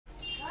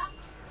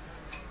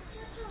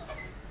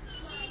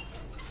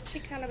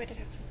শিক্ষা লা বেটা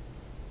থাকছো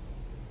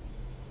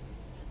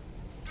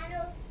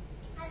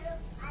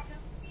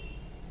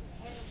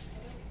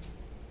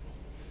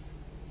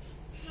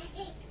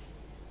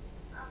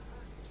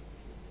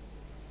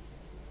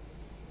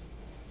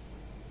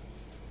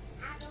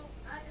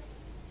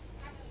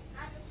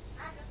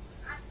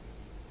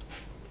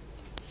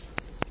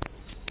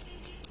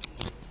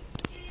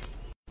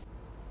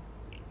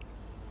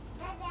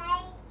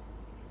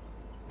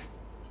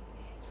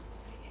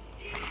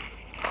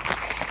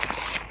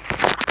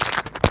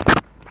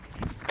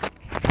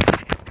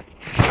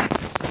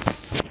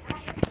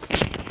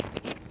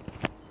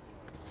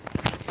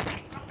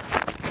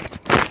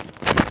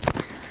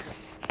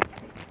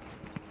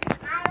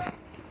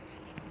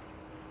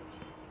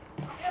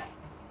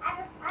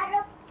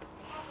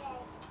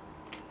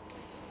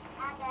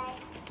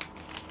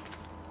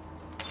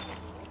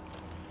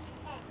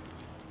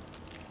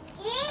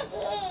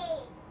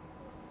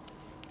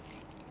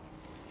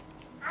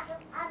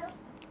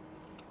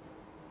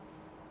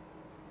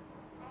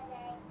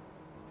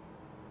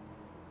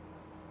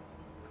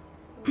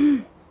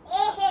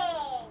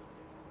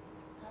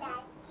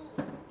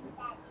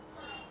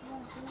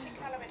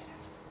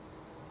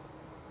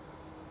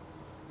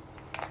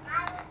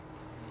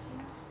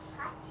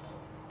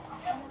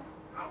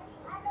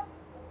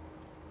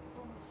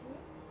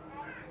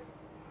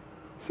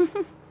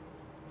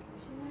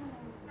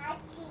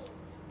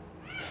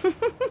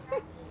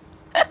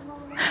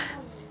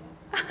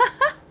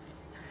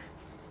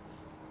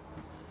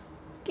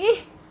কি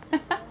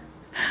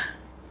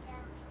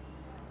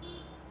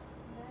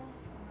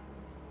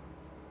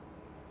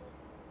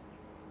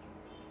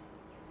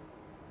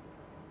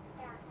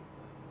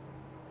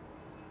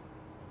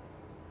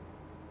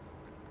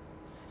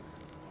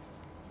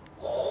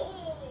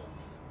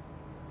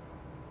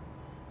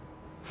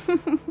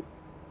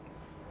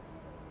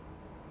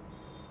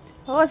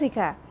ও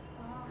শিখা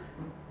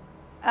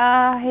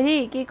হেৰি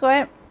কি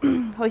কয়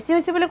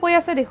হৈছে বুলি কৈ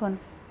আছে দেখোন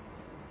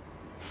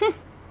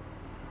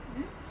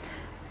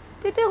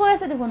তেতে কৈ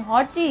আছে দেখোন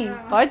হচি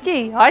হচি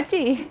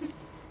হচি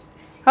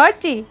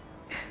হচি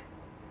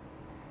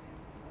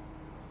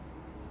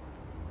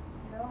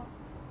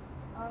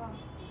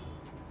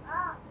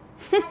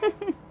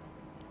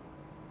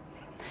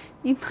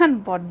ইমান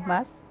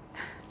বদমাছ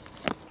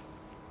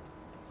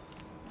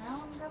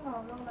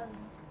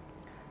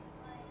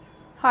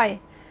হয়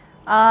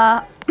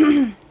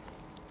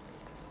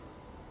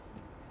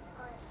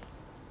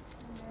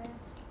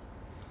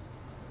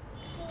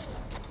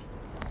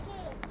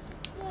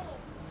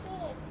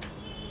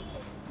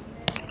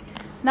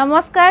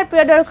নমস্কাৰ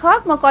প্ৰিয় দৰ্শক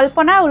মই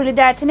কল্পনা উৰুলি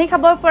দাৰ্থিনী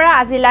খাবৰ পৰা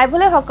আজি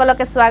লাইভলৈ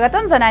সকলোকে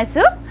স্বাগতম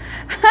জনাইছো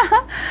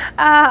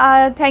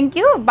থ্যাংক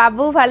ইউ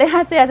বাবু ভালে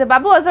আছে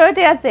বাবু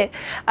ওচৰতে আছে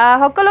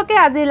সকলোকে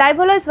আজি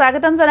লাইভলৈ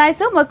স্বাগতম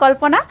জনাইছো মই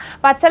কল্পনা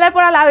পাঠশালাৰ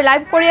পৰা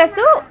লাইভ কৰি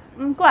আছো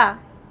কোৱা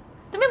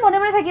তুমি মনে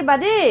মনে থাকিবা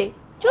দেই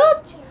চুপ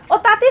ও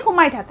তাতে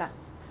সোমাই থাকা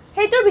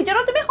সেইটোৰ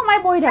ভিতৰত তুমি সোমাই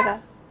বহি থাকা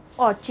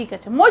ঠিক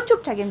আছে মই চুপ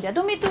থাকিম দিয়া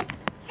তুমি তো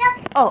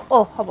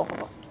হ'ব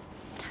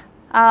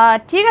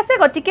ঠিক আছে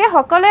গতিকে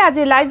সকলোৱে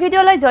আজি লাইভ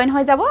ভিডিঅ'লৈ জয়েন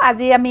হৈ যাব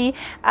আজি আমি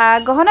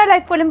গহনা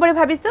লাইভ কৰিম বুলি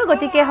ভাবিছো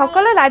গতিকে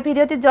সকলোৱে লাইভ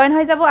ভিডিঅ'তে জয়েন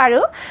হৈ যাব আৰু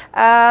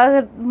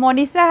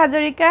মনিষা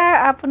হাজৰিকা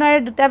আপোনাৰ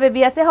দুটা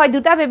বেবী আছে হয়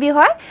দুটা বেবী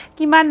হয়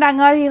কিমান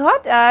ডাঙৰ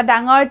হিহত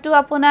ডাঙৰটো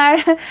আপোনাৰ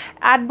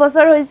 8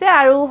 বছৰ হৈছে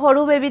আৰু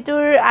সৰু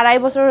বেবীটোৰ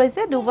 2.5 বছৰ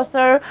হৈছে 2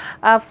 বছৰ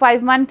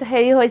 5 মান্থ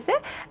হেৰি হৈছে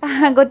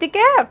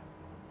গতিকে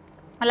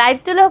লাইভ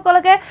টুলে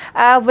সকলোকে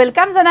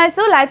ওয়েলকাম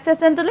জনাইছো লাইভ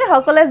সেশন টুলে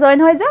সকলে জয়েন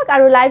হৈ যাওক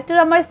আৰু লাইভ টু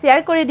আমাৰ শেয়াৰ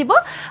কৰি দিব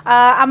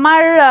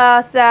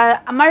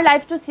আমাৰ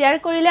লাইভ টু শেয়াৰ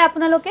কৰিলে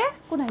আপোনালোকে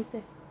কোন আহিছে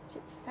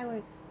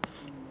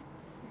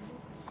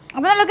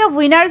আপোনালোকে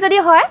উইনাৰ যদি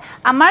হয়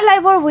আমাৰ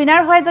লাইভৰ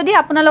উইনাৰ হয় যদি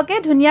আপোনালোকে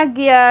ধুনিয়া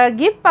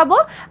গিফট পাব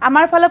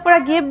আমাৰ ফালৰ পৰা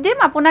গিফট দিম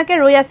আপোনাকে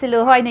ৰৈ আছিল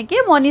হয় নেকি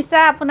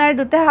মনিষা আপোনাৰ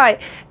দুটা হয়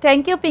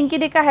thank U Pinky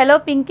দিকা hello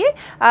Pinky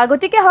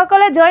গটিকে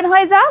সকলে জয়েন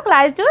হৈ যাওক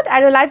লাইভটোত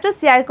আৰু লাইভটো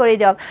শেয়াৰ কৰি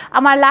দিয়ক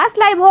আমাৰ লাষ্ট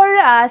লাইভৰ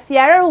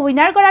শেয়াৰৰ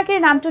উইনাৰ গৰাকীৰ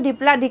নামটো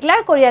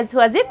ডিক্লেয়াৰ কৰি আছো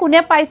আজি কোনে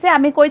পাইছে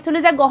আমি কৈছিলো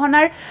যে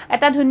গহনাৰ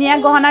এটা ধুনিয়া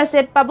গহনাৰ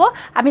সেট পাব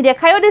আমি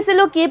দেখাইও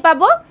দিছিলো কি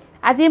পাব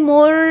আজি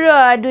মোৰ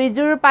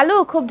দুইজোৰ পালো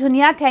খুব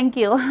ধুনিয়া থ্যাংক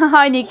ইউ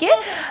হয় নেকি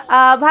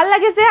ভাল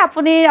লাগিছে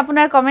আপুনি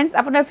আপোনাৰ কমেন্টস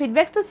আপোনাৰ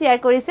ফিডব্যাকটো শেয়াৰ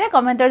কৰিছে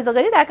কমেন্টৰ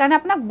যোগেদি তাৰ কাৰণে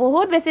আপোনাক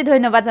বহুত বেছি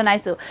ধন্যবাদ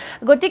জনাইছো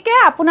গটিকে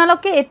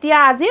আপোনালোকে এতিয়া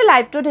আজি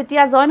লাইভটোত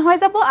এতিয়া জয়েন হৈ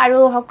যাব আৰু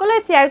সকলোৱে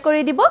শেয়াৰ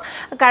কৰি দিব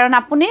কাৰণ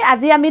আপুনি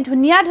আজি আমি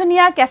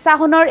ধুনিয়া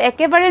কেঁচাসোণৰ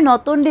একেবাৰে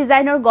নতুন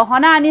ডিজাইনৰ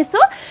গহনা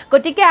আনিছো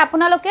গটিকে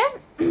আপোনালোকে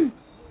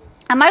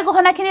আমাৰ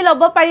গহনাখিনি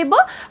লব পাৰিব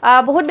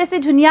বহুত বেছি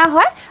ধুনিয়া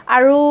হয়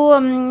আৰু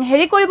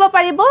হেৰি কৰিব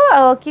পাৰিব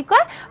কি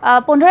কয়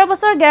 15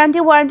 বছৰ গ্যাৰান্টি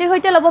ওয়াৰেন্টি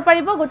হৈতে লব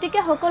পাৰিব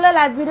গটিকে সকলো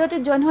লাইভ ভিডিওতে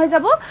জয়েন হৈ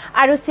যাব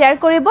আৰু শেয়াৰ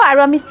কৰিব আৰু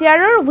আমি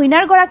শেয়াৰৰ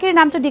উইনাৰ গৰাকীৰ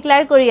নামটো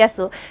ডিক্লেয়াৰ কৰি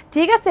আছো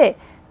ঠিক আছে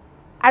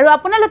আৰু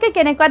আপোনালোকে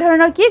কেনেকুৱা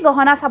ধৰণৰ কি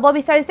গহনা চাব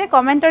বিচাৰিছে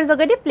কমেন্টৰ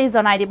যোগেদি প্লিজ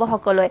জনাই দিব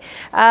সকলোৱে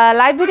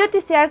লাইভ ভিডিওটি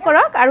শেয়াৰ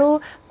কৰক আৰু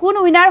কোন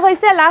উইনাৰ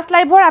হৈছে লাষ্ট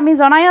লাইভৰ আমি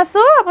জনাই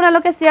আছো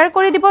আপোনালোকে শেয়াৰ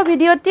কৰি দিব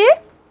ভিডিওটি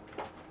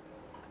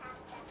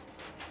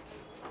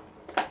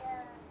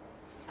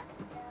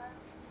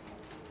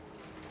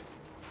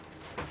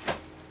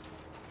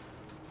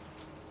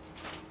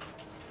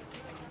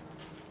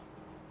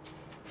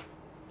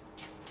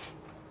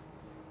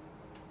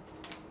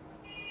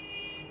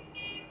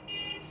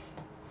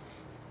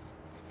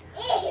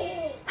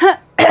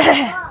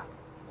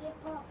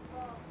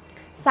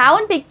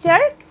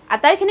পিকচাৰ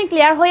আটাইখিনি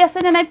ক্লিয়াৰ হৈ আছে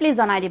নে নাই প্লিজ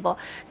জনাই দিব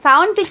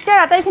সাউন্ড পিকচাৰ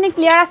আটাইখিনি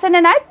ক্লিয়াৰ আছে নে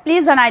নাই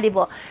প্লিজ জনাই দিব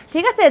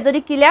ঠিক আছে যদি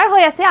ক্লিয়াৰ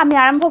হৈ আছে আমি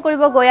আৰম্ভ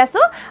কৰিব গৈ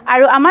আছো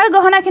আৰু আমাৰ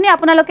গহনাখিনি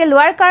আপোনালোকে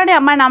লোৱাৰ কাৰণে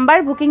আমাৰ নাম্বাৰ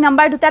বুকিং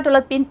নাম্বাৰ দুটা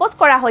তলত পিন পোষ্ট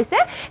কৰা হৈছে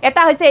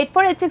এটা হৈছে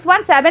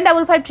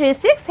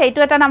 8486175536 সেইটো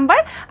এটা নাম্বাৰ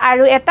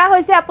আৰু এটা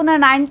হৈছে আপোনাৰ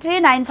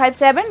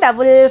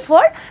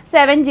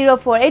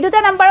 9395744704 এই দুটা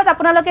নাম্বাৰত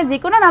আপোনালোকে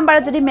যিকোনো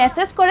নাম্বাৰত যদি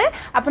মেছেজ কৰে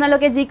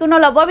আপোনালোকে যিকোনো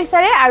ল'ব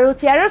বিচাৰে আৰু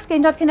শেয়াৰৰ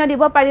স্ক্ৰীনশ্বটখিনি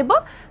দিব পাৰিব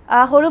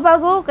হৰু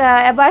বাবু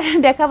এবাৰ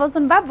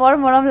দেখাবচোন বা বৰ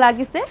মৰম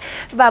লাগিছে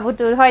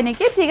বাবুটোৰ হয়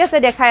নেকি ঠিক আছে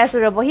দেখাই আছো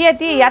ৰব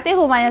হিয়াতি ইয়াতে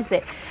হুমাই আছে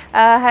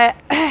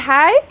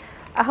হাই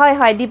হয়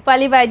হয়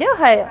দীপালি বাইদেউ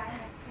হয়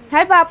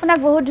হাই বা আপোনাক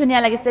বহুত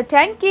ধুনীয়া লাগিছে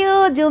থ্যাংক ইউ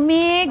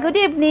জুমি গুড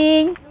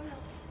ইভিনিং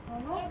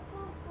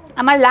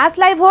আমাৰ লাষ্ট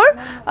লাইভৰ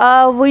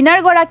উইনাৰ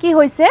গৰাকী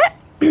হৈছে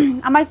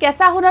আমাৰ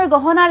কেসাহুনৰ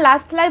গহনাৰ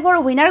লাষ্ট লাইভৰ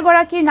উইনাৰ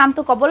গৰাকীৰ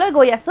নামটো ক'বলৈ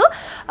গৈ আছো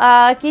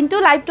কিন্তু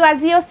লাইভটো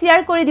আজিও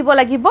শেয়াৰ কৰি দিব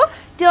লাগিব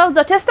তেওঁ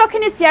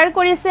যথেষ্টখিনি শেয়াৰ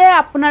কৰিছে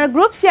আপোনাৰ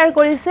গ্ৰুপ শেয়াৰ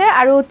কৰিছে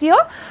আৰু তেওঁ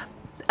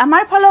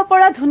আমাৰ ফালৰ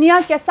পৰা ধুনীয়া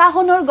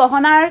কেসাহুনৰ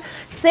গহনাৰ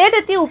সেট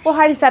এটি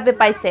উপহাৰ হিচাপে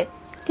পাইছে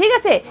ঠিক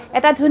আছে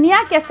এটা ধুনীয়া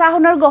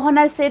কেসাহুনৰ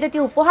গহনাৰ সেট এটি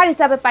উপহাৰ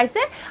হিচাপে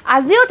পাইছে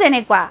আজিও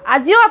তেনেকুৱা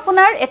আজিও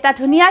আপোনাৰ এটা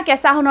ধুনীয়া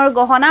কেসাহুনৰ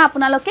গহনা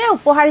আপোনালোকে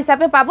উপহাৰ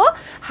হিচাপে পাব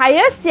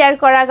হাইয়েষ্ট শেয়াৰ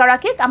কৰা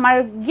গৰাকীক আমাৰ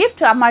গিফট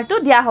আমাৰটো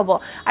দিয়া হ'ব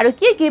আৰু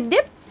কি গিফট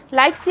দিম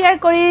লাইক শেয়াৰ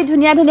কৰি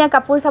ধুনীয়া ধুনীয়া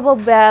কাপোৰ চাব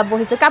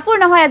বহিছে কাপোৰ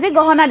নহয় আজি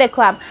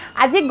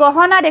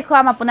গহনা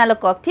দেখুৱাম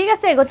আপোনালোকক ঠিক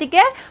আছে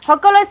গতিকে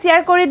সকলোৱে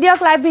শেয়াৰ কৰি দিয়ক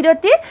লাইভ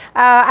ভিডিঅ'টি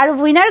আৰু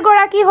উইনাৰ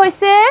গৰাকী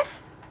হৈছে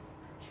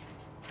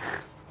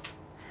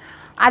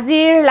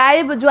আজিৰ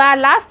লাইভ যোৱা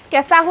লাষ্ট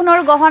কেসাহুনৰ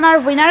গহনাৰ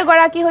উইনাৰ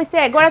গৰাকী হৈছে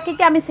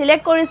এগৰাকীকে আমি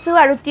সিলেক্ট কৰিছো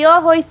আৰু তেওঁ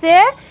হৈছে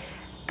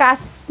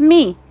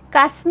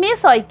কাশ্মী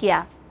শইকীয়া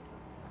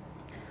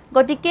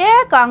গতিকে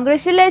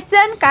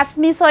কংগ্ৰেচুলেশ্যন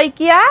কাশ্মী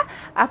শইকীয়া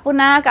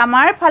আপোনাক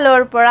আমাৰ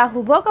ফালৰ পৰা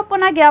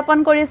শুভকামনা জ্ঞাপন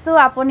কৰিছো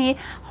আপুনি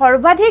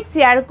সৰ্বাধিক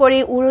শেয়াৰ কৰি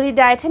উৰুলি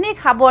ডাইথেনি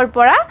খাবৰ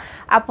পৰা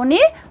আপুনি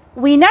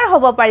উইনাৰ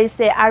হ'ব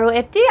পাৰিছে আৰু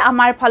এটি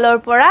আমাৰ ফালৰ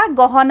পৰা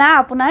গহনা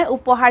আপোনাৰ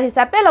উপহাৰ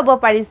হিচাপে ল'ব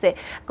পাৰিছে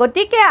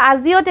গতিকে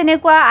আজিও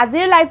তেনেকুৱা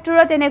আজিৰ লাইভটোৰ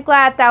তেনেকুৱা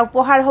এটা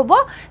উপহাৰ হ'ব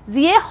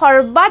যিয়ে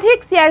সৰ্বাধিক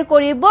শেয়াৰ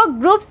কৰিব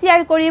গ্ৰুপ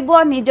শেয়াৰ কৰিব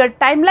নিজৰ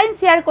টাইমলাইন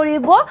শেয়াৰ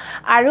কৰিব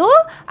আৰু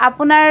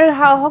আপোনাৰ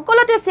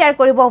সকলোতে শেয়াৰ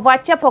কৰিব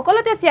WhatsApp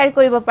সকলোতে শেয়াৰ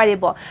কৰিব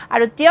পাৰিব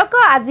আৰু তেওঁক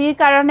আজিৰ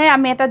কাৰণে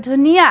আমি এটা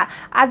ধুনীয়া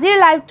আজিৰ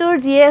লাইভটোৰ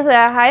যিয়ে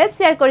হাইয়েষ্ট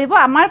শেয়াৰ কৰিব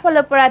আমাৰ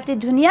ফালৰ পৰা এটি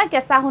ধুনীয়া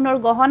কেসাহুনৰ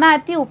গহনা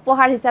এটি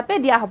উপহাৰ হিচাপে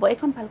দিয়া হ'ব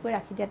এখন ভালকৈ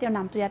ৰাখি দিয়া তেওঁৰ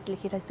নামটো ইয়াত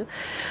লিখি থৈছো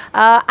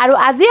আৰু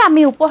আজি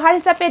আমি উপহাৰ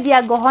হিচাপে দিয়া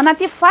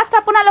গহনাটি ফাৰ্ষ্ট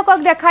আপোনালোকক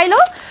দেখাইলো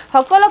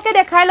সকলোকে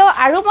দেখাইলো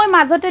আৰু মই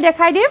মাজতে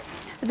দেখাই দিম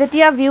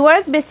যেতিয়া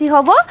ভিউৱাৰ্স বেছি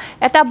হ'ব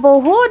এটা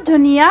বহুত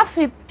ধুনীয়া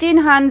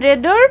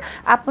 1500ৰ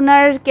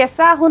আপোনাৰ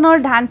কেসাহুনৰ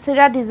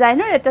ধানচিৰা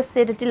ডিজাইনৰ এটা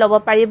সেট এটি ল'ব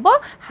পাৰিব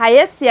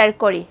হাইয়েষ্ট শেয়াৰ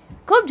কৰি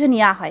খুব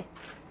ধুনীয়া হয়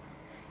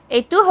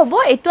এইটো হ'ব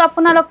এইটো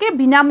আপোনালোকে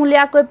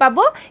বিনামূলীয়াকৈ পাব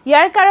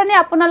ইয়াৰ কাৰণে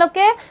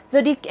আপোনালোকে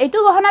যদি এইটো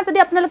গহনা যদি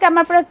আপোনালোকে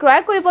আমাৰ পৰা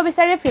ক্ৰয় কৰিব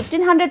বিচাৰে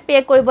 1500 পে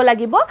কৰিব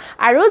লাগিব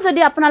আৰু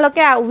যদি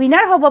আপোনালোকে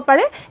উইনাৰ হ'ব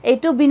পাৰে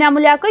এইটো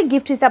বিনামূলীয়াকৈ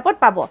গিফট হিচাপত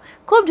পাব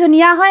খুব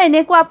ধুনীয়া হয়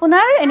এনেকুৱা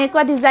আপোনাৰ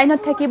এনেকুৱা ডিজাইনত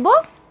থাকিব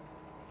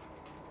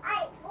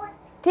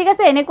ঠিক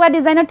আছে এনেকুৱা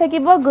ডিজাইনত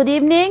থাকিব গুড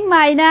ইভিনিং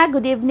মাইনা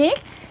গুড ইভিনিং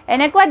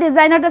এনেকুৱা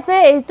ডিজাইনত আছে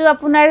এইটো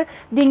আপোনাৰ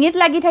ডিঙিত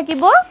লাগি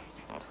থাকিব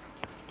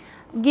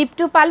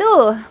গিফটটো পালো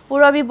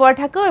পুৰবি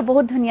বৰঠাকুৰ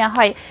বহুত ধুনীয়া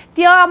হয়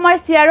তেওঁ আমাৰ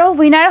শেয়াৰৰ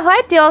উইনাৰ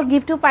হয় তেওঁ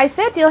গিফটটো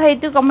পাইছে তেওঁ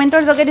হেইটো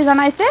কমেন্টৰ যোগেদি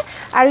জনাইছে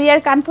আৰু ইয়াৰ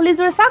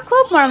কানফুলিযোৰ চা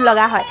খুব মৰম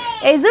লগা হয়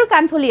এইযোৰ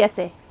কানফুলি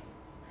আছে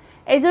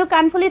এইযোৰ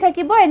কানফুলি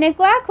থাকিব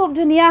এনেকুৱা খুব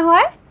ধুনীয়া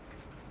হয়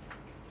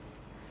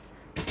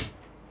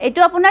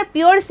এইটো আপোনাৰ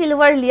পিওৰ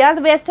সিলভাৰ লিয়াজ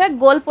বেস্ট হয়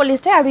গোল্ড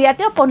পলিশড হয় আৰু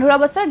ইয়াতে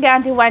 15 বছৰ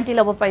গ্যাৰান্টি ওয়াৰেন্টি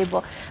ল'ব পাৰিব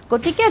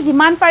গতিকে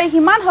যিমান পাৰি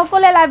হিমান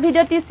সকলে লাইভ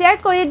ভিডিঅ'টি শেয়াৰ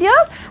কৰি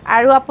দিয়ক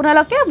আৰু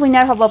আপোনালোকে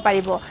উইনাৰ হ'ব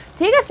পাৰিব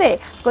ঠিক আছে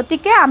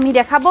গতিকে আমি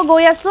দেখাব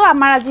গৈ আছো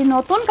আমাৰ আজি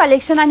নতুন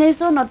কালেকশন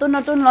আনিছো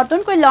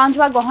নতুনকৈ লঞ্চ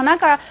হোৱা গহনা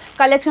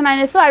কালেকশন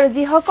আনিছো আৰু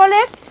যি সকলে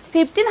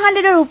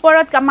 1500ৰ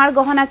ওপৰত আমাৰ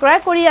গহনা ক্ৰয়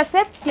কৰি আছে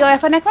তেওঁ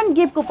এখন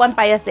গিফট কুপন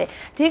পাই আছে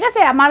ঠিক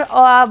আছে আমাৰ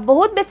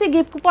বহুত বেছি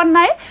গিফট কুপন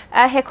নাই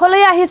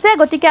হেখলৈ আহিছে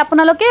গতিকে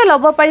আপোনালোকে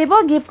ল'ব পাৰিব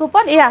গিফট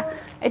কুপন এয়া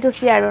এটো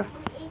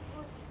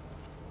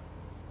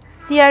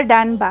শেয়াৰ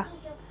ডান বা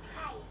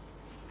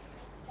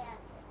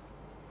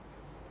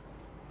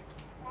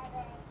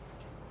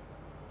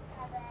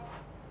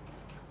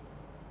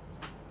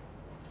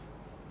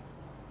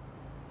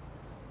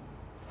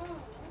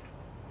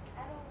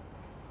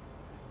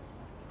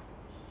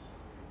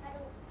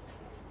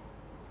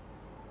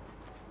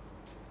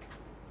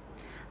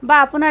বা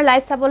আপোনাৰ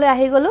লাইভ চাবলৈ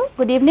আহি গলো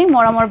গুড ইভিনিং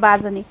মৰমৰ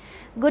বাজনী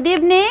গুড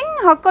ইভিনিং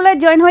সকলে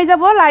জয়েন হৈ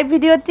যাব লাইভ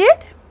ভিডিঅ'টিত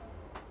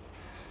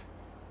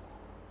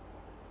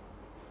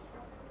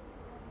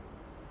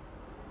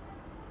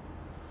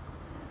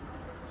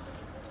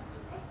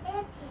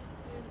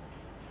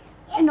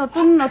এই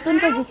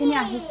নতুনকৈ যিখিনি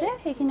আহিছে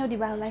সেইখিনিও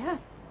দিবা হলাই হা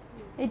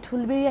এই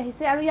ঢুলবেৰি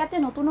আহিছে আৰু ইয়াতে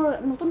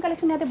নতুন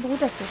কালেকশন ইয়াতে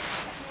বহুত আছে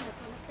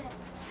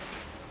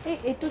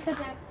এইটো সেট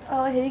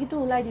হেৰিটো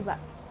উলাই দিবা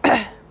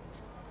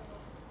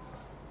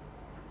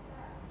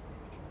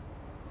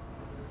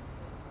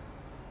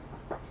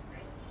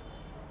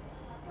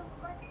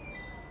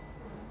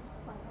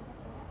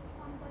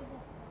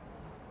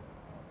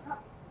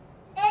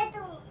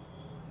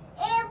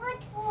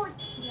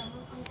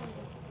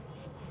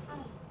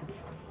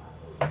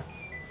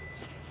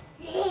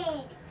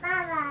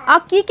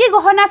কি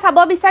গহনা চাব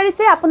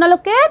বিচাৰিছে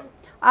আপোনালোকে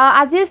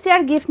আজিৰ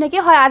শেয়াৰ গিফট নেকি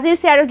হয় আজিৰ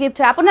শেয়াৰৰ গিফট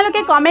হয়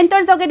আপোনালোকে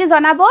কমেন্টৰ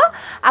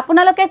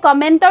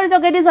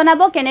যোগেদি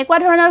জনাব কেনেকুৱা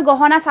ধৰণৰ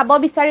গহনা চাব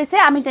বিচাৰিছে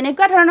আমি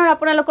তেনেকুৱা ধৰণৰ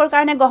আপোনালোকৰ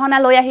কাৰণে গহনা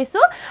লৈ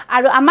আহিছো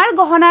আৰু আমাৰ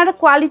গহনাৰ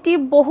কোৱালিটি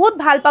বহুত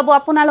ভাল পাব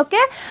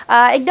আপোনালোকে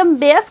একদম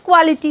বেষ্ট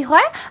কোৱালিটি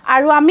হয়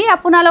আৰু আমি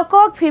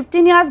আপোনালোকক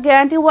 15 ইয়াৰ্স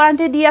গ্যাৰান্টি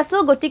ওয়াৰেন্টি দি আছো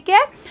গটিকে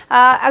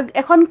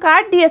এখন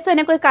কাৰ্ড দি আছো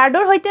এনেকৈ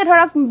কাৰ্ডৰ হৈতে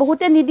ধৰক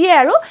বহুতে নিদিয়ে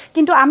আৰু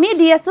কিন্তু আমি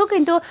দি আছো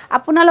কিন্তু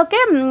আপোনালোকে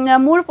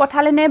মোৰ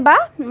পঠালেনে বা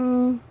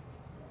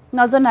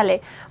নজনালে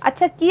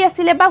আচ্ছা কি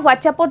আছিলে বা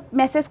WhatsAppত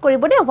মেসেজ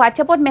কৰিব দে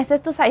WhatsAppত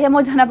মেসেজটো চাইহে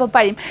মই জনাব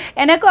পাৰিম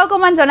এনেকৈ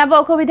অকমান জনাব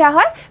অসুবিধা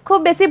হয় খুব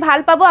বেছি ভাল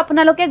পাব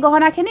আপোনালোকে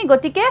গহনাখিনি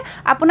গটিকে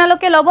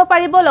আপোনালোকে লব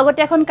পাৰিব লগতে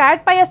এখন কাৰ্ড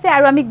পাই আছে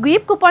আৰু আমি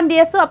গিফট কুপন দি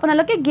আছো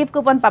আপোনালোকে গিফট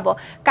কুপন পাব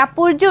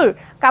কাপোৰজোৰ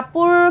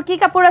কি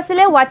কাপোৰ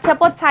আছিলে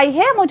WhatsAppত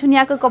চাইহে মই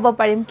ধুনিয়াকৈ ক'ব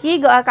পাৰিম কি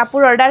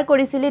কাপোৰ অৰ্ডাৰ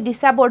কৰিছিলি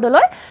দিশা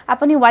বৰ্ডলৈ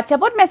আপুনি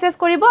WhatsAppত মেসেজ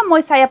কৰিব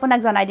মই চাই আপোনাক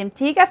জনাই দিম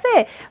ঠিক আছে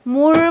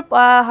মোৰ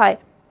হয়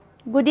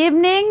গুড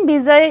ইভিনিং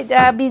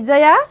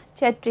বিজয়া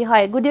চেত্ৰী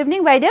হয় গুড ইভিনিং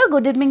বাইদেউ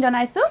গুড ইভিনিং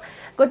জনাইছো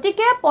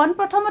গটিকে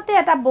প্ৰথমতে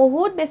এটা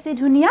বহুত বেছি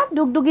ধুনিয়া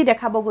দুগদুগি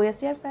দেখাব গৈ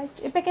আছে ইয়াৰ প্ৰাইস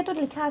এই পেকেটত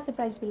লিখা আছে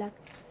প্ৰাইস বিলাক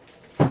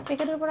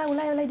পেকেটৰ পৰা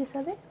ওলাই দিছা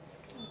যে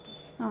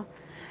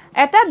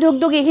এটা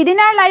দুগদুগি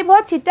হিদিনাৰ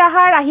লাইভত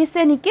চিটাহাৰ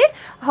আহিছে নেকি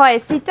হয়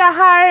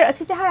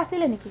চিটাহাৰ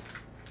আছিল নেকি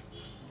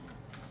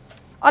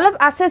অলপ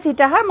আছে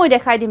চিটাহাৰ মই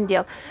দেখাই দিম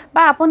দিয়ক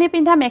বা আপুনি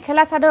পিন্ধা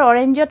মেখেলা চাদৰ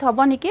অৰেঞ্জত হ'ব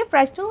নেকি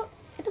প্ৰাইসটো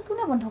এটো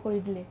কোনে বন্ধ কৰি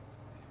দিলে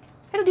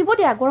এটো দিব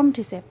দিয়া গৰম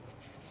উঠিছে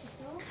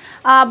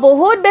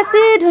বহুত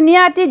বেছি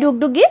ধুনিয়া আটি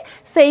দুগদুগি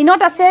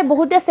চেইনত আছে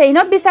বহুতে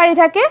চেইনত বিচাৰি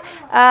থাকে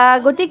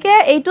গটিকে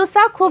এইটো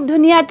সা খুব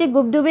ধুনিয়া আটি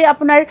গুবদুবি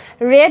আপোনাৰ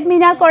ৰেড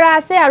মিনা কৰা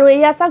আছে আৰু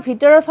এইয়া সা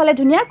ভিতৰৰ ফালে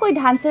ধুনিয়া কৈ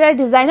ধানচিৰাৰ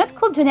ডিজাইনত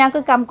খুব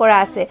ধুনিয়াকৈ কাম কৰা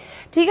আছে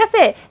ঠিক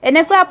আছে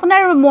এনেকৈ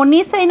আপোনাৰ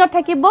মনি চেইনত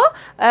থাকিব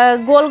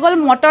গোল গোল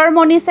মটৰ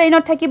মনি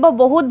চেইনত থাকিব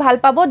বহুত ভাল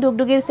পাব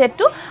দুগদুগিৰ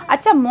সেটটো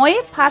আচ্ছা মই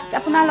ফাৰ্স্ট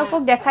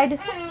আপোনালোকক দেখাই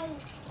দিছো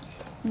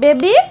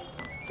বেবি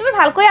তুমি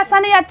ভালকৈ আছা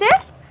নে ইয়াতে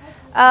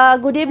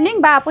গুড ইভিনিং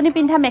বা আপুনি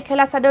পিন্ধা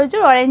মেখেলা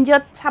চাদৰজোৰ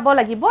অৰেঞ্জত চাব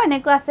লাগিব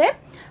এনেকৈ আছে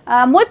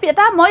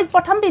মই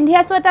প্ৰথম পিন্ধি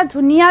আছো এটা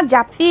ধুনিয়া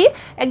জাপি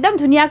একদম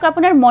ধুনিয়াকৈ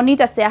আপোনাৰ মনিত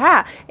আছে হা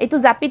এইটো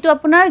জাপিটো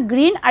আপোনাৰ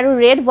গ্ৰীন আৰু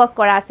ৰেড ওয়াৰ্ক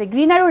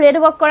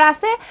কৰা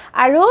আছে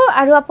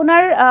আৰু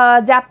আপোনাৰ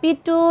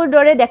জাপিটো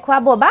দৰে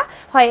দেখুৱাব বা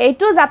হয়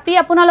এইটো জাপি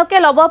আপোনালোকে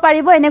লব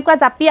পাৰিব এনেকুৱা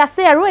জাপি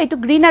আছে আৰু এইটো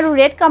গ্ৰীন আৰু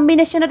ৰেড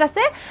কম্বিনেশনত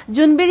আছে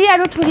জুনবিৰি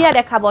আৰু থুৰিয়া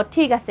দেখাব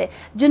ঠিক আছে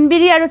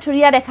জুনবিৰি আৰু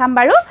থুৰিয়া দেখাম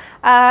বাৰু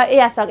এই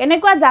আসক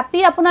এনেকুৱা জাপি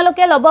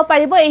আপোনালোকে লব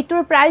পাৰিব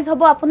এইটোৰ প্ৰাইস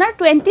হ'ব আপোনাৰ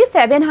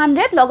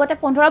 2700 লগতে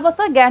 15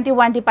 বছৰ গ্যাৰান্টি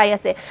ওয়াৰেন্টি পাই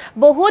আছে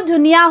বহুত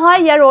ধুনিয়া হয়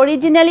ইয়াৰ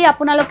অৰিজিনালি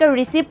আপোনালোকে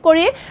ৰিসিভ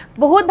কৰি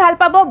বহুত ভাল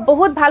পাব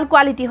বহুত ভাল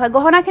কোৱালিটি হয়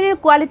গহনাখিনিৰ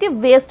কোৱালিটি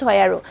বেষ্ট হয়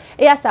আৰু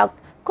এয়া চাওক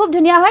খুব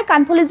ধুনিয়া হয়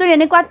কানফুলিজুৰ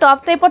এনেকুৱা টপ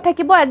টাইপত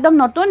থাকিব একদম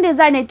নতুন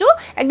ডিজাইন এইটো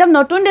একদম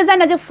নতুন ডিজাইন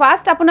আজি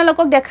ফাৰ্স্ট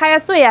আপোনালোকক দেখাই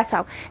আছো এয়া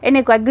চাওক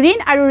এনেকুৱা গ্ৰীন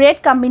আৰু ৰেড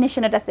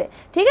কম্বিনেশনত আছে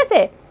ঠিক আছে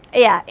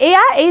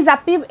এয়া এই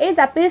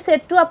জাপিৰ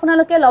সেটটো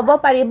আপোনালোকে লব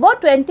পাৰিব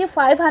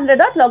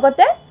 2500ত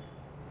লগতে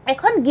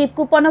এখন গিফট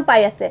কুপনো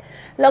পাই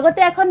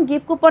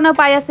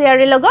আছে ইয়াৰ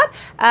লগত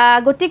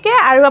গটিকে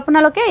আৰু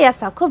আপোনালোকে এয়া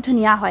চাওক খুব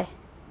ধুনিয়া হয়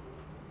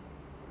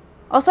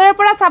ওচৰৰ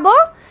পৰা চাব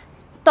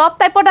টপ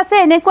টাইপত আছে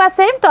এনেকুৱা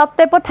সেম টপ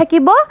টাইপত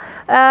থাকিব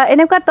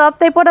এনেকুৱা টপ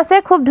টাইপত আছে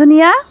খুব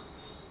ধুনিয়া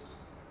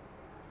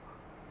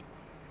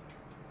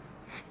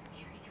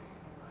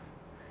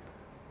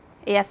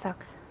এয়া চাওক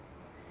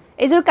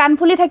এইজোৰ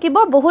কানফুলি থাকিব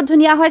বহুত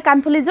ধুনিয়া হয়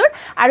কানফুলিজোৰ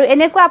আৰু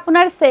এনেকুৱা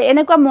আপোনাৰ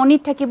এনেকুৱা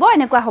মনিত থাকিব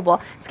এনেকুৱা হ'ব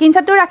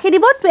স্ক্ৰিনশ্বটটো ৰাখি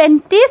দিব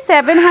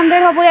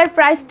 2700 হ'ব ইয়াৰ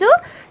প্ৰাইসটো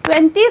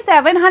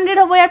 2700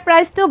 হ'ব ইয়াৰ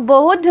প্ৰাইসটো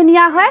বহুত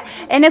ধুনিয়া হয়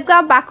এনেকুৱা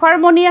বাখৰ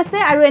মনি আছে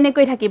আৰু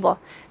এনেকৈ থাকিব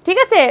ঠিক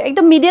আছে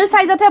একদম মিডল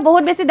সাইজতে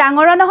বহুত বেছি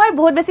ডাঙৰ নহয়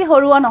বহুত বেছি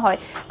সৰুও নহয়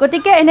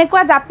গটিকে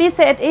এনেকুৱা জাপি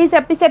সেট এই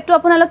জাপি সেটটো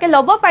আপোনালোকে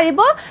লব পাৰিব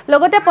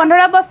লগতে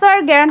 15 বছৰ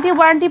গ্যাৰান্টি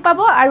ওয়াৰেন্টি পাব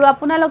আৰু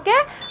আপোনালোকে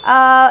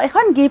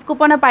এখন গিফট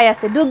কুপন পাই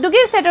আছে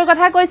দুগদুগিৰ সেটৰ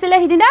কথা কৈছিলে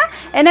হিদিনা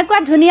এনেকুৱা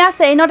ধুনিয়া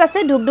চেইনত আছে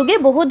দুগদুগি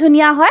বহুত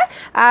ধুনিয়া হয়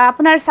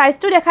আপোনাৰ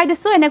সাইজটো দেখাই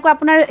দিছো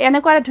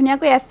এনেকুৱা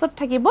ধুনিয়াকৈ এছত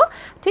থাকিব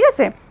ঠিক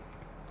আছে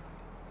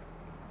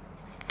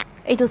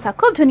এইটো সা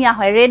খুব ধুনিয়া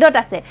হয় ৰেডত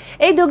আছে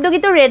এই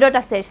দুগদুগিটো ৰেডত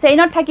আছে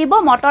চেইনত থাকিব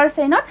মটৰ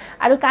চেইনত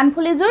আৰু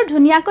কানফুলিজুৰ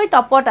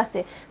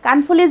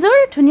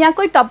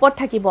ধুনিয়াকৈ টপত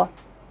থাকিব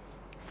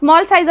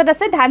স্মল সাইজত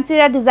আছে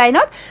ধানচিৰা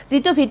ডিজাইনত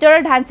যেটো ভিতৰৰ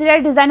ধানচিৰাৰ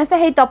ডিজাইন আছে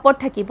সেই টপত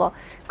থাকিব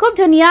খুব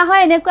ধুনিয়া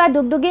হয় এনেকুৱা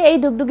দুগদুগি এই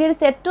দুগদুগিৰ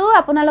সেটটো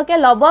আপোনালোকে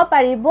লব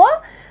পাৰিব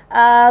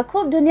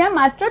খুব ধুনিয়া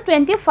মাত্ৰ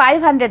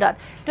 2500ত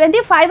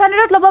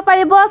লব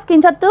পাৰিব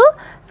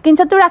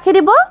স্ক্ৰিনশ্বটটো ৰাখি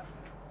দিব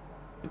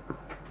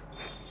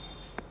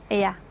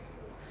এয়া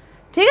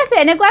ঠিক আছে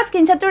এনেকুৱা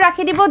স্ক্ৰিনশ্বটটো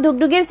ৰাখি দিব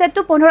দুগদুগিৰ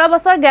সেটটো 15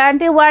 বছৰ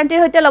গ্যাৰান্টি ওয়াৰেন্টিৰ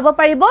হৈতে ল'ব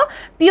পাৰিব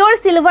পিওৰ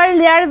সিলভাৰ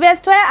লেয়াৰ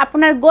বেস্ট হয়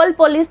আপোনাৰ গোল্ড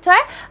পলিশড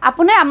হয়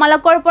আপুনি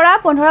আমালকৰ পৰা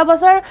 15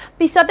 বছৰ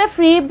পিছতে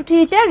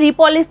ফ্ৰীতে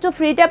ৰিপলিশটো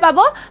ফ্ৰীতে পাব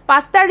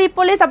পাঁচটা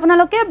ৰিপলিশ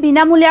আপোনালোকে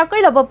বিনামূলীয়াকৈ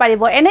ল'ব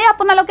পাৰিব এনে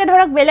আপোনালোকে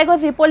ধৰক বেলেগত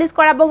ৰিপলিশ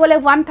কৰাব গলে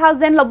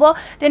 1000 ল'ব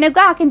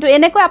তেনেকুৱা কিন্তু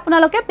এনেকৈ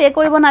আপোনালোকে পে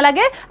কৰিব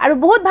নালাগে আৰু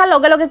বহুত ভাল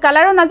লগে লগে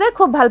কালাৰো নাযায়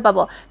খুব ভাল পাব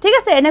ঠিক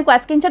আছে এনেকুৱা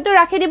স্ক্ৰিনশ্বটটো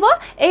ৰাখি দিব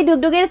এই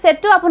দুগদুগিৰ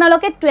সেটটো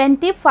আপোনালোকে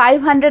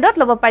 2500 ত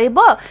ল'ব পাৰিব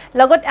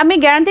লগত আমি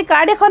গ্যাৰান্টি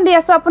কাৰ্ড এখন দি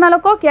আছো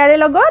আপোনালোকক ইয়াৰে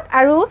লগত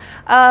আৰু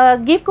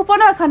গিফট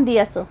কুপনো এখন দি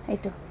আছো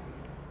এইটো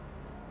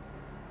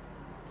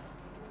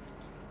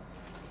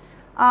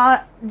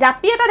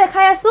জাপি এটা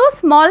দেখাই আছো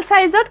স্মল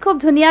সাইজত খুব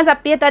ধুনিয়া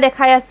জাপি এটা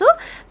দেখাই আছো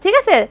ঠিক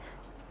আছে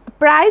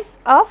প্রাইস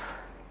অফ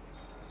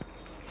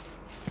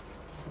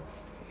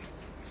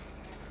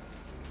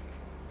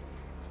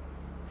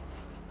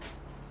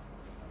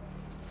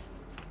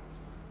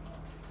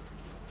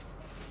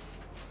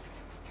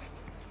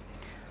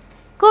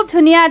খুব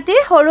ধুনিয়াটি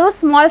হৰু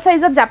স্মল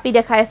সাইজত জাপি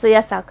দেখাই আছো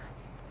ইয়া চাক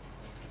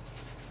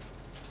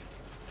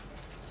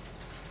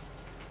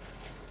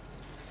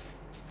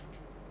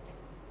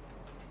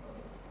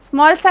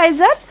স্মল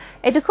সাইজত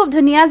এটো খুব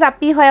ধুনিয়া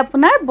জাপি হয়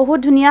আপোনাৰ বহুত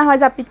ধুনিয়া হয়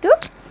জাপিটো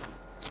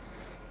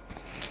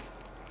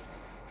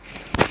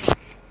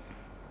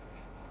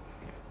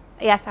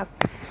ইয়া চাক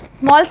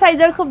স্মল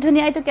সাইজৰ খুব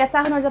ধুনিয়া এটো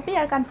কেসাখনৰ জাপি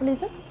আৰু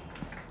কানফুলিজৰ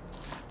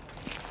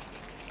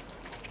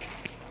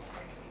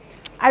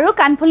আৰু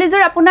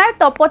কানফুলিজৰ আপোনাৰ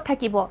টপত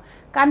থাকিব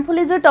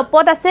কানফুলিজৰ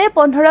টপত আছে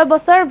 15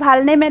 বছৰ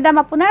ভালনে মেডাম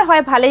আপোনাৰ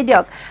হয় ভালেই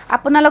দিয়ক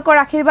আপোনালোকৰ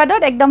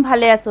আশীৰ্বাদত একদম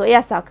ভালে আছো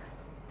ইয়া চাক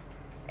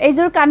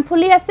এইজোৰ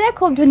কানফুলি আছে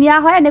খুব ধুনিয়া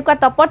হয় এনেকুৱা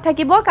টপত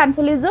থাকিব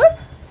কানফুলিজোৰ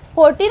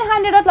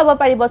 1400 ত ল'ব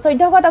পাৰিব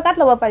 1400 টকাত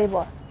ল'ব পাৰিব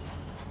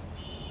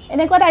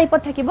এনেকুৱা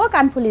টাইপত থাকিব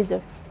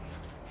কানফুলিজোৰ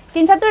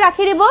স্ক্ৰিনশ্বটটো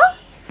ৰাখি দিব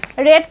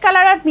ৰেড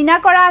কালাৰত মিনা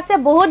কৰা আছে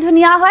বহুত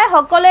ধুনিয়া হয়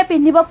সকলোৱে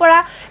পিন্ধিব পৰা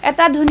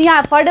এটা ধুনিয়া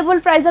এফৰ্ডেবল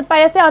প্ৰাইজত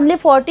পাই আছে অনলি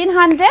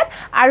 1400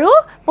 আৰু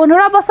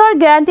 15 বছৰ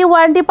গ্যাৰান্টি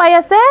ওয়াৰেন্টি পাই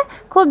আছে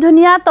খুব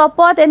ধুনিয়া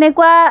টপত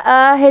এনেকুৱা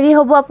হেৰি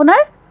হ'ব আপোনাৰ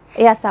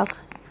এয়া চাওক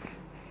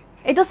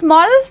এটো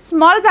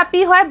স্মল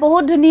জাপি হয়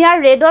বহুত ধুনিয়া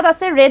ৰেডত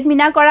আছে ৰেড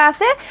মিনা কৰা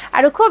আছে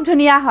আৰু খুব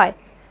ধুনিয়া হয়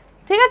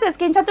ঠিক আছে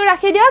স্ক্ৰিনশ্বটটো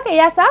ৰাখি দিয়ক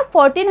এয়া চাওক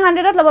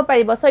 1400 ত ল'ব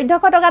পাৰিব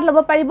 1400 টকাত ল'ব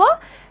পাৰিব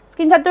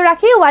স্ক্ৰিনশ্বটটো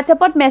ৰাখি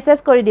WhatsAppত মেছেজ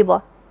কৰি দিব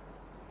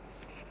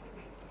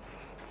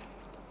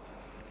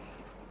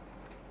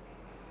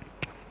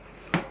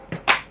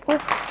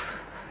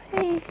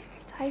এই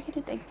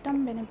সাইকেলটো একদম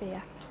বেনে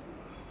বেয়া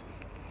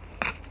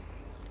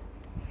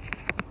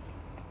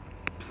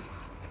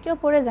কিয়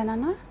পৰে জানা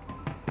না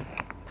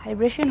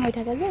ভাইব্ৰেশন হৈ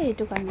থাকে যে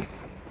এইটো কাৰণে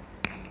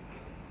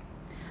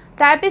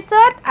তাৰ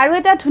পিছত আৰু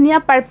এটা ধুনিয়া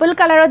পাৰ্পল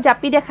কালাৰত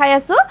জাপি দেখাই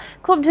আছো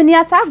খুব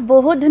ধুনিয়া চাক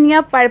বহুত ধুনিয়া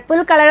পাৰ্পল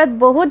কালাৰত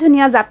বহুত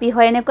ধুনিয়া জাপি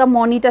হয় এনেকুৱা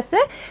মনিত আছে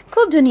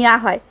খুব ধুনিয়া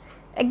হয়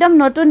একদম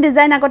নতুন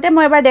ডিজাইন আগতে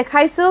মই এবাৰ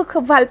দেখাইছো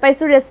খুব ভাল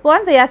পাইছো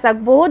ৰেসপন্স ইয়া চাক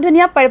বহুত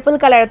ধুনিয়া পাৰ্পল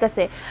কালাৰত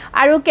আছে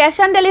আৰু ক্যাশ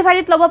অন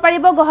ডেলিভাৰীত ল'ব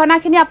পাৰিব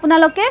গহনাখিনি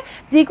আপোনালোকে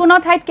যিকোনো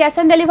ঠাইত ক্যাশ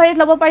অন ডেলিভাৰীত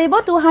ল'ব পাৰিব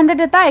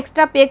 200 এটা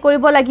এক্সট্ৰা পে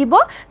কৰিব লাগিব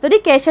যদি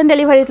ক্যাশ অন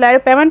ডেলিভাৰীত লয় আৰু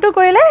পেমেন্টটো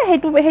কৰিলে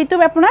হেইটো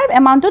আপোনাৰ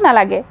এমাউন্টটো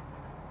নালাগে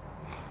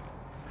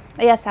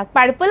ইয়া চাক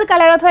পাৰ্পল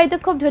কালাৰত হয় এটো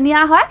খুব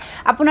ধুনিয়া হয়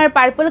আপোনাৰ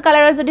পাৰ্পল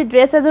কালাৰৰ যদি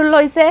ড্ৰেছ এজোৰ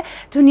লৈছে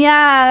ধুনিয়া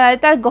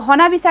এটা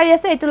গহনা বিচাৰি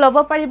আছে এটো ল'ব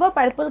পাৰিব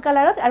পাৰ্পল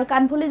কালাৰত আৰু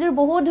কানফুলিজোৰ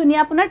বহুত ধুনিয়া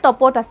আপোনাৰ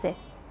টপত আছে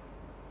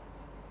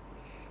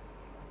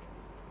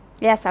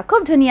ইয়া চাক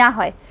খুব ধুনিয়া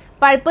হয়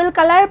পাৰ্পল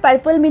কালাৰ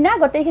পাৰ্পল মিনা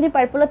গটেইখিনি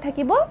পাৰ্পলত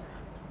থাকিব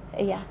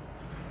ইয়া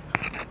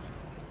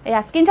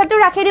স্ক্ৰিনশ্বটটো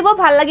ৰাখি দিব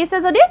ভাল লাগিছে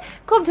যদি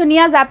খুব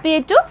ধুনিয়া জাপি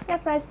এটো ইয়াৰ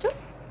প্ৰাইসটো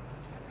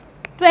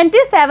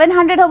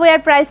 2700 হ'ব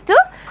ইয়াৰ প্ৰাইসটো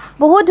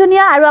বহুত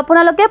ধুনিয়া আৰু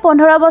আপোনালোকে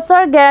 15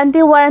 বছৰ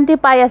গ্যাৰান্টি ওয়াৰেন্টি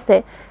পাই আছে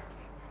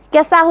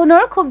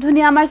কেসাহুনৰ খুব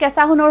ধুনিয়া আমাৰ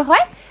কেসাহুনৰ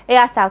হয়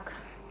এয়া চাওক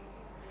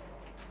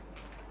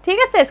ঠিক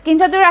আছে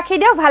স্ক্ৰিনশ্বটটো ৰাখি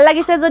দিও ভাল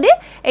লাগিছে যদি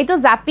এইটো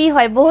জাপি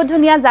হয় বহুত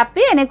ধুনিয়া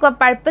জাপি এনেকুৱা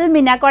পাৰ্পল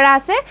মিনা কৰা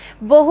আছে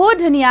বহুত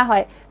ধুনিয়া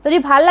হয় যদি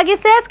ভাল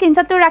লাগিছে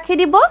স্ক্ৰিনশ্বটটো ৰাখি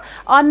দিব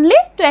অনলি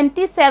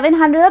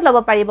 2700 ত ল'ব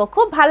পাৰিব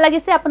খুব ভাল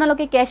লাগিছে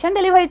আপোনালোকে ক্যাশ অন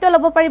ডেলিভাৰীটো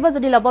ল'ব পাৰিব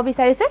যদি ল'ব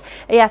বিচাৰিছে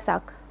এয়া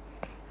চাওক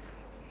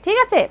ঠিক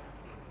আছে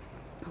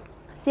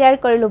শেয়াৰ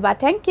কৰিলো বা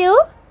থ্যাংক ইউ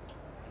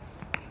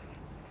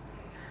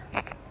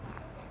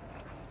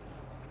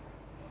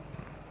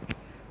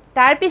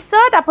তাৰ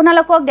পিছত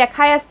আপোনালোকক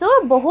দেখাই আছো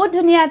বহুত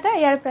ধুনিয়া এটা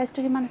ইয়াৰ প্ৰাইসটো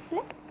কিমান আছিল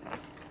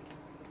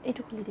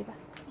এইটো খুলি দিবা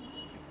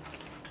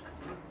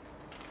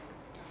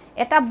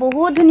এটা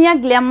বহুত ধুনিয়া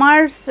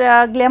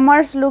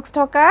গ্ল্যামাৰস লুকস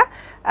থকা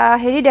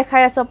হেৰি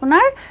দেখাই আছো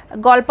আপোনাৰ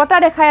গলপটা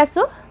দেখাই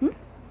আছো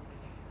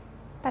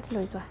তাত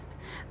লৈ যোৱা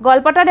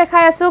গলপটা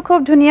দেখাই আছো খুব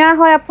ধুনিয়া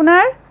হয়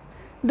আপোনাৰ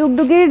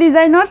দুগদুগিৰ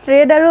ডিজাইনত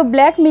ৰেড আৰু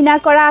ব্ল্যাক মিনা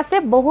কৰা আছে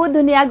বহুত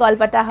ধুনিয়া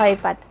গলপটা হয়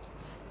পাত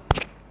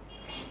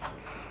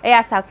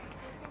এয়া চাওক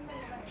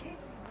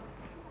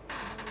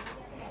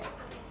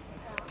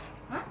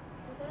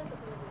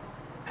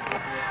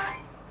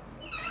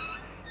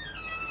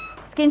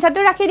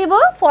স্ক্ৰিনশটটো ৰাখি দিব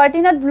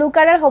 14 ত ব্লু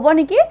কালাৰ হ'ব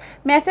নেকি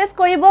মেসেজ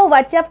কৰিব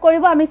WhatsApp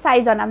কৰিব আমি চাই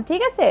জনাম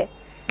ঠিক আছে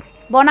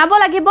বনাব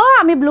লাগিব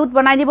আমি ব্লুত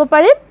বনাই দিব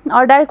পাৰিম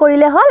অৰ্ডাৰ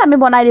কৰিলে হল আমি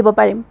বনাই দিব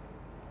পাৰিম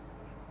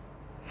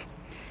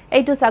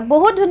এইটো চাওক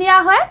বহুত ধুনিয়া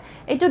হয়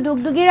এইটো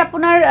দুগদুগিৰ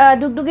আপোনাৰ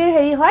দুগদুগিৰ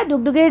হেৰি হয়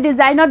দুগদুগিৰ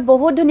ডিজাইনত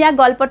বহুত ধুনিয়া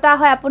গলপটা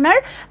হয় আপোনাৰ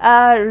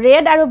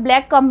ৰেড আৰু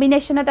ব্ল্যাক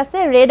কম্বিনেশনত আছে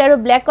ৰেড আৰু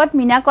ব্ল্যাকত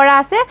মিনা কৰা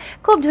আছে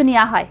খুব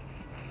ধুনিয়া হয়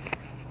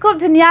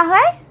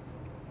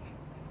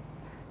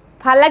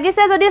ভাল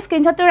লাগিছে যদি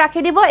স্ক্ৰিনশ্বটটো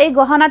ৰাখি দিব এই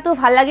গহনাটো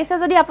ভাল লাগিছে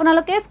যদি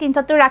আপোনালোকে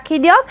স্ক্ৰিনশ্বটটো ৰাখি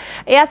দিয়ক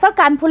এয়া সব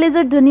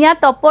কানফুলিজুৰ ধুনিয়া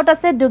টপত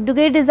আছে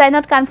দুগদুগিৰ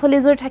ডিজাইনত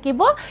কানফুলিজুৰ থাকিব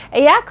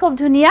এয়া খুব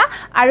ধুনিয়া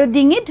আৰু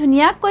ডিঙি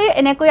ধুনিয়াকৈ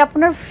এনেকৈ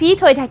আপোনাৰ ফিট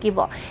হৈ থাকিব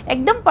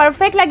একদম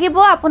পাৰফেক্ট লাগিব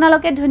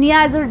আপোনালোকে ধুনিয়া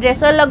এজোৰ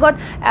ড্ৰেছৰ লগত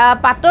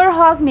পাটৰ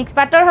হক মিক্স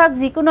পাটৰ হক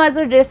যিকোনো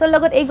এজোৰ ড্ৰেছৰ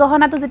লগত এই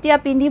গহনাটো যেতিয়া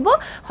পিন্ধিব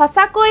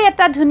হসাকৈ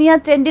এটা ধুনিয়া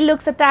ট্ৰেন্ডি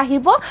লুকস এটা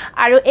আহিব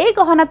আৰু এই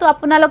গহনাটো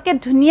আপোনালোকে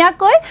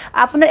ধুনিয়াকৈ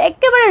আপোনাৰ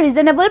একেবাৰে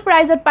ৰিজনেবল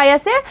প্ৰাইজত পাই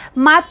আছে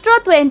মাত্ৰ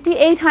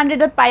 2800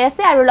 ত পাই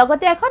আছে আৰু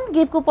লগতে এখন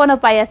গিফট কুপনো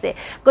পাই আছে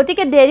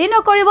গটিকে দেৰি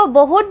নকৰিব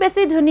বহুত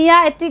বেছি ধুনিয়া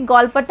এটি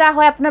গলপটা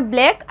হয় আপোনাৰ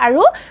ব্ল্যাক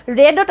আৰু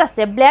ৰেডত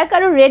আছে ব্ল্যাক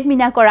আৰু ৰেড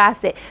মিনা কৰা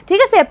আছে ঠিক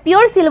আছে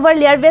পিওৰ সিলভাৰ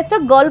লেয়াৰ বেস্ট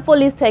গোল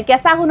পলিশ হয়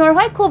কেঁচা সোণৰ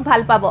হয় খুব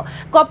ভাল পাব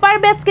কপাৰ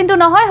বেস্ট কিন্তু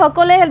নহয়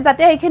সকলে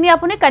যাতে এইখিনি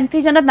আপুনি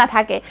কনফিউজনত না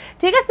থাকে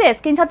ঠিক আছে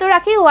স্ক্ৰিনশ্বটটো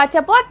ৰাখি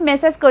WhatsAppত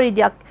মেসেজ কৰি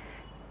দিয়ক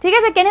ঠিক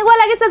আছে কেনেকুৱা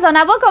লাগিছে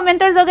জনাব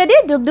কমেন্টৰ যোগেদি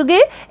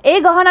দুগদুগিৰ এই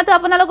গহনাটো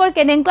আপোনালোকৰ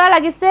কেনেকুৱা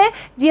লাগিছে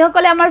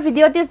যিসকলে আমাৰ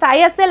ভিডিওটি চাই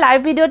আছে লাইভ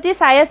ভিডিওটি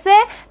চাই আছে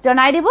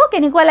জনাই দিব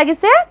কেনেকুৱা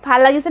লাগিছে ভাল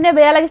লাগিছে নে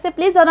বেয়া লাগিছে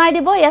প্লিজ জনাই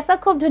দিব ইয়াছা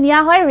খুব ধুনিয়া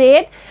হয়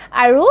ৰেড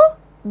আৰু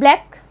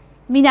ব্ল্যাক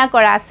মিনা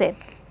কৰা আছে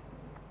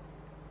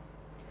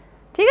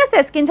ঠিক আছে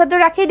স্ক্ৰিনশ্বটটো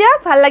ৰাখি দিয়ক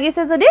ভাল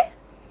লাগিছে যদি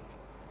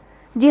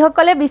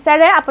যিসকলে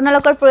বিচাৰে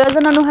আপোনালোকৰ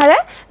প্ৰয়োজন অনুসাৰে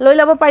লৈ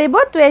ল'ব পাৰিব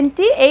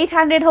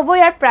 2800 হ'ব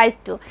ইয়াৰ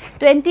প্ৰাইচটো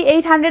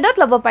 2800 ত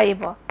ল'ব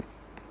পাৰিব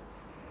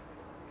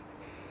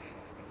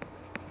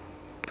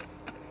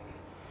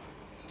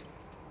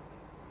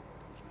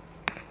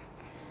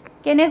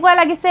কেনেকুৱা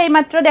লাগিছে এই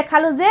মাত্ৰ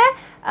দেখালো যে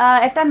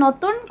এটা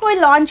নতুনকৈ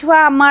লঞ্চ হোৱা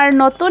আমাৰ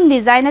নতুন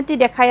ডিজাইন এটি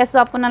দেখাই আছো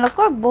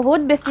আপোনালোকক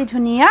বহুত বেছি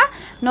ধুনিয়া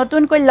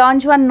নতুনকৈ লঞ্চ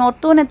হোৱা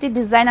নতুন এটি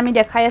ডিজাইন আমি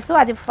দেখাই আছো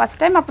আজি ফাৰ্স্ট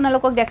টাইম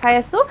আপোনালোকক দেখাই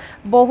আছো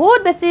বহুত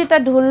বেছি এটা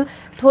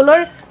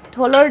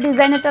ঢোলৰ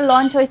ডিজাইন এটা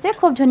লঞ্চ হৈছে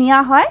খুব ধুনিয়া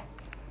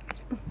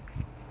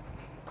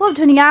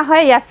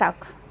হয় ইয়া চাওক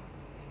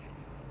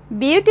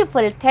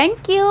বিউটিফুল থ্যাংক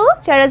ইউ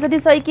চৰজতি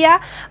সৈকিয়া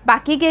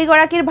বাকি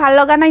কেইগৰাকীৰ ভাল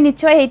লগা নাই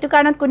নিশ্চয় এইটো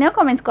কাৰণত কোনেও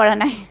কমেন্টছ কৰা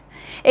নাই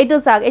এইটো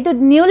চাওক এইটো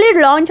নিউলি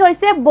লঞ্চ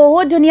হৈছে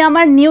বহুত ধুনিয়া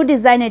আমাৰ নিউ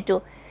ডিজাইন এইটো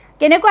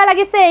কেনেকুৱা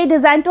লাগিছে এই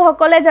ডিজাইনটো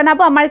সকলে জনাব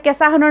আমাৰ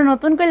কেঁচাখনৰ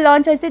নতুনকৈ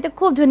লঞ্চ হৈছে এইটো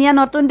খুব ধুনিয়া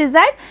নতুন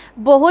ডিজাইন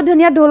বহুত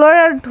ধুনিয়া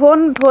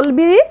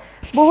ঢোলবিৰি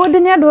বহুত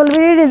ধুনিয়া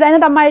ঢোলবিৰি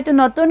ডিজাইনত আমাৰ এইটো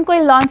নতুনকৈ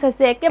লঞ্চ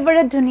হৈছে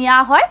একেবাৰে ধুনিয়া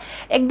হয়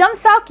একদম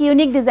চাওক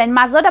ইউনিক ডিজাইন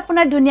মাজত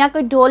আপোনাৰ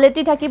ধুনিয়াকৈ ঢোল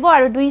এটি থাকিব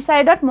আৰু দুই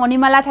সাইডত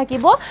মণিমালা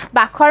থাকিব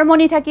বাখৰ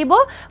মণি থাকিব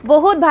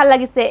বহুত ভাল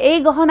লাগিছে এই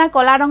গহনা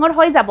কলা ৰঙৰ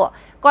হৈ যাব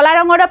কলা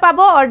ৰঙৰ পাব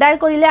অৰ্ডাৰ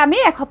কৰিলে আমি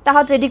এক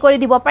সপ্তাহত ৰেডি কৰি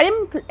দিব পাৰিম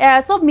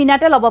সব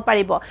মিনাতে ল'ব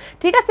পাৰিব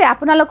ঠিক আছে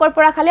আপোনালোকৰ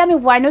পৰা খালি আমি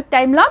 1 উইক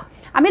টাইম লম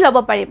আমি ল'ব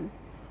পাৰিম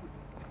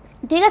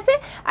ঠিক আছে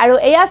আৰু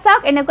এয়া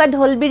চাওক এনেকুৱা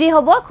ঢোলবিৰি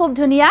হ'ব খুব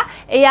ধুনিয়া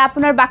এয়া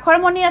আপোনাৰ বাখৰ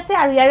মণি আছে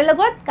আৰু ইয়াৰ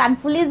লগত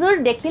কানফুলিজুৰ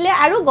দেখিলে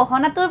আৰু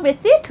গহনাটো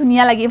বেছি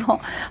ধুনিয়া লাগিব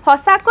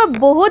হসাকৈ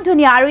বহুত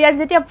ধুনিয়া আৰু ইয়াৰ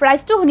যেতিয়া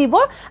প্ৰাইচটো শুনিব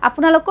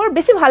আপোনালোকৰ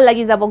বেছি ভাল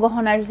লাগি যাব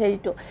গহনাৰ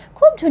হেৰিটো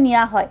খুব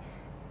ধুনিয়া হয়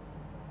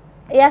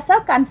এয়া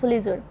চাওক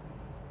কানফুলিজুৰ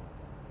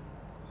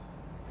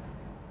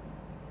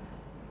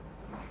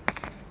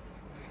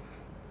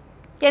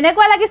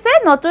কেনেকুৱা লাগিছে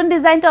নতুন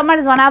ডিজাইনটো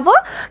আমাৰ জনাব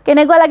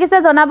কেনেকুৱা লাগিছে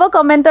জনাব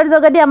কমেন্টৰ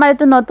যোগেদি আমাৰ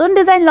এটো নতুন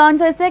ডিজাইন লঞ্চ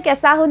হৈছে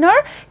কেঁচা সোণৰ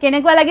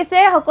কেনেকুৱা লাগিছে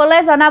সকলোৱে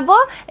জনাব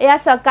এয়া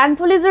চাওক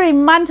কানফুলিজুৰ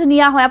ইমান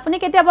ধুনিয়া হয় আপুনি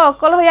কেতিয়াবা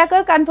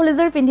অকলহৰীয়াকৈ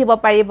কানফুলিজুৰ পিন্ধিব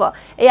পাৰিব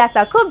এয়া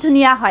চাওক খুব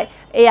ধুনিয়া হয়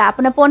এয়া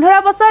আপোনাৰ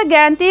 15 বছৰ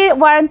গ্যাৰান্টি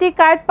ওয়াৰেন্টি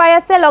কাৰ্ড পাই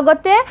আছে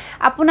লগতে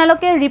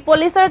আপোনালোকে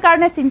ৰিপলিছৰ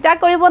কাৰণে চিন্তা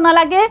কৰিব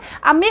নালাগে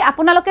আমি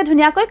আপোনালোকে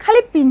ধুনিয়াকৈ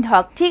খালি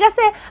পিন্ধক ঠিক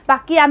আছে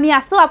বাকি আমি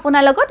আছো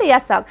আপোনালোকত এয়া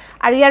চাওক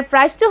আৰু ইয়াৰ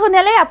প্ৰাইচটো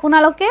শুনিলে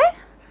আপোনালোকে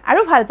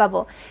আৰু ভাল পাব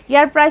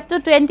ইয়াৰ প্ৰাইচটো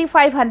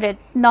 2500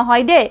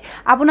 নহয় দে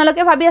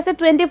আপোনালোকে ভাবি আছে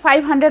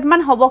 2500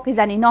 মান হ'ব কি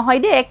জানি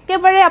নহয় দে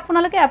একেবাৰে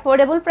আপোনালোকে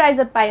এফৰ্ডেবল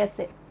প্ৰাইজত পাই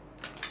আছে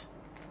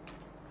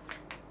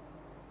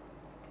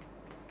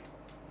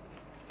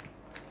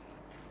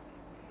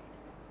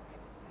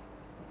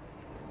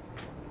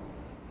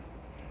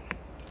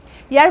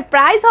ইয়াৰ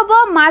প্ৰাইস হ'ব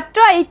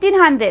মাত্ৰ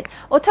 1800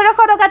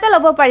 1800 টকাতে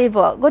ল'ব পাৰিব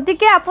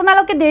গটিকে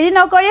আপোনালোকে দেৰি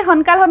নকৰি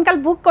হনকাল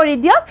বুক কৰি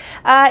দিয়ক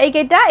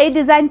এইকেইটা এই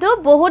ডিজাইনটো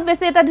বহুত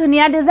বেছি এটা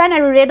ধুনিয়া ডিজাইন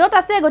আৰু ৰেডত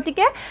আছে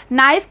গটিকে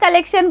নাইস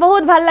কালেকশন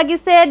বহুত ভাল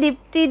লাগিছে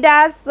দীপ্তি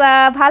দাস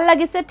ভাল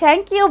লাগিছে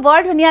থ্যাংক ইউ বৰ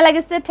ধুনিয়া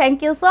লাগিছে থ্যাংক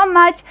ইউ সো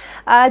মাচ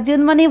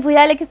জুনমণি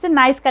ভুয়া লিখিছে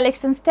নাইস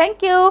কালেকশনস থ্যাংক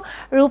ইউ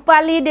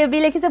ৰূপালী দেৱী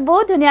লিখিছে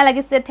বহুত ধুনিয়া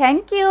লাগিছে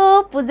থ্যাংক ইউ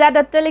পূজা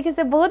দত্ত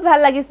লিখিছে বহুত ভাল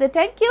লাগিছে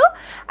থ্যাংক ইউ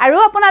আৰু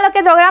আপোনালোকে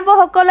জগৰাম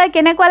সকলে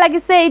কেনেকুৱা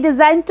লাগিছে এই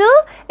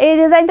এই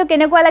ডিজাইনটো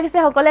কেনেকুৱা লাগিছে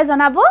সকলে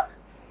জনাব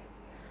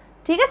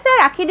ঠিক আছে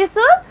ৰাখি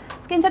দিছো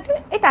স্ক্ৰিনশ্বট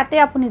এই তাতে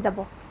আপুনি যাব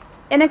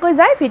এনেকৈ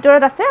যায়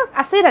ভিতৰত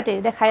আছে তাতে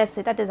দেখাই আছে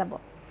তাতে যাব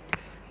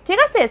ঠিক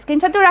আছে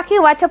স্ক্ৰিনশ্বটটো ৰাখি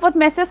WhatsAppত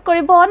মেসেজ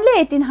কৰিব only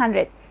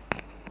 1800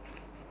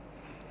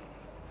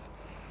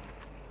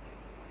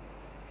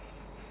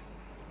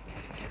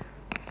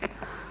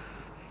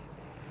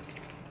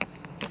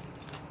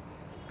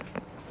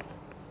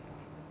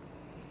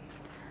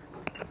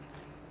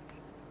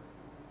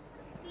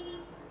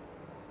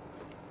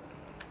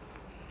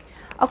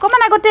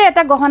 অকমান আগতে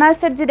এটা গহনাৰ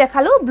সেট যে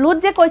দেখালো ব্লুত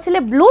যে কৈছিলে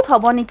ব্লুত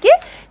হ'ব নেকি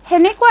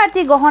হেনেকুৱা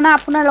এটি গহনা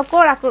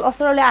আপোনালোকৰ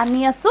ওচৰলৈ আনি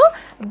আছো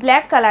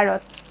ব্ল্যাক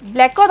কালাৰত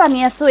ব্ল্যাকত আনি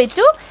আছো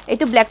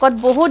এইটো ব্ল্যাকত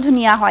বহুত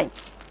ধুনিয়া হয়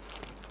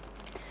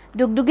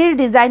ডুগডুগিৰ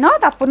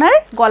ডিজাইনত আপোনাৰ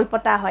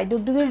গলপটা হয়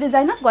ডুগডুগিৰ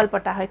ডিজাইনত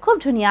গলপটা হয় খুব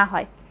ধুনিয়া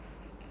হয়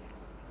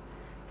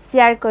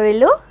শেয়াৰ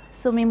কৰিলো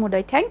সুমি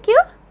মুদৈ থ্যাংক ইউ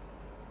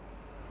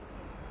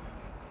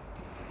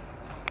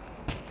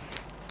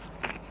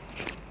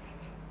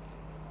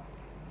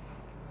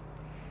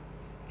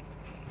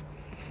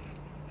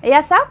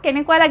এয়া চাওক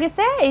কেনেকুৱা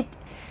লাগিছে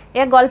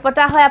এই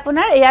গলপটা হয়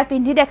আপোনাৰ এয়া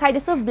পিন্ধি দেখাই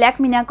দিছো ব্ল্যাক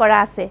মিনা কৰা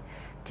আছে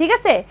ঠিক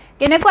আছে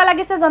কেনেকুৱা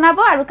লাগিছে জনাব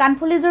আৰু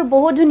কানফুলিজুৰ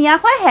বহুত ধুনিয়া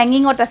হয়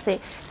হ্যাঙ্গিংত আছে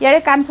ইয়াৰে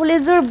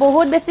কানফুলিজুৰ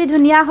বহুত বেছি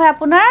ধুনিয়া হয়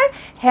আপোনাৰ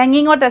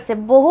হ্যাঙ্গিংত আছে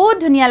বহুত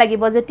ধুনিয়া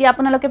লাগিব যেতি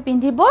আপোনালোকে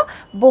পিন্ধিব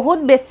বহুত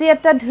বেছি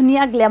এটা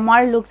ধুনিয়া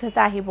গ্ল্যামাৰ লুক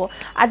এটা আহিব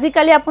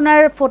আজিকালি আপোনাৰ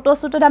ফটো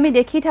শুটত আমি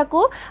দেখি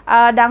থাকো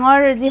ডাঙৰ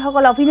যি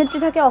সকল অভিনেত্ৰী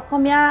থাকে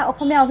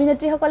অসমীয়া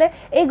অভিনেত্ৰী সকলে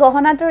এই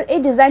গহনাটোৰ এই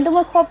ডিজাইনটো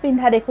মই খুব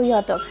পিন্ধা দেখো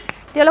ইহঁতক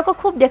তেওঁলোকক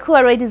খুব দেখো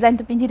আৰু এই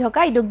ডিজাইনটো পিন্ধি থকা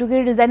এই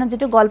ডুগডুগিৰ ডিজাইনত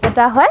যেটো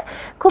গলপটা হয়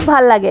খুব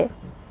ভাল লাগে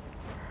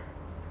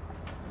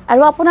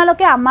আৰু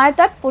আপোনালোকে আমাৰ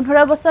তাত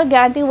 15 বছৰ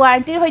গ্যাৰান্টি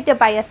ওয়াৰেন্টিৰ হৈতে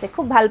পাই আছে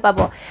খুব ভাল পাব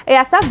এই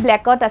আছা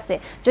ব্ল্যাকত আছে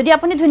যদি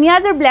আপুনি ধুনিয়া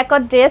জৰ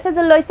ব্ল্যাকত ড্ৰেছ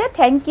এজৰ লৈছে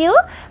thank U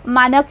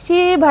মানক্ষী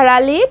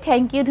Bharali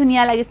thank U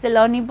ধুনিয়া লাগিছে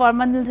লনি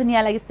বৰ্মন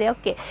ধুনিয়া লাগিছে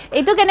ওকে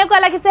এইটো কেনেকুৱা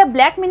লাগিছে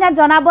ব্ল্যাক মিনা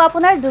জনাব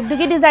আপোনাৰ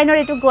ডুগডুগি ডিজাইনৰ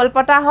এইটো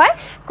গলপটা হয়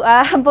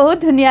বহুত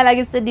ধুনিয়া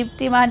লাগিছে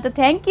দীপ্তি মাহন্ত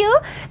থ্যাংক ইউ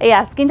এই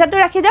স্ক্ৰিনশ্বটটো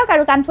ৰাখি দিয়ক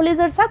আৰু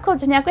কানফুলিজৰ চাক খুব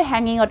ধুনিয়াকৈ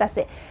হ্যাঙ্গিংত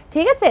আছে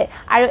ঠিক আছে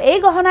আৰু এই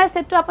গহনাৰ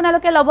সেটটো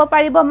আপোনালোকে ল'ব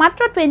পাৰিব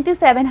মাত্ৰ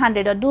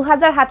 2700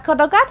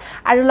 2700 টকা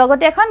আৰু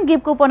লগতে এখন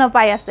গিফট কুপন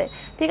পাই আছে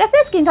ঠিক আছে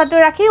স্ক্ৰিনশ্বটটো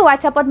ৰাখি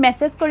WhatsAppত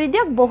মেছেজ কৰি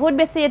দিয়ক বহুত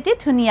বেছি এটি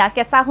ধুনিয়া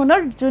কেসাহুনৰ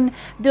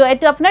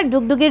এটো আপোনাৰ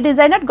ডুগডুগিৰ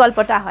ডিজাইনত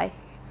গলপটা হয়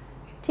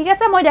ঠিক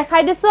আছে মই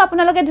দেখাই দিছো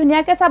আপোনালোকে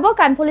ধুনিয়াকৈ চাব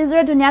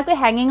কানফুলিজুৰে ধুনিয়াকৈ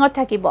হ্যাঙ্গিংত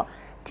থাকিব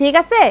ঠিক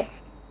আছে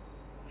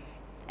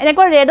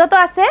এনেকৈ ৰেডতো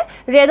আছে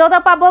ৰেডতো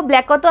পাব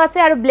ব্ল্যাকতো আছে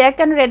আৰু ব্ল্যাক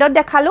এণ্ড ৰেডত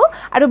দেখালো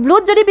আৰু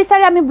ব্লুত যদি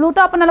বিচাৰে আমি ব্লুটো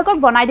আপোনালোকক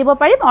বনাই দিব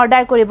পাৰিম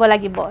অৰ্ডাৰ কৰিব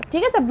লাগিব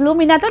ঠিক আছে ব্লু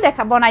মিনাটো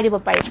বনাই দিব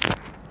পাৰিম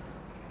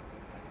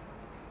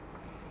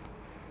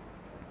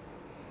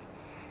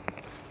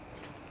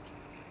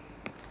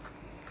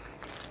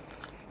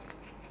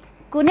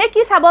কোনে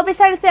কি চাব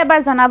বিচাৰিছে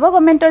এবাৰ জনাব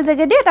কমেন্টৰ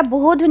জেগেদি এটা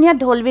বহুত ধুনিয়া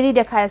ঢোলবিৰি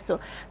দেখাই আছো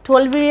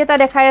ঢোলবিৰি এটা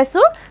দেখাই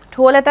আছো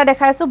ঢোল এটা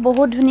দেখাই আছো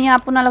বহুত ধুনিয়া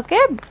আপোনালোকে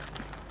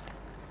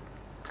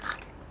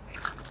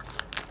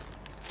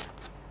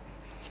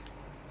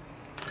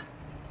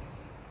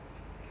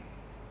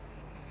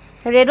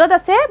ৰেডত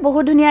আছে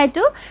বহুত ধুনিয়া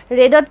এটো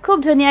ৰেডত খুব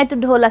ধুনিয়া এটো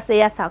ঢোল আছে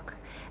ইয়া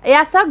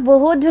চাওক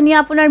বহুত ধুনিয়া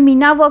আপোনাৰ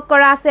মিনা ওয়াৰ্ক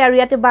কৰা আছে আৰু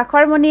ইয়াতে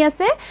বাখৰ মণি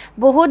আছে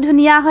বহুত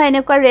ধুনিয়া হয়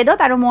এনেকুৱা ৰেডত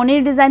আৰু মণিৰ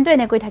ডিজাইনটো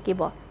এনেকৈ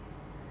থাকিব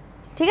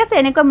ঠিক আছে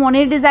এনেকুৱা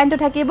মণিৰ ডিজাইনটো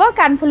থাকিব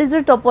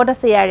কানফুলিজুৰ টপত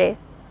আছে ইয়াৰে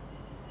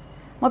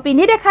মই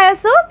পিন্ধি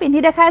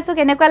দেখাই আছো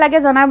কেনেকুৱা লাগে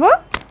জনাব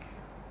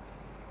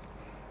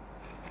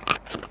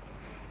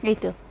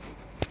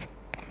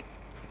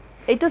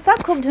এইটো সব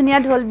খুব ধুনিয়া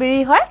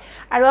ঢোলবিৰি হয়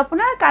আৰু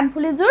আপোনাৰ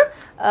কানফুলিজুৰ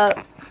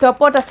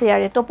টপত আছে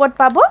ইয়াৰে টপত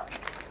পাব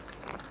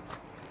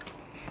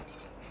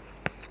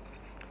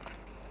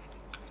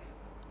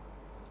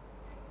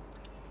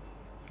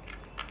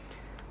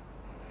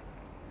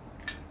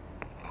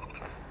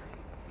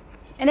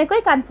এনেকৈ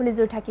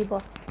কানফুলিজুৰ থাকিব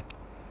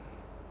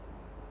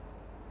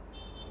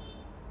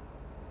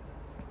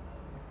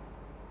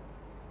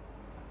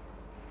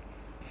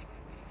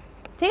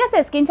ঠিক আছে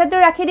স্ক্ৰিনশ্বটটো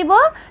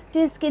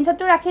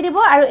ৰাখি দিব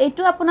আৰু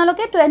এইটো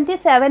আপোনালোকে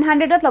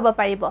 2700ত ল'ব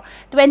পাৰিব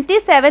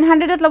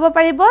 2700ত ল'ব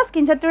পাৰিব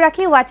স্ক্ৰিনশ্বটটো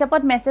ৰাখি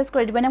WhatsAppত মেছেজ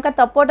কৰি দিব এনেকুৱা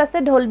টপত আছে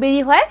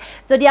ঢোলবিৰি হয়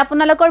যদি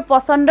আপোনালোকৰ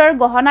পছন্দৰ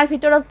গহনাৰ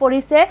ভিতৰত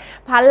পৰিছে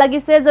ভাল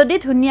লাগিছে যদি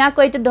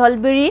ধুনিয়াকৈ এইটো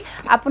ঢোলবিৰি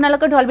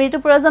আপোনালোকৰ ঢোলবিৰিটো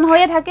প্ৰয়োজন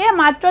হৈয়ে থাকে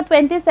মাত্ৰ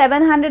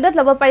 2700ত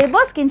ল'ব পাৰিব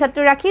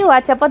স্ক্ৰিনশ্বটটো ৰাখি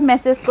WhatsAppত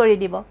মেছেজ কৰি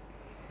দিব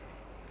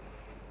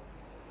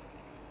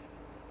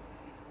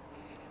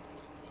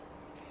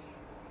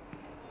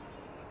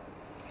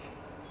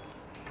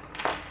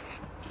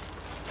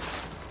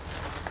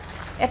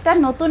এটা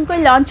নতুনকৈ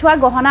লঞ্চ হোৱা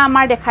গহনা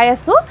আমাৰ দেখাই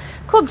আছো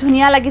খুব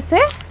ধুনিয়া লাগিছে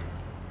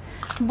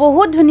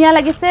বহুত ধুনিয়া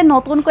লাগিছে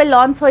নতুনকৈ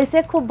লঞ্চ হৈছে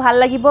খুব ভাল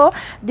লাগিব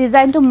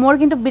ডিজাইনটো মোৰ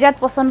কিন্তু বিৰাট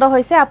পছন্দ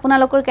হৈছে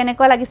আপোনালোকৰ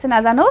কেনেকুৱা লাগিছে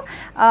নাজানো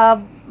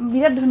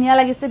বিৰাট ধুনিয়া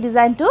লাগিছে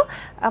ডিজাইনটো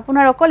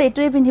আপোনাৰ অকল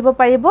এটোই পিন্ধিব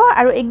পাৰিব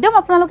আৰু একদম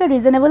আপোনালোকে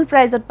ৰিজনেবল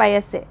প্ৰাইজত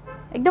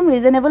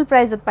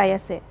পাই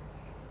আছে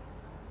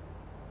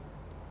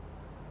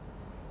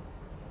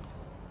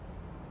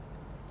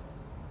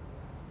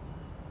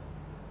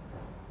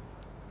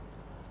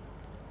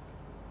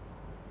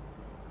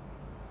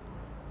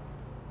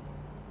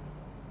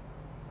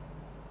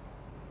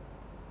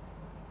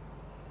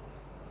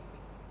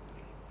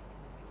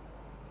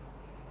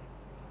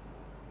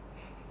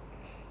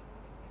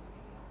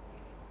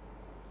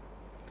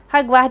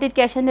হয় গুৱাহাটীত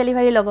ক্যাশ অন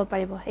ডেলিভাৰী ল'ব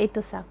পাৰিব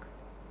এইটো চাওক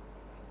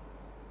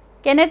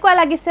কেনেকুৱা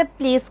লাগিছে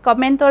প্লিজ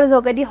কমেন্টৰ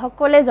যোগেদি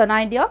সকলে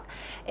জনাই দিয়ক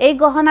এই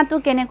গহনাটো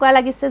কেনেকুৱা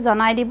লাগিছে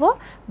জনাই দিব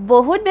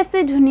বহুত বেছি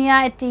ধুনিয়া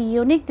এটি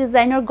ইউনিক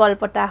ডিজাইনৰ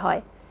গলপটা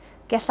হয়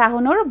কেঁচা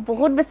সোণৰ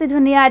বহুত বেছি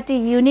ধুনীয়া এটি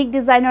ইউনিক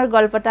ডিজাইনৰ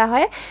গল্পটা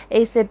হয়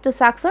এই সেটটো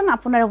চাকচোন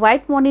আপোনাৰ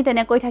হোৱাইট মনি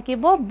তেনেকৈ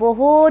থাকিব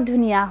বহুত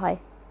ধুনীয়া হয়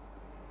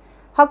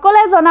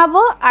সকলে জনাব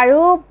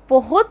আৰু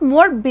বহুত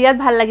মোৰ বিৰাট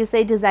ভাল লাগিছে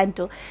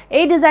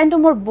এই ডিজাইনটো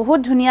মোৰ বহুত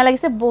ধুনীয়া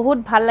লাগিছে বহুত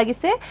ভাল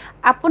লাগিছে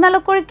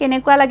আপোনালোকৰ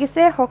কেনেকুৱা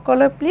লাগিছে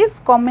সকলো প্লিজ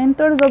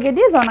কমেন্টৰ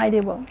যোগেদি জনাই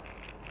দিব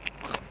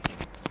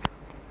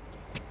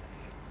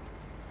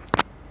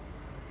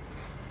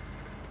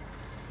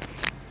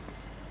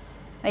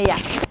এয়া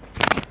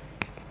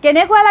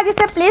কেনেকুৱা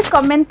লাগিছে প্লিজ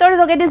কমেন্টৰ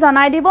যোগেদি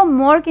জনাই দিব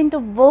মোৰ কিন্তু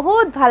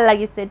বহুত ভাল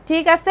লাগিছে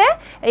ঠিক আছে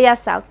এয়া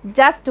চাওক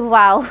জাস্ট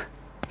ওয়াও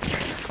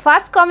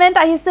ফার্স্ট কমেন্ট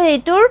আহিছে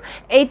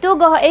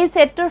এই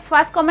সেটটোৰ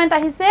ফাৰ্স্ট কমেন্ট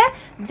আহিছে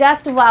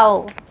জাস্ট ওয়াও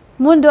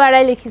মুন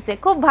দুৱাৰাই লিখিছে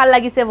খুব ভাল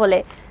লাগিছে বলে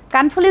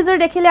কানফুলিজুৰ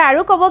দেখিলে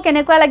আৰু কব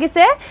কেনেকুৱা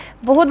লাগিছে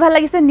বহুত ভাল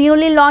লাগিছে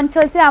নিউলি লঞ্চ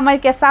হৈছে আমাৰ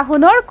কেঁচা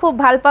সোণৰ খুব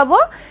ভাল পাব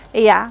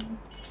এয়া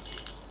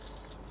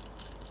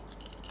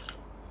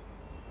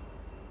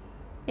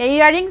এই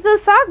ইয়াৰিংছৰ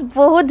চাওক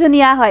বহুত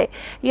ধুনীয়া হয়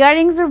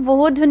ইয়াৰিংছৰ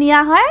বহুত ধুনীয়া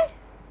হয়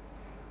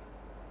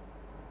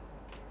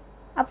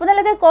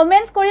আপোনালোকে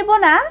কমেন্টছ কৰিব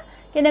না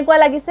কেনেকুৱা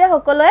লাগিছে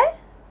সকলোৱে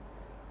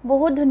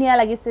বহুত ধুনীয়া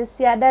লাগিছে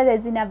সিয়াদা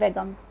ৰেজিনা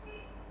বেগম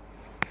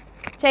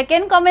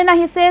সেকেন্ড কমেন্ট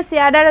আহিছে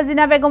সিয়াদা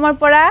ৰেজিনা বেগমৰ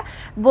পৰা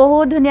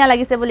বহুত ধুনীয়া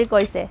লাগিছে বুলি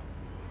কৈছে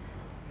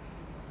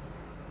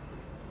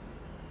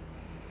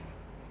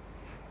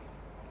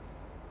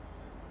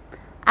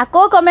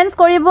আকৌ কমেন্টছ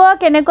কৰিব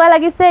কেনেকুৱা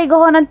লাগিছে এই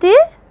গহনাটি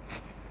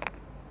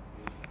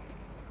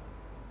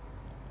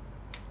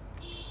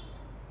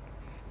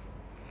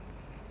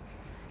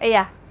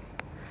এয়া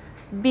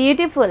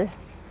বিউটিফুল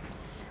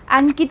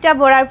আনকিতা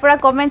বৰাৰ পৰা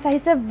কমেন্টছ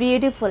আহিছে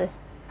বিউটিফুল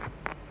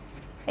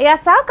এয়া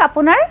চাওক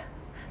আপোনাৰ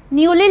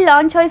নিউলি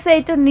লঞ্চ হৈছে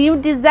এইটো নিউ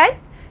ডিজাইন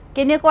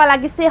কেনেকুৱা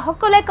লাগিছে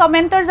সকলে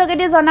কমেন্টৰ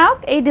যোগেদি জনাওক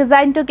এই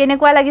ডিজাইনটো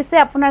কেনেকুৱা লাগিছে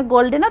আপোনাৰ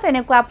গোল্ডেনত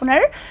এনেকুৱা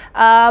আপোনাৰ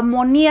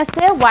মনি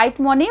আছে হোৱাইট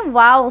মনি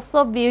wow so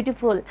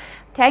beautiful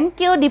thank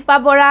U Dipa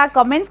Bora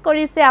comments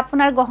কৰিছে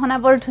আপোনাৰ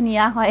গহনাবোৰ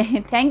ধুনীয়া হয়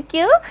থ্যাংক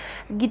ইউ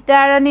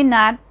গীতাৰণী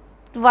নাথ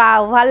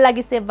ওয়াও ভাল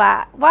লাগিছে বা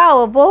ওয়াও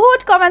বহুত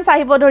কমেন্টছ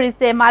আহিব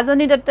ধৰিছে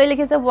মাজনী দত্তই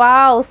লিখিছে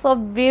wow so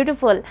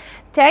beautiful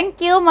thank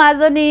U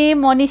মাজনী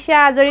মনিষা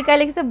আজৰিকাই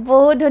লিখিছে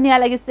বহুত ধুনীয়া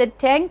লাগিছে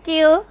থ্যাংক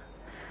ইউ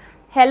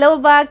হেল্ল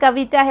বা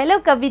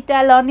কবিতা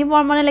লনি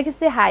বৰ্মনে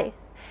লিখিছে হাই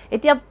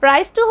এতিয়া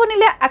প্ৰাইসটো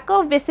শুনিলে আকৌ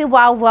বেছি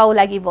ওয়াও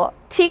লাগিব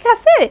ঠিক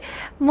আছে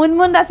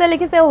মুনমুন দাসে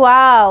লিখিছে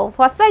ওয়াও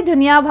ফসাই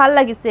ধুনীয়া ভাল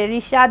লাগিছে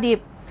ৰিশা দীপ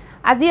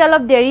আজি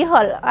অলপ দেৰি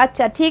হল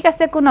আচ্ছা ঠিক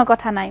আছে কোনো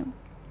কথা নাই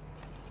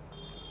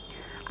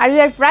আৰু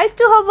ইয়াৰ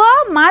প্ৰাইসটো হ'ব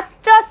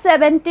মাত্ৰ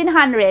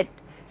 1700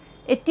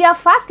 এতিয়া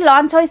ফাৰ্স্ট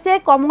লঞ্চ হৈছে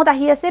কমত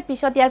আহি আছে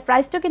পিছত ইয়াৰ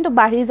প্ৰাইসটো কিন্তু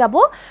বাঢ়ি যাব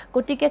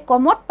গটিকে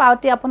কমত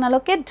পাওতে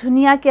আপোনালোকে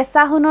ধুনীয়া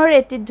কেঁচা সোণৰ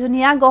এটি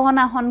ধুনীয়া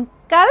গহনা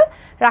হনকাল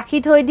ৰাখি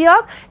থৈ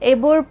দিয়ক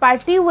এইবোৰ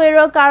পাৰ্টি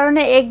ওয়্যাৰৰ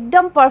কাৰণে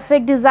একদম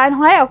পাৰফেক্ট ডিজাইন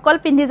হয় অকল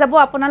পিন্ধি যাব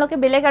আপোনালোকে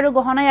বেলেগ আৰু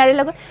গহনা ইয়াৰ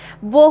লগত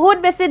বহুত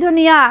বেছি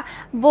ধুনীয়া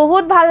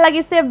বহুত ভাল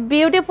লাগিছে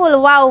beautiful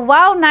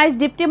wow nice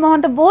Dipti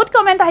Mahanta বহুত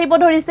কমেন্ট আহিব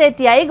ধৰিছে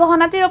এতিয়া এই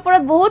গহনাটিৰ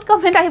ওপৰত বহুত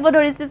কমেন্ট আহিব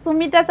ধৰিছে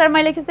সুমিতা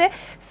শৰ্মাই লিখিছে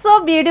সো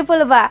বিউটিফুল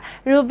বা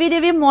ৰুবি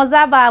দেৱী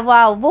মজা বা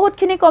ওয়াও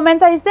বহুতখিনি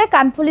কমেন্টছ আহিছে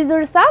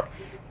কানফুলিজুৰ চাওক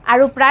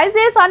আৰু প্ৰাইস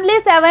ইজ অনলি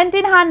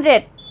 1700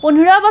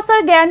 15 বছৰ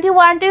গ্যাৰান্টি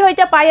ওয়াৰেন্টিৰ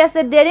হৈতে পাই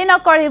আছে দেৰি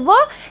নকৰিব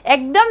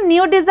একদম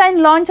নিউ ডিজাইন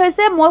লঞ্চ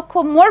হৈছে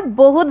মোৰ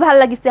বহুত ভাল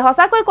লাগিছে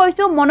হসাকৈ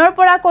কৈছো মনৰ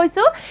পৰা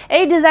কৈছো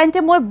এই ডিজাইনটো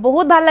মোৰ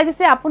বহুত ভাল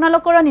লাগিছে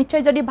আপোনালোকৰ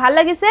নিশ্চয় যদি ভাল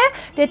লাগিছে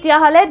তেতিয়া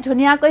হলে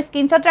ধুনীয়াকৈ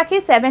স্ক্ৰিনশ্বট ৰাখি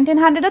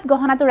 1700ত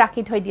গহনাটো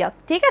ৰাখি থৈ দিয়ক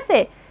ঠিক আছে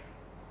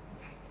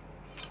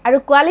আৰু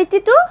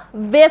কোৱালিটিটো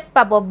বেষ্ট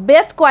পাব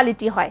বেষ্ট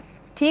কোৱালিটি হয়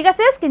ঠিক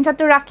আছে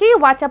স্ক্ৰিনশ্বটটো ৰাখি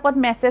WhatsAppত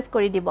মেসেজ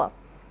কৰি দিব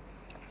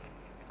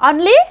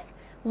অনলি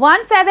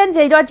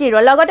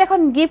 1700 লগত এখন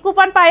গিফট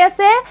কুপন পাই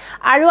আছে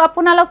আৰু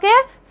আপোনালোকে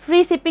ফ্ৰী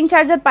শিপিং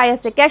চাৰ্জত পাই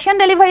আছে ক্যাশ অন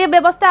ডেলিভাৰী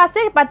ব্যৱস্থা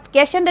আছে বাট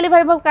ক্যাশ অন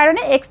ডেলিভাৰীৰ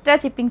কাৰণে এক্সট্ৰা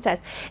শিপিং চাৰ্জ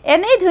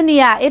এনেই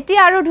ধুনীয়া এটি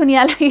আৰু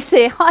ধুনীয়া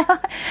লাগিছে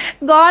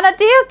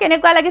গহনাটি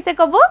কেনেকুৱা লাগিছে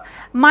কব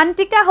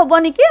মান্তিকা হ'ব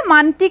নেকি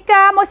মান্তিকা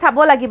মই চাব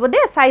লাগিব দে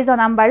চাই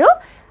জনাম বাৰু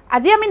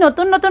আজি আমি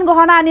নতুন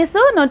গহনা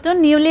আনিছো নতুন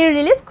নিউলি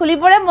ৰিলিজ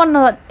খুলিবৰে মন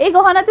নহত এই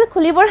গহনাটো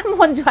খুলিবৰে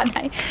মন যোৱা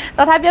নাই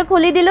তথাপিও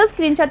খুলি দিলো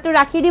স্ক্ৰিনশ্বটটো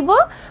ৰাখি দিব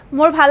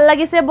মোৰ ভাল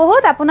লাগিছে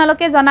বহুত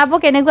আপোনালোকে জনাব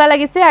কেনেকুৱা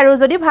লাগিছে আৰু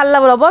যদি ভাল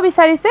ল'ব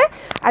বিচাৰিছে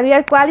আৰু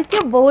ইয়াৰ কোৱালিটি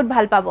বহুত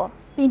ভাল পাব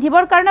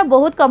পিন্ধিবৰ কাৰণে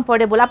বহুত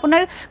কমফৰ্টেবল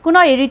আপোনাৰ কোনো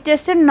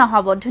ইৰিটেশন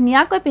নহব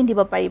ধুনীয়াকৈ পিন্ধিব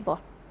পাৰিব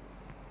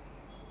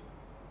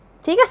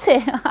ঠিক আছে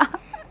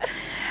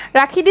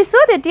ৰাখি দিছো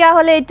তেতিয়া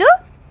হলে এইটো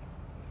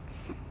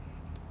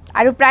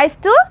আৰু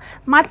প্ৰাইসটো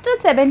মাত্ৰ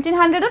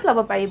 1700ত ল'ব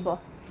পাৰিব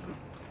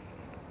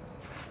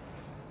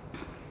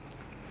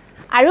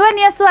আৰু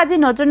আনি আছো আজি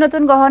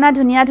নতুন গহনা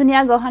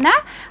ধুনীয়া গহনা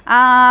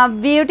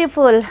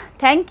beautiful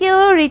thank U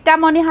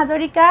Ritamoni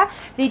Hazarika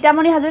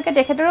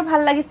তেখেতৰো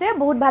ভাল লাগিছে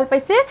বহুত ভাল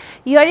পাইছে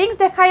ইয়াৰিংছ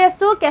দেখাই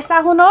আছো কেঁচা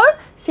সোণৰ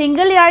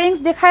সিঙ্গল ইয়াৰিংছ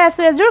দেখাই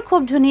আছো এজোৰ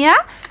খুব ধুনীয়া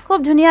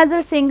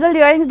এজোৰ সিঙ্গল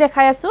ইয়াৰিংছ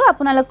দেখাই আছো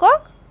আপোনালোকক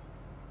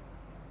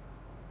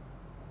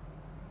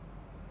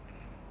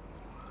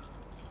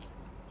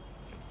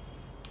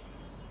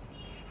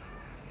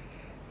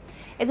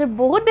এযোৰ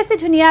বহুত বেছি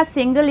ধুনিয়া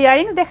সিঙ্গল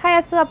ইয়াৰিংস দেখাই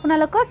আছো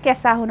আপোনালোকক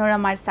কেঁচা সোণৰ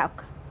আমাৰ চাওক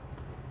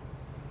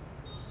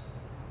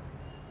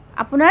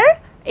আপোনাৰ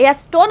এয়া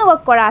স্টোন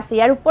ওয়াৰ্ক কৰা আছে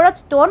ইয়াৰ উপৰত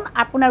স্টোন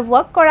আপনাৰ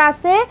ওয়াৰ্ক কৰা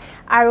আছে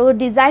আৰ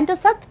ডিজাইনটো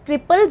সব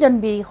ট্ৰিপল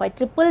জনবিৰি হয়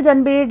ট্ৰিপল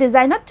জনবিৰিৰ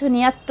ডিজাইনত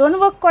ধুনিয়া স্টোন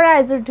ওয়াৰ্ক কৰা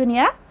এযোৰ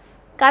ধুনিয়া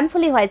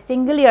কানফুলি হয়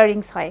সিঙ্গল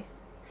ইয়াৰিংস হয়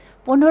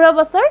 15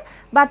 বছৰ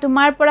বা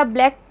তোমাৰ পৰা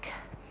ব্ল্যাক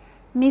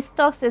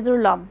মিস্টক্স এযোৰ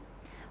লম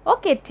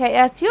ওকে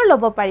সিওৰ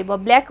লব পাৰিব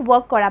ব্ল্যাক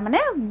ওয়াৰ্ক কৰা মানে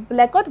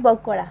ব্ল্যাকত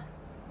ওয়াৰ্ক কৰা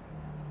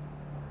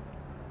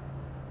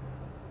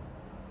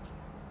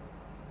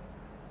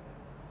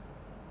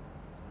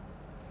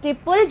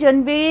ট্ৰিপল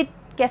জনবিৰি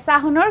কেঁচা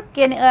সোণৰ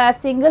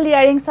সিঙ্গল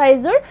ইয়াৰিংস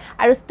সাইজৰ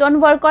আৰু স্টোন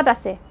ওয়াৰ্কত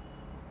আছে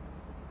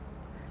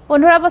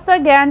 15 বছৰ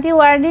গ্যাৰান্টি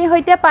ওয়াৰেন্টিৰ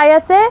হৈতে পাই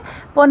আছে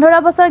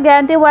 15 বছৰ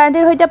গ্যাৰান্টি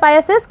ওয়াৰেন্টিৰ হৈতে পাই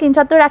আছে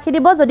স্ক্ৰিনশ্বটটো ৰাখি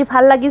দিব যদি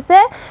ভাল লাগিছে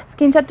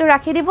স্ক্ৰিনশ্বটটো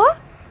ৰাখি দিব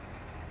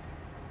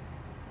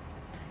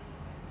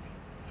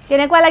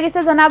কেনেকুৱা লাগিছে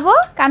জনাব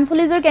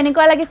কানফুলিজৰ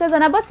কেনেকুৱা লাগিছে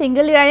জনাব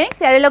সিঙ্গল ইয়াৰিংস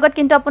ইয়াৰ লগত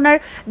কিন্তু আপোনাৰ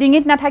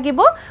ডিঙিত নাথাকিব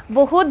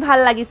বহুত ভাল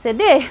লাগিছে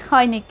দে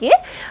হয় নেকি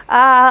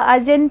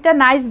আজেন্টা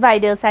নাইস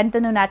বাইদেউ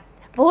সান্তনুনাথ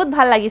বহুত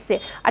ভাল লাগিছে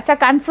আচ্ছা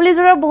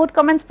কানফুলিজৰৰ বহুত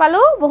কমেন্টস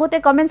পালো বহুতে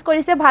কমেন্টস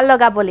কৰিছে ভাল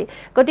লগা বুলি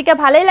গটিকে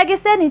ভালেই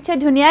লাগিছে নিশ্চয়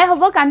ধুনিয়াই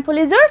হ'ব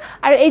কানফুলিজৰ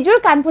আৰু এইযোৰ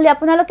কানফুলি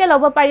আপোনালোকে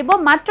লব পাৰিব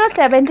মাত্ৰ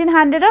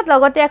 1700 ত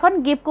লগতে এখন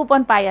গিফট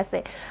কুপন পাই আছে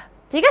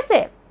ঠিক আছে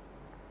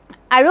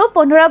আৰু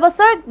 15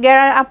 বছৰ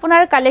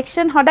আপোনাৰ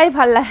কালেকশন হদাই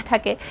ভাল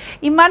থাকে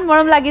ইমান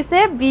মৰম লাগিছে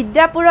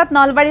বিদ্যাপুৰত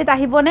নলবাৰীত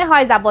আহিবনে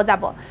হয়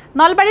যাব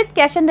নলবাৰীত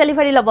ক্যাশ অন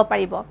ডেলিভাৰী লব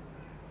পাৰিব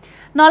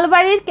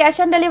নলবাৰীৰ ক্যাশ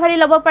অন ডেলিভাৰী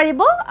লব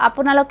পাৰিব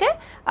আপোনালোকে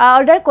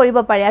অৰ্ডাৰ কৰিব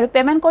পাৰে আৰু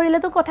পেমেন্ট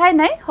কৰিলেতো কথাই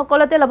নাই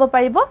সকলোতে লব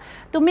পাৰিব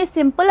তুমি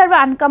সিম্পল আৰু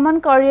আনকমন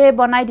কৰি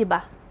বনাই দিবা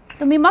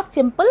তুমি মোক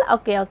সিম্পল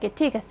ওকে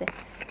ঠিক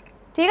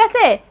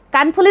আছে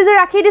কানফুলিজৰ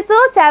ৰাখি দিছো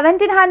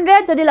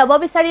 1700 যদি লব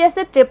বিচাৰি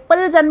আছে ট্ৰিপল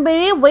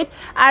জনবিৰি উইথ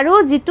আৰু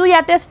জিটু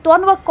ইয়াতে স্টোন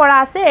ওয়াৰ্ক কৰা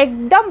আছে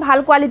একদম ভাল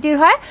কোৱালিটিৰ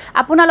হয়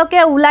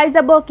আপোনালোকে উলাই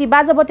যাব কিবা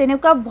যাব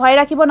তেনেকুৱা ভয়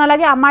ৰাখিব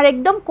নালাগে আমাৰ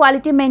একদম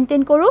কোৱালিটি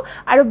মেইনটেইন কৰো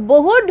আৰু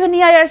বহুত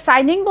ধুনিয়া ইয়াৰ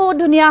শাইনিং বহুত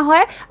ধুনিয়া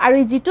হয় আৰু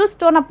জিটু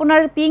স্টোন আপোনাৰ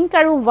পিংক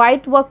আৰু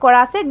হোৱাইট ওয়াৰ্ক কৰা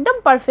আছে একদম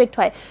পাৰফেক্ট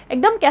হয়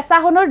একদম কেঁচা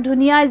সোণৰ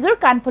ধুনিয়া এযোৰ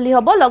কানফুলি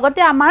হ'ব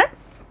লগতে আমাৰ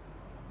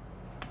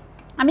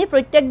আমি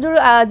প্ৰত্যেকযোৰ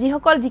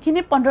যিসকল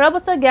যিখিনি 15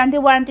 বছৰ গ্যাৰান্টি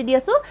ওয়াৰেন্টি দি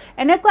আছো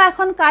এনেকুৱা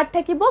এখন কাৰ্ড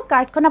থাকিব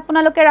কাৰ্ডখন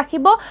আপোনালোকে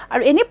ৰাখিব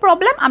আৰু এনি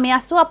প্ৰবলেম আমি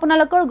আছো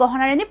আপোনালোকৰ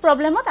গহনাৰ এনি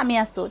প্ৰবলেমত আমি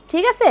আছো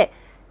ঠিক আছে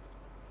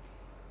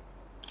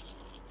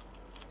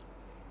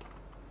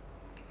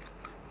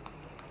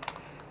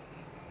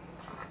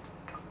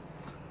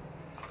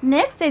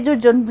নেক্সট এযোৰ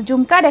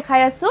ঝুমকা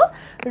দেখাই আছো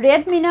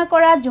ৰেড মিনা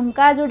কৰা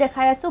ঝুমকা এযোৰ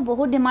দেখাই আছো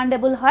বহুত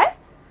ডিমান্ডেবল হয়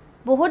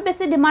বহুত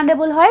বেছি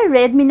ডিমান্ডেবল হয়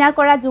ৰেড মিনা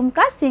কৰা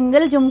jhumka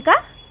single jhumka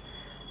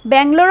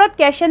বেংগলোৰত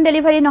cash on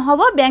delivery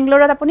নহব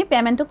বেংগলোৰত আপুনি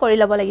পেমেন্টটো কৰি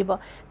লব লাগিব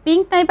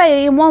পিংক নাই পাই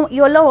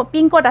ইয়েলো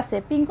পিংকত আছে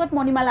পিংকত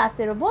মণিমালা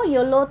আছে ৰব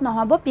ইয়েলোত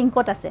নহব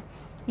পিংকত আছে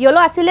ইয়েলো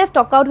আছিল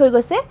ষ্টক আউট হৈ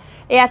গৈছে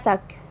এয়া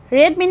চাক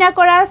ৰেড মিনা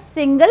কৰা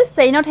সিঙ্গল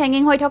চেইনত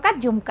হ্যাঙ্গিং হৈ থকা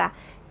ঝুমকা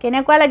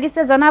কেনেকুৱা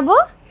লাগিছে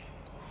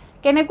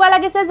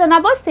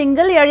জনাব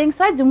সিঙ্গল ইয়াৰিংস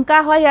হয় ঝুমকা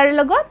হয় ইয়াৰ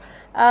লগত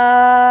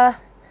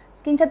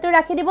স্ক্ৰিনশ্বটটো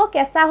ৰাখি দিব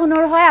কেঁচা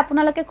সোণৰ হয়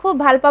আপোনালোকে খুব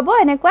ভাল পাব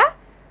এনেকুৱা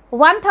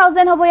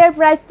 1000 হ'ব ইয়াৰ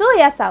প্ৰাইসটো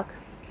ইয়া চাওক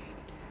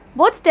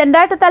বহুত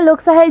স্ট্যান্ডাৰ্ড এটা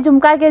লুকস আহে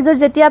ঝুমকা কেজোৰ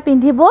যেতিয়া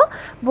পিন্ধিব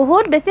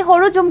বহুত বেছি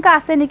সৰু ঝুমকা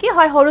আছে নেকি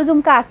হয় সৰু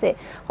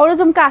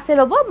ঝুমকা আছে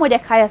লব মই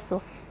দেখাই আছো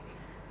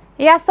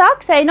ইয়া চাওক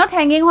চেইনত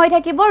হ্যাঙ্গিং হৈ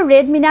থাকিব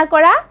ৰেড মিনা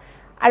কৰা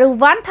আৰু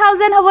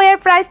 1000 হ'ব ইয়াৰ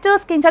প্ৰাইসটো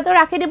স্ক্ৰিনশ্বটটো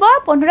ৰাখি দিব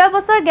 15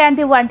 বছৰ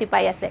গ্যাৰান্টি ওয়াৰেন্টি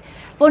পাই আছে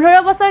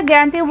 15 বছৰ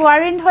গ্যাৰান্টি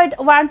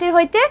ওয়াৰেন্টিৰ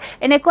হৈতে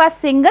এনেকুৱা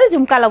সিঙ্গল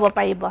ঝুমকা লব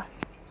পাৰিব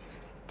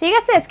ঠিক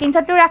আছে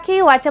স্ক্ৰিনশ্বটটো ৰাখি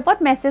WhatsAppত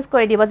মেসেজ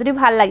কৰি দিব যদি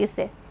ভাল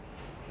লাগিছে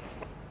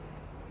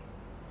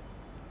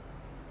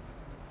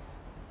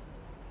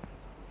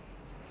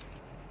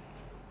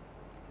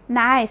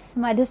নাইস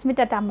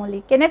মধুস্মিতা তামুলি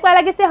কেনেকুৱা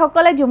লাগিছে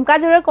সকলে ঝুমকা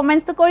জোৰৰ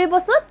কমেন্টটো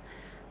কৰিবচোন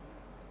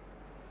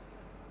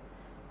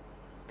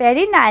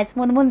very nice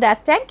Munmun Das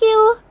thank U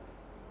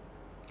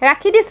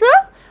ৰাখি দিছো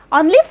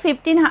only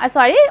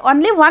 1000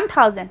 only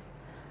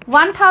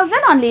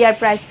ইয়াৰ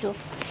প্ৰাইসটো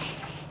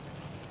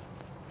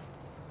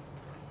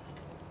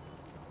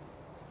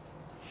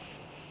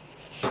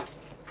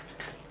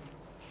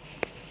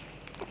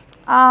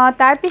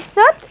তাৰ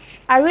পিছত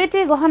আৰু এটি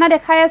গহনা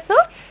দেখাই আছো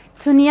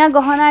ধুনিয়া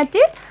গহনা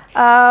এটি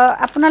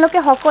আপোনালোকে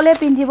সকলে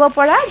পিন্ধিব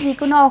পৰা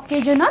যিকোনো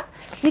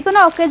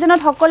অকেজনত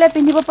সকলে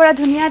পিন্ধিব পৰা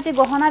ধুনিয়া এটি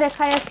গহনা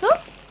দেখাই আছো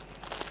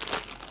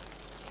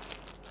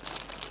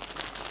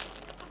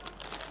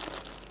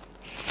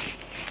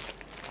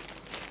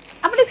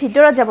আপুনি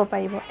ভিতৰত যাব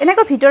পাৰিব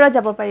এনেকৈ ভিতৰত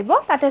যাব পাৰিব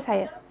তাতে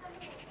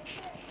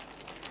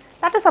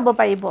চাব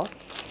পাৰিব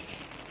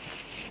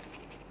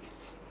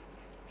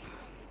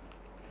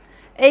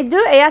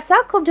এইযোৰ এয়া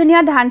চাওক খুব ধুনিয়া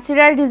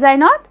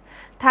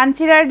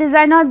ধানচিৰাৰ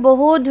ডিজাইনত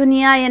বহুত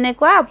ধুনিয়া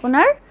এনেকুৱা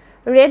আপোনাৰ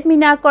ৰেড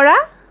মিনা কৰা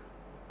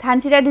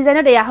ধানচিৰাৰ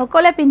ডিজাইনত এয়া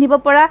সকলে পিন্ধিব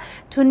পৰা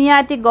ধুনিয়া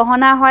এটি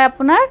গহনা হয়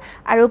আপোনাৰ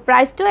আৰু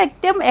প্ৰাইসটো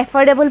একদম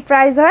এফৰ্ডেবল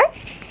প্ৰাইস হয়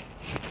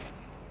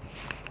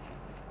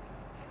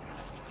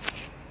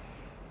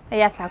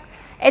এয়া চাওক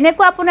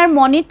এনেকুৱা আপোনাৰ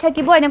মনিত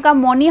থাকিব এনেকুৱা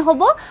মনি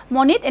হ'ব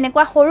মনিত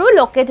এনেকুৱা সৰু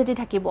লকেট এটি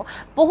থাকিব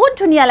বহুত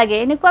ধুনিয়া লাগে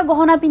এনেকুৱা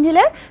গহনা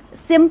পিন্ধিলে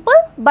সিম্পল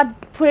বাট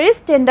ভেৰি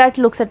ষ্টেণ্ডাৰ্ড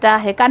লুকছ এটা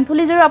আহে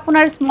কানফুলিযোৰ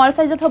আপোনাৰ স্মল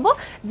সাইজত হ'ব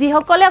যি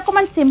সকলে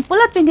অকমান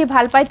সিম্পলত পিন্ধি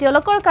ভাল পায়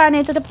তেওঁলোকৰ কাৰণে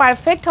এটো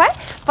পাৰফেক্ট হয়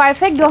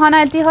পাৰফেক্ট গহনা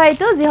এটি হয়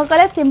এটো যি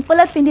সকলে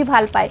সিম্পলত পিন্ধি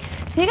ভাল পায়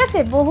ঠিক আছে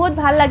বহুত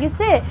ভাল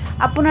লাগিছে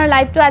আপোনাৰ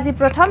লাইভটো আজি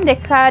প্ৰথম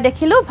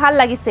দেখিলো ভাল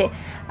লাগিছে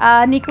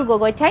নিকু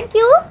গগৈ থ্যাংক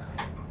ইউ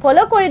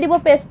ফলো কৰি দিব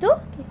পেজটো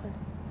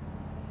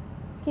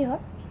কি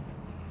হয়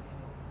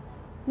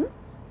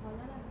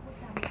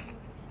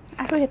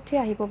আৰু হেতি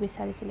আহিব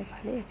বিচাৰিছিলে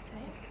ভালে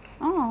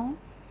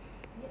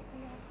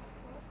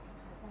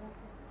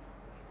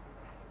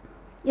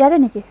ইয়াৰে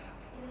নেকি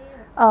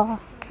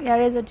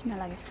ইয়াৰে যদি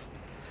নালাগে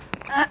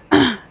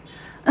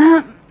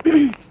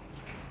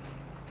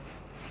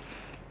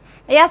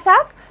এয়া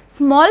চাওক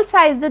স্মল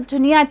সাইজত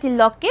ধুনিয়া এটি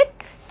লকেট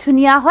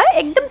ধুনিয়া হয়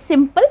একদম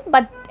সিম্পল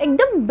বাট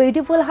একদম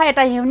বিউটিফুল হয়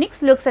এটা ইউনিক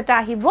লুকস এটা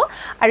আহিব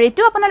আৰু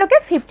এটো আপোনালোকে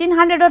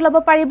 1500 ত ল'ব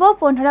পাৰিব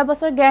 15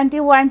 বছৰ গ্যাৰান্টি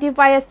ওয়াৰেন্টি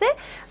পাই আছে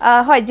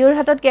হয়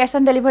যোৰহাটত ক্যাশ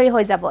অন ডেলিভাৰী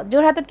হৈ যাব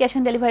যোৰহাটত ক্যাশ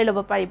অন ডেলিভাৰী ল'ব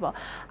পাৰিব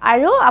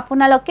আৰু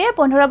আপোনালোকে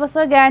 15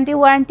 বছৰ গ্যাৰান্টি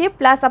ওয়াৰেন্টি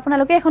প্লাস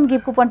আপোনালোকে এখন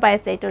গিফট কুপন পাই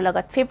আছে এটোৰ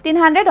লগত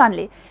 1500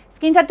 অনলি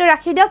স্ক্ৰিনশ্বটটো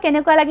ৰাখি দিও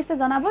কেনেকুৱা লাগিছে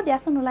জনাব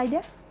দিয়াচোন উলাই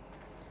দিয়া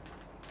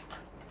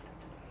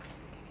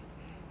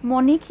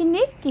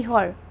মনিখিনি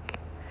কিহৰ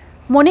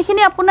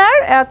মনিখিনি আপোনাৰ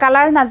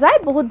কালাৰ না যায়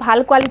বহুত ভাল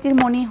কোৱালিটিৰ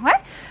মনি হয়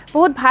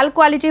বহুত ভাল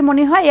কোৱালিটিৰ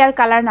মনি হয় ইয়াৰ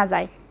কালাৰ না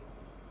যায়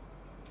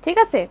ঠিক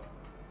আছে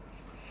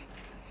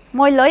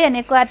মই লৈ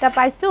এনেকুৱা এটা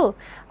পাইছো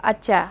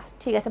আচ্ছা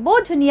ঠিক আছে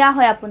বহুত ধুনিয়া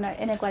হয় আপোনাৰ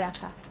এনেকুৱা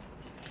ৰাখা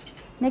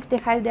নেক্সট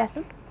দেখাই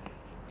দিয়াচোন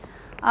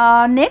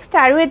নেক্সট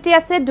আৰু এটি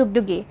আছে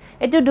দুগদুগি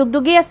এটো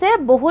দুগদুগি আছে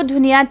বহুত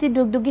ধুনিয়া এটি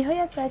দুগদুগি হয়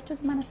প্ৰাইসটো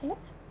কিমান আছিল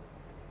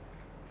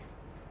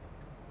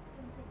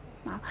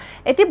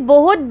এটি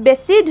বহুত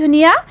বেছি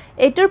ধুনিয়া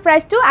এটোৰ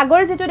প্ৰাইসটো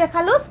আগৰ যেটো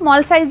দেখালো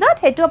স্মল সাইজত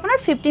হেতু আপোনাৰ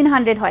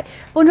 1500 হয়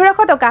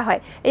 1500 টকা হয়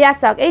এয়া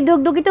চাওক এই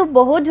দুগদুগিটো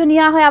বহুত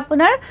ধুনিয়া হয়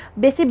আপোনাৰ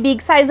বেছি বিগ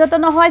সাইজত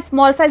নহয়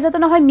স্মল সাইজত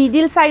নহয়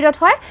মিডল সাইজত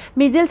হয়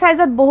মিডল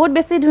সাইজত বহুত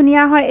বেছি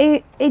ধুনিয়া হয়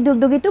এই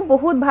দুগদুগিটো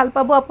বহুত ভাল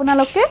পাব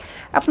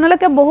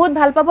আপোনালোকে বহুত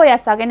ভাল পাব এয়া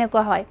চাওক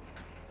এনেকুৱা হয়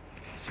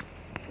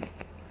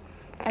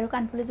আৰু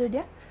কানফুলি জুৰ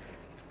দিয়া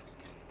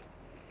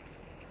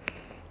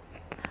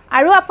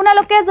আৰু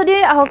আপোনালোকে যদি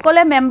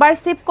সকলে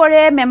মেম্বাৰশিপ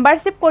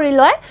কৰি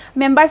লয়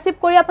মেম্বাৰশিপ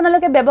কৰি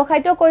আপোনালোকে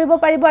ব্যৱসায়টো কৰিব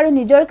পাৰিব আৰু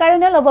নিজৰ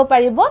কাৰণে ল'ব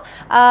পাৰিব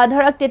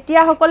ধৰক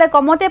তেতিয়া সকলে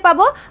কমতে পাব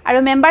আৰু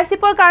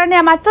মেম্বাৰশিপৰ কাৰণে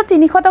মাত্ৰ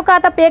 300 টকা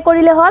এটা পে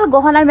কৰিলে হল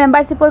গহনাৰ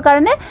মেম্বাৰশিপৰ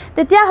কাৰণে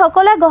তেতিয়া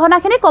সকলে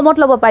গহনাখিনি কমত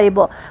ল'ব পাৰিব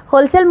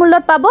হোলসেল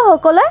মূল্যত পাব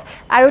সকলে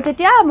আৰু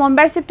তেতিয়া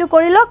মেম্বাৰশিপটো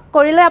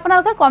কৰিলে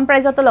আপোনালোকে কম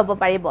প্ৰাইজতো ল'ব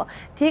পাৰিব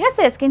ঠিক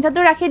আছে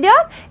স্ক্ৰিনশ্বটটো ৰাখি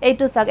দিয়ক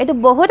এইটো চাওক এইটো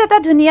বহুত এটা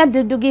ধুনিয়া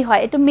দুগদুগি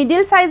হয় এইটো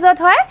মিডল সাইজত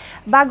হয়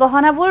বা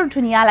গহনাবোৰ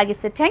ধুনিয়া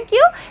লাগিছে থ্যাংক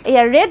ইউ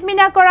এয়া ৰেড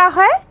মিনা কৰা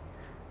হয়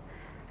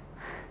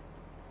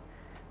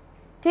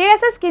ঠিক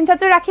আছে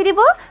স্ক্ৰিনশ্বটটো ৰাখি দিব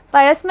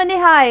পাৰসমণি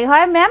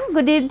হয় ma'am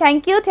good evening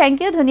thank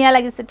U ধুনিয়া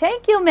লাগিছে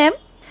থ্যাংক ইউ মেম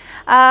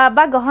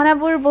বা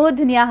গহনাবোৰ বহুত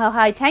ধুনিয়া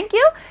হয় থ্যাংক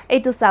ইউ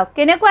এইটো চাওক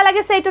কেনেকুৱা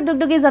লাগিছে এইটো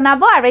দুগদুগি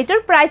জনাব আৰু এইটোৰ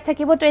প্ৰাইস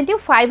থাকিব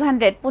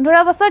 2500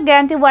 15 বছৰ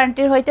গ্যাৰান্টি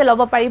ওয়াৰেন্টিৰ হৈতে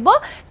ল'ব পাৰিব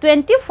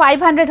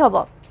 2500 হ'ব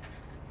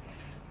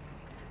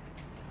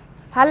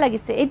ভাল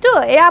লাগিছে এইটো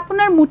এয়া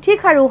আপোনাৰ মুঠি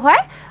খাৰু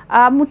হয়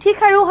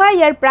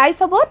ইয়াৰ প্ৰাইস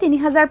হ'ব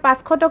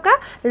 3500 টকা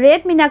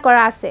ৰেড মিনা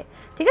কৰা আছে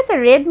ঠিক আছে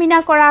ৰেড মিনা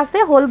কৰা আছে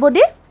হোল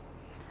বডি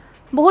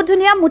বহুত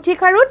ধুনিয়া মুঠি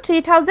খাৰু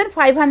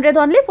 3500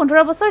 অনলি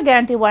 15 বছৰ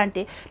গ্যাৰান্টি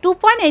ওয়াৰেন্টি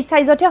 2.8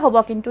 সাইজতে হ'ব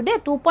কিন্তু দে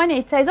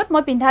 2.8 সাইজত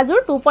মই পিন্ধা জুৰ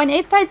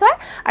 2.8 সাইজ হয়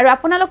আৰু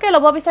আপোনালোকে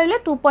ল'ব বিচাৰিলে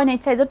 2.8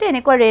 সাইজতে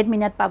এনেকুৱা ৰেড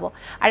মিনাত পাব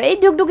আৰু এই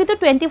দুগদুগিটো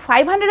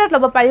 2500 ত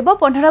ল'ব পাৰিব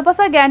 15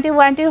 বছৰ গ্যাৰান্টি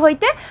ওয়াৰেন্টিৰ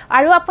হৈতে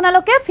আৰু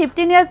আপোনালোকে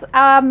 15 ইয়াৰ্স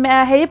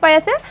হেৰি পাই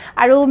আছে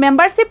আৰু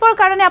মেম্বাৰশিপৰ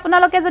কাৰণে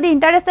আপোনালোকে যদি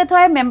ইন্টাৰেস্টেড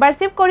হয়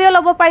মেম্বাৰশিপ কৰিও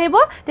ল'ব পাৰিব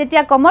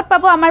তেতিয়া কমত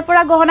পাব আমাৰ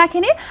পৰা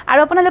গহনাখিনি আৰু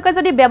আপোনালোকে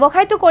যদি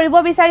ব্যৱসায়টো কৰিব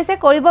বিচাৰিছে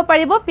কৰিব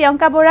পাৰিব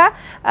প্ৰিয়ংকা বৰা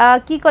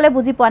কি কলে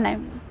বুজি পোৱা নাই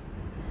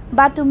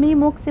বা তুমি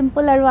মুক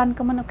সিম্পল আৰু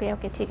আনকমন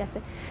ওকে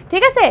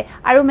ঠিক আছে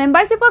আৰু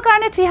মেম্বাৰশিপৰ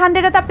কাৰণে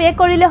 300 এটা পে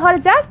কৰিলে হল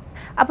জাস্ট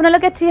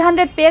আপোনালোকে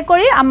 300 পে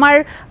কৰি আমাৰ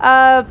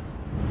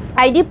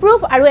আইডি প্ৰুফ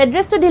আৰু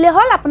এড্ৰেছটো দিলে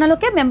হল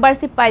আপোনালোকে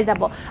মেম্বাৰশিপ পাই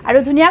যাব আৰু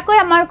ধুনিয়াকৈ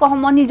আমাৰ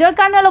নিজৰ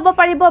কাৰণে ল'ব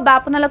পাৰিব বা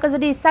আপোনালোকে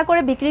যদি ইচ্ছা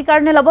কৰে বিক্ৰী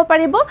কাৰণে ল'ব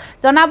পাৰিব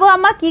জনাব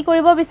আমাক কি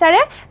কৰিব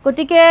বিচাৰে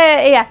গটিকে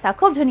এই আছা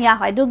খুব ধুনিয়া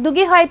হয়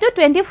দুগদুগি হয় এটো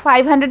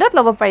 2500 ত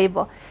ল'ব পাৰিব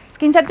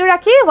স্ক্ৰিনশ্বটটো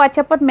ৰাখি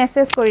WhatsAppত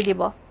মেছেজ কৰি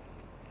দিব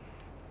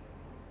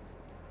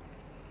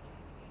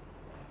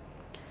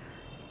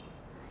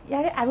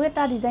ইয়াৰে আৰু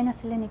এটা ডিজাইন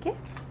আছিল নেকি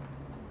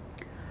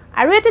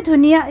আৰু এটা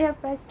ধুনিয়া ইয়াৰ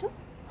প্ৰাইসটো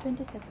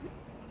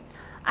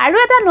 27 আৰু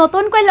এটা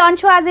নতুনকৈ লঞ্চ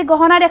হোৱা আজি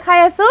গহনা দেখাই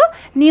আছো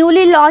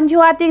নিউলি লঞ্চ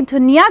হোৱাটি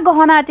ধুনিয়া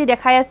গহনা আটি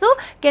দেখাই আছো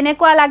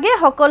কেনেকুৱা লাগে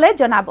সকলে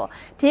জনাব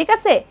ঠিক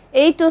আছে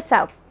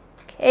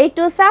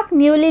এইটো চাওক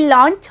নিউলি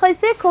লঞ্চ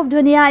হৈছে খুব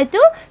ধুনিয়া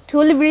এইটো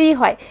ঢুলবিৰি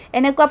হয়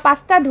এনেকুৱা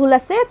পাঁচটা ঢুল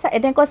আছে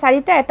এনেকুৱা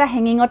চাৰিটা এটা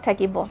হেঙ্গিংত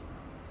থাকিব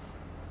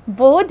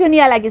বহুত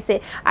ধুনিয়া লাগিছে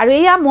আৰু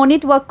এয়া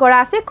মনিত ওয়াৰ্ক কৰা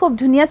আছে খুব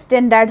ধুনিয়া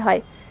স্ট্যান্ডাৰ্ড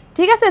হয়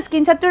ঠিক আছে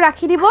স্ক্ৰিনশটটো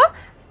ৰাখি দিব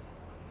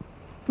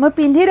মই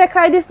পিন্ধি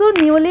দেখাই দিছো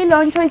নিউলি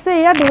লঞ্চ হৈছে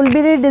এয়া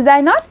ঢুলবিৰিৰ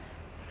ডিজাইনত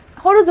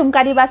সৰু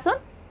ঝুমকা দিবাচোন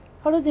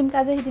সৰু ঝুমকা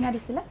যে হিদিনা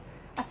দিছিলা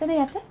আছে নে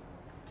ইয়াতে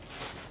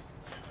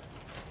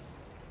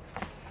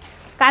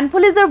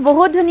কানফুলিজোৰ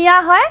বহুত ধুনিয়া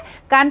হয়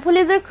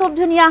কানফুলিজোৰ খুব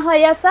ধুনিয়া হয়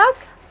ইয়া চাওক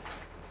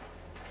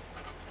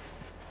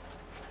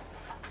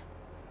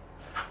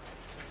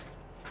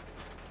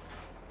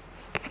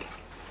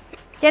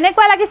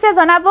কেনেকুৱা লাগিছে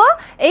জনাব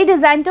এই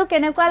ডিজাইনটো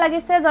কেনেকুৱা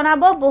লাগিছে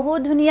জনাব বহুত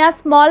ধুনিয়া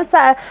স্মল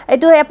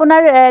এটো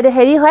আপোনাৰ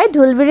হেৰি হয়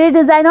ঢুলবিৰিৰ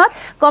ডিজাইনত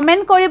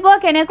কমেন্ট কৰিব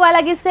কেনেকুৱা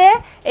লাগিছে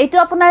এইটো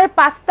আপোনাৰ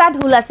পাঁচটা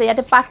ঢুল আছে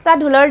ইয়াতে পাঁচটা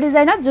ঢুলৰ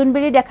ডিজাইনত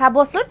জুনবিৰি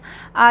দেখাবচোন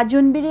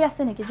জুনবিৰি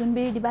আছে নেকি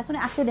জুনবিৰি দিবাচোন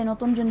আছে দে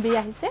নতুন জুনবিৰি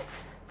আহিছে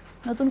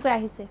নতুন কৈ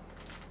আহিছে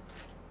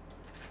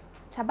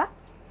চাবা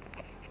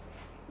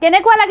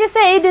কেনেকুৱা লাগিছে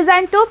এই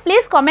ডিজাইনটো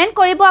প্লিজ কমেন্ট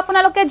কৰিব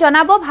আপোনালোকে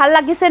জনাব ভাল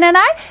লাগিছে নে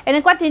নাই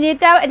এনেকুৱা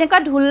তিনিটা এনেকুৱা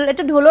ঢুল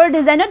এটো ঢুলৰ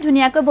ডিজাইনত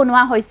ধুনিয়াকৈ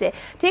বনোৱা হৈছে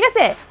ঠিক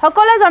আছে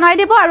সকলে জনাই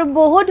দিব আৰু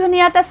বহুত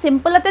ধুনিয়াটা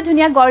সিম্পলতে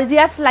ধুনিয়া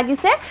গৰ্জিয়াস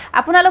লাগিছে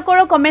আপোনালোকৰ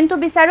কমেন্টটো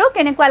বিচাৰো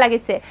কেনেকুৱা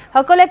লাগিছে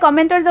সকলে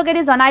কমেন্টৰ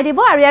যোগেদি জনাই দিব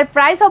আৰু ইয়াৰ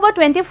প্ৰাইস হ'ব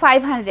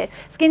 2500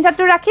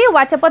 স্ক্ৰিনশ্বটটো ৰাখি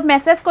WhatsAppত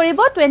মেছেজ কৰিব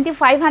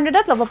 2500ত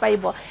ল'ব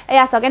পাৰিব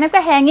এয়া চাওক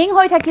এনেকুৱা হ্যাঙ্গিং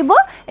হৈ থাকিব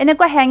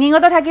এনেকুৱা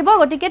হ্যাঙ্গিংটো থাকিব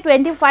গটিকে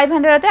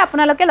 2500তে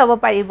আপোনালোকে ল'ব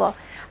পাৰিব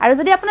আৰু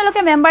যদি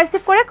আপোনালোকে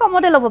মেম্বাৰশিপ কৰে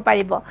কমতে ল'ব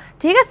পাৰিব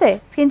ঠিক আছে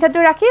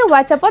স্ক্ৰিনশ্বটটো ৰাখি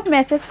WhatsAppত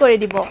মেছেজ কৰি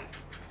দিব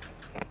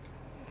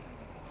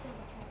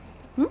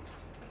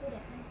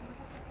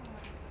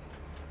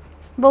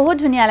বহুত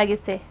ধুনিয়া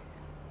লাগিছে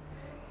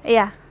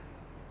এয়া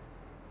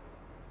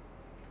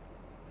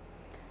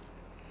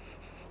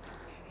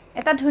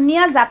এটা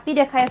ধুনিয়া জাপি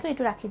দেখাই আছো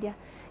এটো ৰাখি দিয়া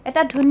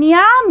এটা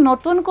ধুনিয়া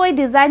নতুনকৈ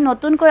ডিজাইন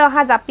নতুনকৈ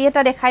অহা জাপি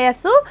এটা দেখাই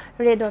আছো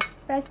ৰেডত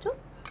প্ৰাইসটো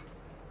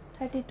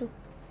 32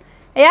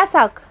 এয়া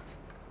চাওক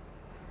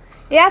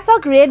এয়া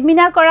চাওক ৰেড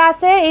মিনা কৰা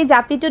আছে এই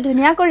জাপিটো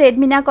ধুনিয়াকৈ ৰেড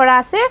মিনা কৰা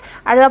আছে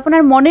আৰু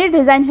আপোনাৰ মনিৰ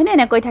ডিজাইন হনে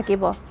এনেকৈ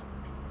থাকিব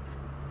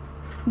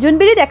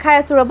জুনবিৰি দেখাই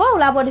আছো ৰব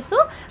উলাব দিছো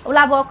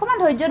উলাব অকমান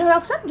ধৈৰ্য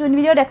ধৰকচোন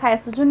জুনবিৰিও দেখাই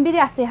আছো জুনবিৰি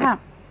আছে হা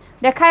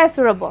দেখাই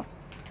আছো ৰব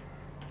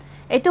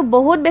এটো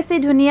বহুত বেছি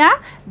ধুনিয়া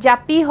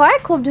জাপি হয়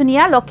খুব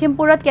ধুনিয়া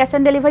লখিমপুৰত ক্যাশ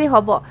অন ডেলিভাৰী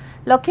হ'ব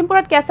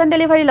লখিমপুৰত ক্যাশ অন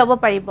ডেলিভাৰী ল'ব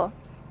পাৰিব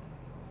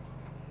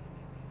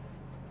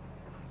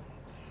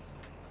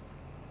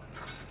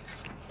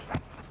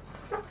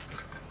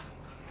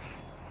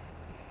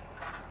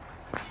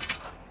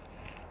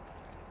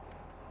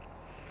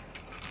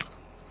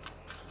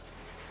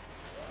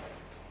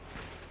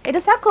এটো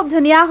সব খুব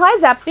ধুনিয়া হয়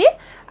জাপি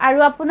আৰু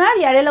আপোনাৰ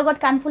ইয়াৰে লগত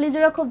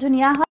কানফুলিজোৰ খুব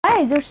ধুনিয়া হয়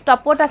এইজোৰ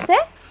ষ্টপত আছে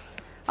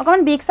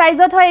অকমান বিগ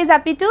সাইজত হয় এই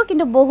জাপিটো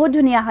কিন্তু বহুত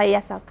ধুনিয়া হয়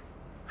ইয়া সব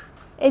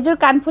এইজোৰ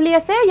কানফুলি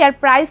আছে ইয়াৰ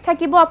প্ৰাইস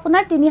থাকিব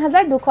আপোনাৰ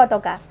 3200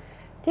 টকা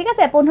ঠিক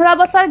আছে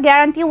 15 বছৰ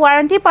গ্যাৰান্টি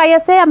ওয়াৰেন্টি পাই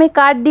আছে আমি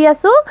কাৰ্ড দি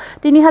আছো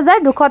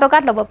 3200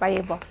 টকাত ল'ব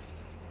পাৰিব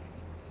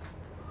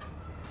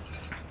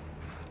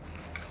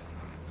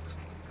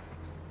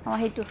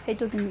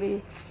হেইটো জুনবিৰি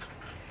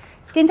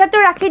স্ক্ৰিনশ্বটটো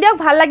ৰাখি দিয়ক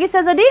ভাল লাগিছে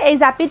যদি এই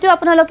জাপিটো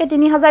আপোনালোকে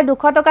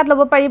 3200 টকাত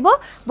ল'ব পাৰিব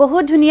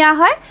বহুত ধুনিয়া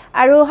হয়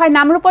আৰু হয়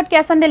নামৰূপত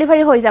ক্যাশ অন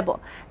ডেলিভাৰী হৈ যাব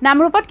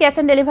নামৰূপত ক্যাশ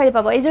অন ডেলিভাৰী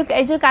পাব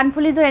এইজোৰ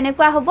কানফুলিজোৰ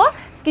এনেকুৱা হ'ব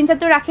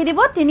স্ক্ৰিনশ্বটটো ৰাখি দিব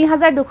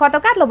 3200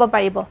 টকাত ল'ব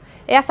পাৰিব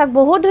এয়া চাক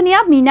বহুত ধুনিয়া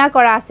মিনা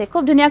কৰা আছে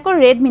খুব ধুনিয়াকৈ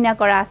ৰেড মিনা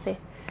কৰা আছে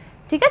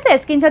ঠিক আছে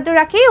স্ক্ৰিনশ্বটটো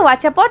ৰাখি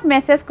WhatsAppত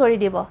মেছেজ কৰি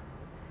দিব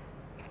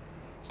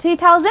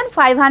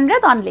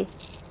 3500 only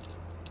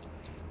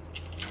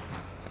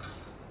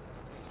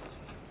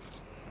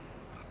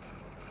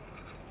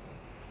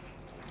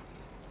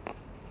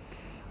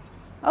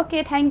okay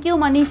thank you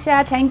Manisha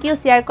thank you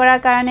share करार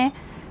कारणे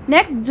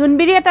नेक्स्ट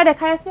जुनबिरी এটা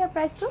দেখাই আছো এর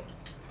প্ৰাইসটো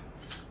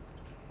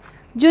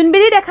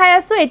जुनबिरी দেখাই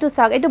আছো এটো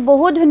চাওক এটো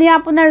বহুত ধুনিয়া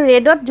আপোনাৰ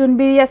ৰেডত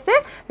जुनबिरी আছে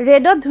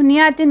ৰেডত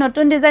ধুনিয়া এটি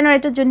নতুন ডিজাইনৰ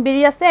এটো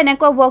जुनबिरी আছে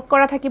এনেকুৱা ওয়াৰ্ক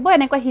কৰা থাকিব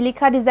এনেকুৱা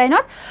হিলিখা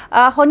ডিজাইনত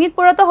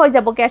হনিতপুৰতো হৈ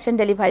যাব ক্যাশ অন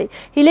ডেলিভাৰী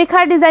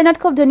হিলিখাৰ ডিজাইনত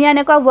খুব ধুনিয়া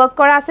এনেকুৱা ওয়াৰ্ক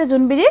কৰা আছে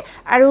जुनबिरी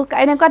আৰু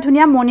এনেকুৱা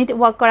ধুনিয়া মনিত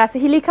ওয়াৰ্ক কৰা আছে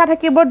হিলিখা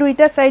থাকিব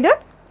দুইটা সাইডত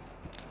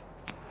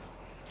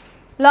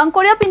লং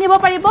কৰিও পিন্ধিব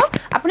পাৰিব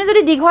আপুনি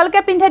যদি দীঘলকে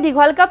পিন্ধে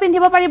দীঘলকে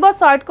পিন্ধিব পাৰিব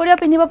শৰ্ট কৰিও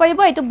পিন্ধিব পাৰিব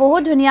এটো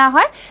বহুত ধুনিয়া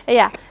হয়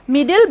এয়া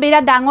মিডল বিৰা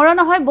ডাঙৰ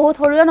নহয় বহুত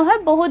সৰুও নহয়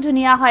বহুত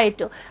ধুনিয়া হয়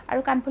এটো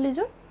আৰু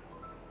কানফুলিজোৰ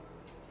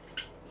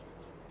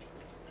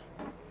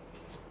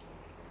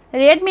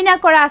ৰেড মিনা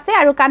কৰা আছে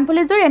আৰু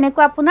কানফুলিজোৰ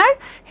এনেকুৱা আপোনাৰ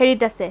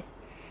হেৰিত আছে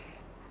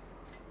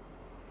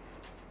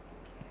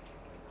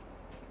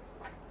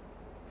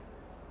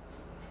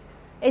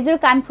এইজোৰ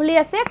কানফুলি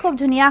আছে খুব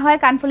ধুনিয়া হয়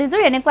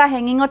কানফুলিজোৰ এনেকুৱা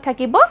হ্যাঙ্গিংত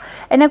থাকিব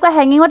এনেকুৱা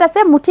হ্যাঙ্গিংত আছে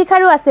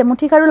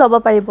মুঠিখাৰু ল'ব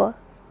পাৰিব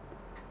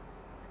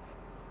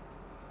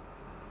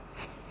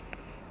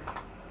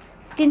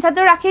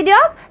স্ক্ৰিনশ্বটটো ৰাখি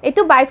দিয়ক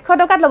এটো 2200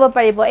 টকাত ল'ব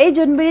পাৰিব এই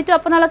जुनबिरीটো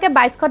আপোনালোকে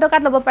 2200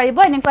 টকাত ল'ব পাৰিব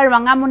এনেকুৱা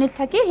ৰঙা মনিত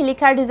থাকি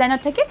হিলিখাৰ ডিজাইনত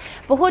থাকি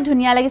বহুত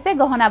ধুনিয়া লাগিছে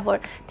গহনাবোৰ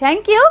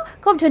থ্যাংক ইউ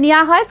খুব ধুনিয়া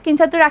হয়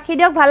স্ক্ৰিনশ্বটটো ৰাখি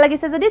দিয়ক ভাল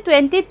লাগিছে যদি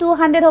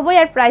 2200 হ'ব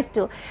ইয়াৰ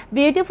প্ৰাইসটো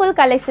বিউটিফুল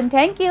কালেকশন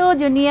থ্যাংক ইউ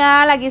ধুনিয়া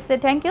লাগিছে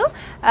থ্যাংক ইউ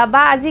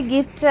বা আজি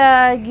গিফট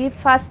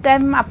ফার্স্ট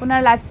টাইম আপোনাৰ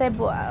লাইভ চাই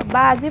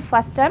বা আজি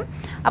ফাৰ্স্ট টাইম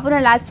আপোনাৰ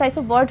লাইভ চাইছো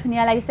বৰ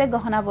ধুনিয়া লাগিছে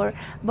গহনাবোৰ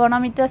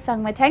বনমিতা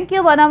সংময় থ্যাংক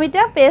ইউ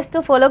বনমিতা পেজটো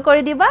ফলো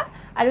কৰি দিবা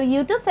আৰু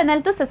YouTube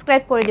চেনেলটো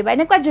সাবস্ক্ৰাইব কৰি দিবা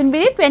এনেকুৱা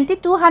जुनबिरी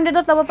 2200ত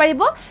ল'ব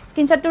পাৰিব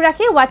স্ক্ৰিনশ্বটটো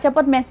ৰাখি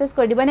WhatsAppত মেছেজ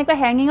কৰি দিবা এনেকুৱা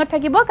হ্যাঙ্গিংত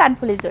থাকিব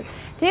কানফুলিজোৰ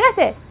ঠিক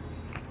আছে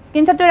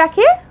স্ক্ৰিনশ্বটটো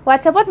ৰাখি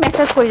হোৱাটছএপত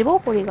মেছেজ কৰি দিব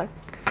পৰি গ'ল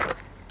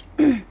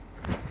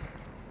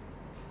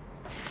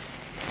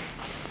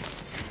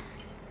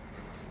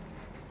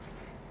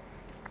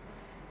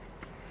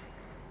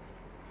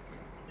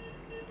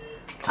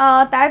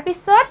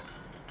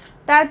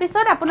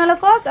তাৰপিছত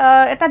আপোনালোকক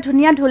এটা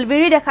ধুনীয়া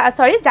ঢুলবিৰি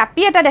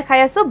জাপি এটা দেখাই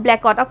আছো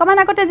ব্লেকত অকমান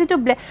আগতে যেটো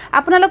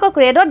আপোনালোকক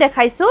ৰেডত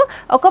দেখাইছো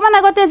অকমান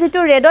আগতে যেটো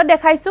ৰেডত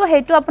দেখাইছো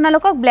হেইটো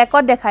আপোনালোকক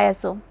ব্লেকত দেখাই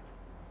আছো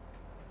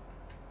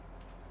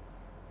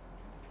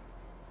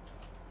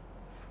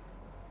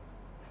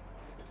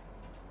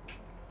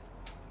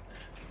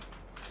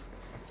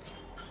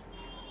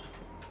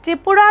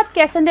ত্ৰিপুৰাত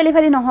ক্যাশ অন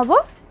ডেলিভাৰী নহব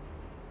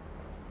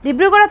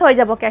ডিব্ৰুগড়ত হৈ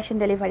যাব ক্যাশ অন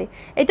ডেলিভাৰী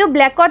এটো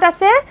ব্লেকত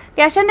আছে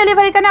ক্যাশ অন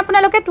ডেলিভাৰী কাৰণে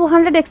আপোনালোকে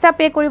 200 এক্সট্ৰা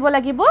পে কৰিব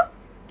লাগিব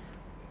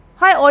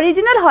হয়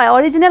অৰিজিনাল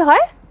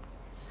হয়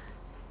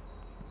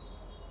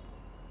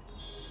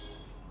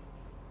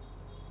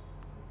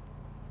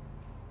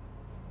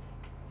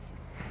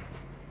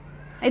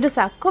এটো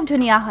চাওক খুব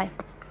ধুনিয়া হয়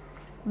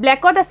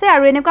ব্লেকত আছে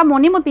আৰু এনেকুৱা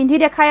মনি মই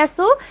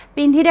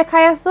পিন্ধি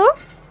দেখাই আছো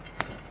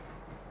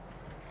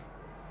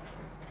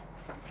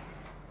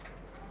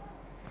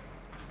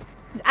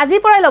আজি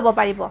পৰাই ল'ব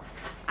পাৰিব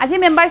আজি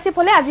মেম্বাৰশ্বিপ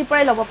হলে আজি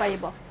পৰাই ল'ব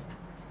পাৰিব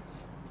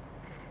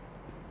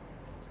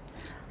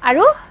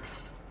আৰু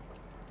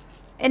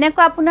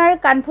এনেকুৱা আপোনাৰ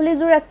কানফুলি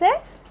জোৰ আছে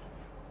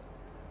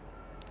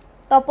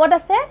টপত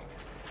আছে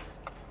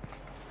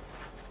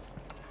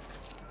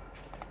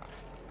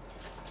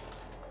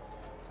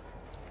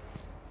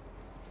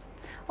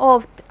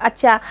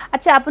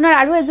আচ্ছা আপোনাৰ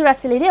আৰু এজোৰ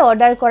আছিল ৰে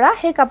অৰ্ডাৰ কৰা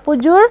সেই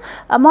কাপোৰজোৰ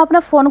মই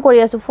আপোনাক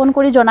ফোন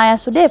কৰি জনাই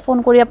আছো দে ফোন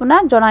কৰি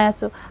আপোনাক জনাই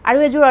আছো আৰু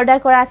এজোৰ অৰ্ডাৰ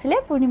কৰা আছিল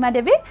পূৰ্ণিমা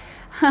দেৱী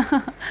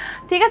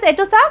ঠিক আছে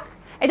এটো চাওক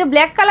এটো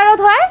ব্ল্যাক কালাৰত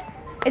হয়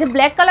এটো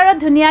ব্ল্যাক কালাৰত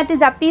ধুনিয়াটি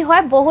জাপি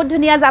হয় বহুত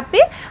ধুনিয়া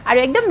জাপি আৰু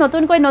একদম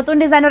নতুন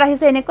ডিজাইনত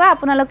আহিছে এনেকুৱা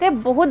আপোনালোকে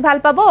বহুত ভাল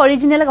পাব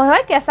অৰিজিনাল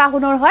হয় কেঁচা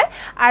সোণৰ হয়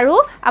আৰু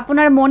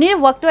আপোনাৰ মনিৰ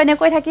ওয়াৰ্কটো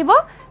এনেকৈ থাকিব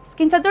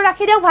স্ক্ৰিনশ্বটটো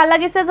ৰাখি দিও ভাল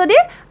লাগিছে যদি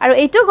আৰু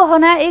এইটো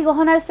এই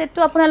গহনাৰ সেটটো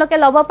আপোনালোকে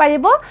ল'ব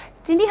পাৰিব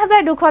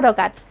 3200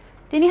 টকাত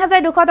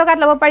 3200 টকাত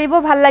ল'ব পাৰিব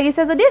ভাল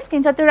লাগিছে যদি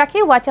স্ক্ৰিনশ্বটটো ৰাখি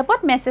হোৱাটছএপত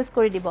মেছেজ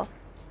কৰি দিব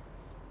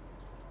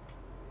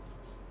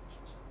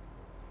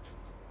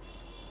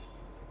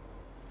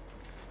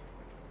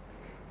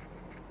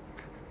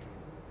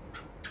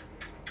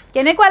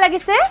কেনেকুৱা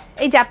লাগিছে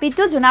এই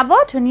জাপিটো জনাব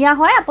ধুনিয়া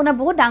হয় আপোনাৰ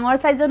বহুত ডাঙৰ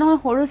সাইজৰ নহয়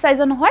সৰু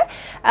সাইজৰ নহয়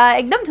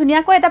একদম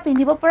ধুনিয়াকৈ এটা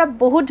পিন্ধিব পৰা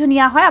বহুত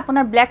ধুনিয়া হয়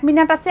আপোনাৰ ব্ল্যাক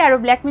মিনাত আছে আৰু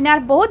ব্ল্যাক মিনাৰ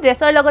বহুত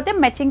ড্ৰেছৰ লগতে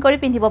ম্যাচিং কৰি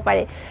পিন্ধিব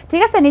পাৰে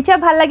ঠিক আছে নিশ্চয়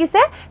ভাল লাগিছে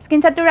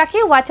স্ক্ৰিনশ্বটটো ৰাখি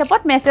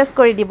হোৱাটছএপত মেছেজ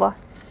কৰি দিব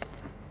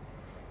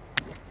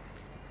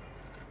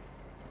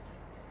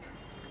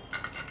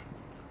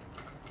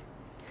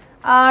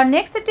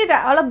নেক্সট এটা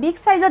অলপ বিগ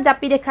সাইজত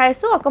জাপি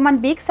দেখাইছো অকমান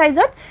বিগ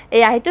সাইজত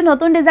এই আইটো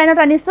নতুন ডিজাইনত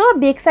আনিছো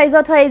বিগ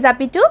সাইজত হয় এই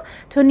জাপিটো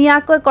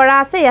ধুনিয়াকৈ কৰা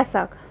আছে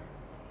ইয়াছক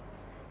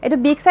এটো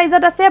বিগ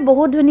সাইজত আছে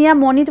বহুত ধুনিয়া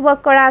মনিত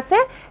ওয়াৰ্ক কৰা আছে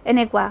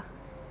এনেকুৱা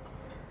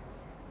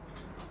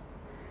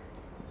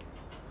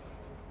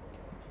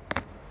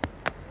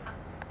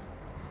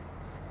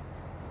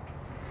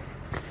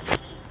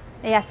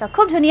ইয়াছা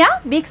খুব ধুনিয়া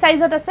বিগ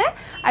সাইজত আছে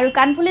আৰু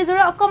কানফুলি জোৰ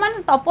অকমান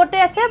টপতে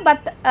আছে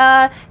বাট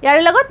ইয়াৰ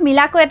লগত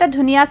মিলাকৈ এটা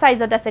ধুনিয়া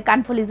সাইজত আছে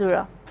কানফুলি জোৰ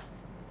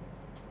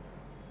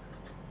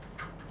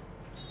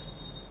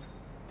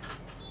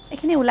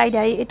এখিনি উলাই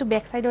দিয়া এটো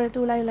ব্যাক সাইডৰ এটো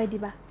উলাই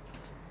দিবা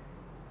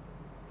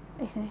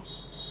এখিনি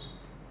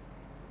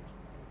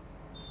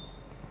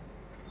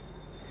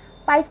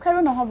পাইপ খাৰু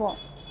নহব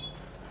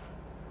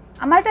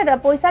আমাৰ এটা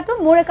পইচাটো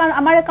মোৰ একাউন্ট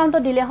আমাৰ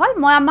একাউন্টত দিলে হল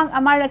মই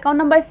আমাৰ একাউন্ট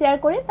নম্বৰ শেয়াৰ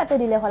কৰি তাতে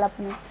দিলে হল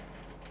আপুনি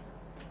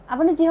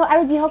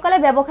যিসকলে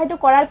ব্যৱসায়টো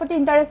কৰাৰ প্ৰতি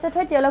ইন্টাৰেস্টেড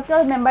হয় তেওঁলোকেও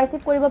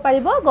মেম্বাৰশ্বিপ কৰিব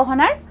পাৰিব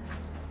গহনাৰ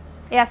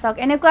এয়া চাওক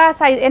এনেকুৱা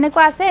সাইজ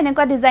এনেকুৱা আছে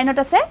এনেকুৱা ডিজাইনত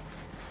আছে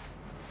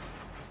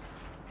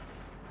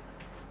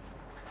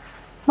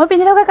মই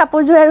পিন্ধি থকা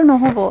কাপোৰজোৰ আৰু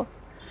নহব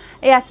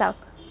এয়া চাওক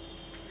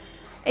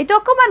এটো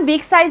অকমান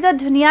বিগ সাইজত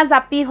ধুনিয়া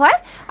জাপি হয়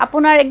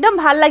আপোনাৰ একদম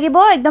ভাল লাগিব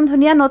একদম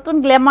ধুনিয়া নতুন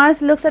গ্ল্যামাৰাস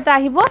লুকস এটা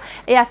আহিব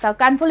এয়া চাওক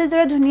কানফুলি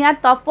জোৰে ধুনিয়া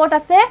টপত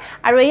আছে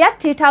আৰু এয়া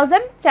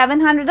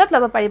 3700 ত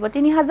ল'ব পাৰিব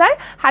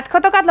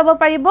 3700 টকাত ল'ব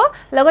পাৰিব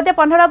লগতে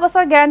 15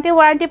 বছৰ গ্যাৰান্টি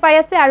ওয়াৰেন্টি পাই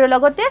আছে আৰু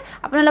লগতে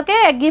আপোনালোকে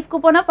গিফট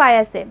কুপনো পাই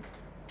আছে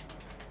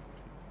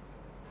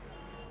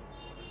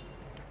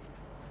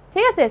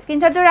ঠিক আছে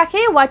স্ক্ৰিনশ্বটটো ৰাখি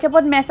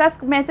হোৱাটছএপত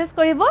মেছেজ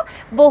কৰিব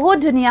বহুত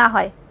ধুনিয়া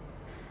হয়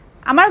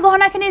আমাৰ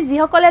গহনাখিনি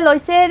যিসকলে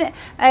লৈছে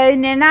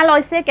নেনা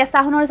লৈছে কেঁচা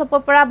সোণৰ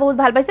চপৰ পৰা বহুত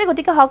ভাল পাইছে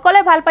গতিকে সকলে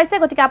ভাল পাইছে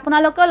গতিকে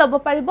আপোনালোকেও ল'ব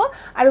পাৰিব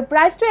আৰু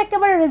প্ৰাইচটো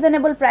একেবাৰে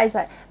ৰিজনেবল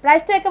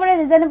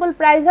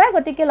প্ৰাইচ হয়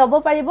গতিকে ল'ব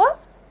পাৰিব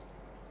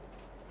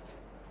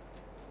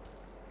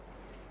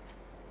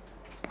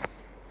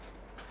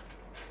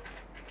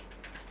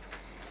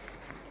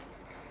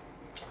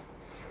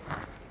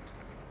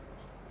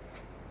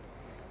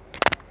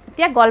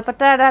এতিয়া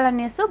গলপাতা এডাল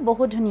আনি আছো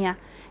বহুত ধুনিয়া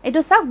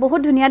এটো চাওক বহুত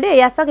ধুনিয়া দে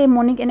এয়া চাওক এই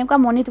মনিক এনেকুৱা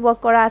মনিত ওয়াৰ্ক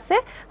কৰা আছে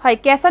হয়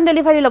ক্যাশ অন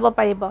ডেলিভাৰী ল'ব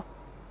পাৰিব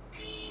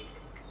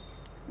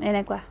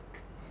এনেকুৱা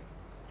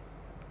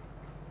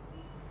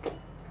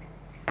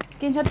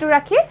স্ক্ৰিনশ্বটটো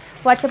ৰাখি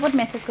হোৱাটছএপত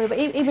মেছেজ কৰিব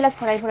এইবিলাক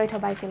ভৰাই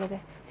থবা একেলগে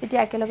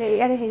তেতিয়া একেলগে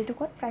ইয়াৰ হেৰিটো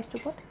ক'ত প্ৰাইচটো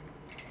ক'ত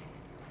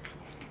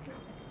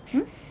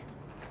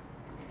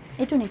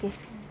এইটো নেকি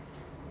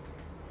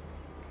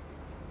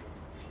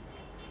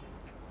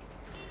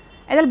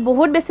এডাল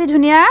বহুত বেছি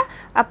ধুনিয়া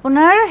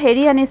আপোনাৰ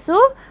হেৰি আনিছো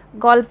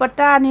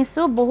গলপটা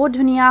আনিছো বহুত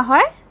ধুনিয়া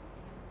হয়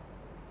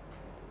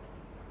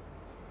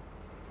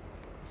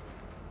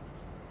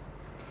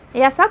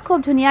এয়া সব খুব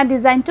ধুনিয়া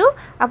ডিজাইনটো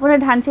আপোনাৰ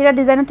ধানচিৰা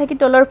ডিজাইনত থাকি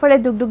তলৰ ফলে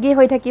দুগদুগি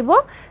হৈ থাকিব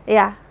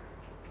এয়া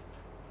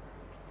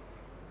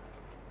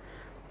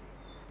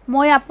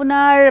মই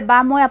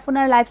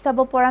আপোনাৰ লাইভ চাব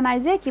পৰা নাই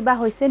যে কিবা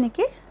হৈছে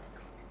নেকি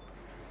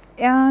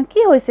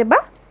কি হৈছে বা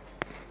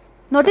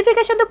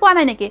notification to পোৱা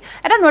নাই নেকি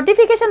এটা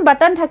notification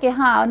button থাকে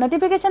হা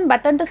notification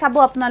button to চাব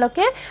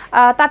আপোনালোকে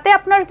তাতে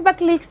আপোনাৰ কিবা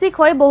ক্লিক সিক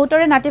হয়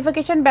বহুতৰে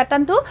notification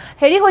button to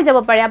হেৰি হৈ যাব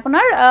পাৰে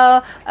আপোনাৰ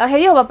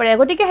হেৰি হ'ব পাৰে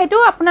গতিকে হেতু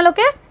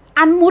আপোনালোকে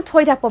আনমুট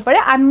হৈ থাকিব পাৰে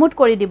আনমুট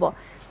কৰি দিব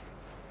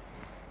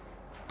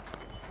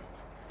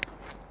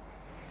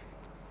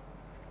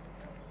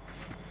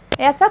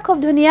এসা খুব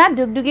ধুনিয়া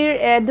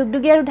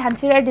দুগদুগি আৰু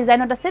ধানচিৰাৰ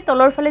ডিজাইনত আছে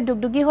তলৰ ফালে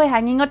দুগদুগি হৈ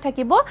হ্যাঙ্গিংত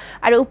থাকিব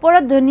আৰু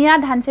ওপৰত ধুনিয়া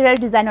ধানচিৰাৰ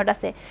ডিজাইনত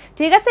আছে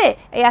ঠিক আছে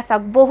এয়া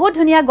চাওক বহুত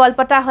ধুনিয়া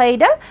গলপটা হয়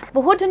এইডাল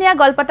বহুত ধুনিয়া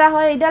গলপটা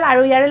হয় এইডাল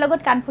আৰু ইয়াৰ লগত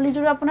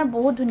কানফুলিজুৰ আপোনাৰ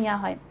বহুত ধুনিয়া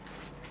হয়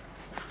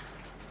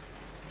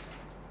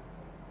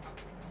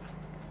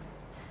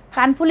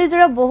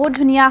কানফুলিজুৰ বহুত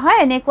ধুনিয়া হয়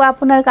এনেকুৱা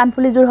আপোনাৰ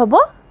কানফুলিজুৰ হ'ব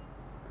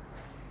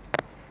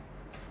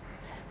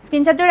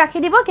স্ক্ৰিনশ্বটটো ৰাখি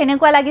দিব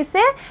কেনেকুৱা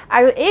লাগিছে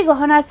আৰু এই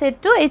গহনাৰ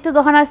সেটটো এইটো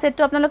গহনাৰ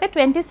সেটটো আপোনালোকে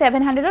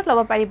 2700 ত ল'ব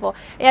পাৰিব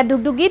এয়া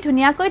দুগদুগি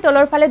ধুনিয়াকৈ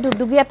তলৰ ফালে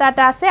দুগদুগি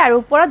এটা আছে আৰু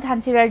ওপৰত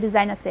ধানচিৰাৰ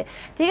ডিজাইন আছে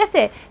ঠিক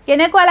আছে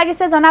কেনেকুৱা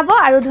লাগিছে জনাব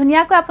আৰু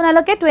ধুনিয়াকৈ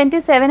আপোনালোকে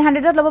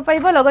 2700 ত ল'ব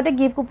পাৰিব লগতে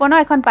গিফট কুপনো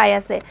এখন পাই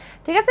আছে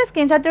ঠিক আছে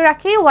স্ক্ৰিনশ্বটটো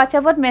ৰাখি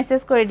WhatsAppত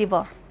মেছেজ কৰি দিব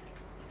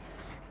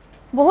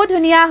বহুত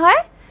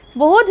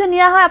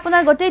ধুনিয়া হয়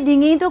আপোনাৰ গটে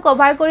ডিঙিটো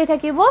কভাৰ কৰি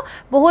থাকিব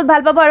বহুত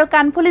ভাল পাব আৰু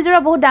কানফুলিজুৰ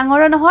বহুত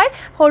ডাঙৰ নহয়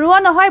সৰুও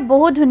নহয়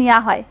বহুত ধুনিয়া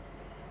হয়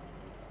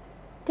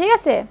ঠিক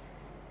আছে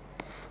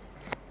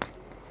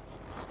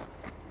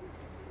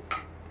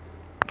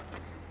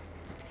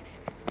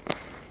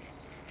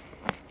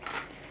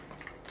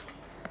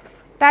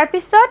তাৰ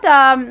পিছত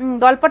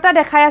গলপটা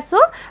দেখাই আছো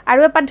আৰু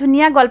এটা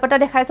ধুনিয়া গলপটা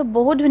দেখাই আছো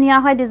বহুত ধুনিয়া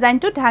হয়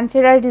ডিজাইনটো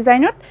ধানচিৰাৰ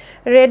ডিজাইনত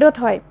ৰেডত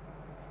হয়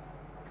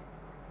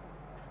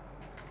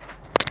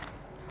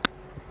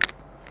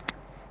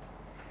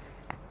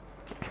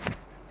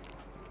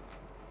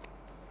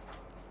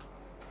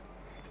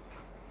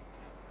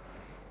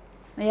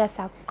এয়া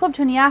চাওক খুব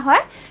ধুনিয়া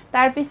হয়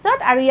তাৰ পিছত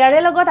আৰু ইয়াৰে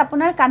লগত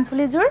আপোনাৰ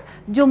কানফুলিজুৰ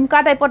ঝুমকা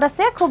টাইপত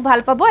আছে খুব ভাল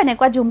পাব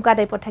এনেকুৱা ঝুমকা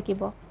টাইপত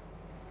থাকিব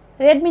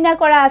ৰেড মিনা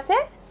কৰা আছে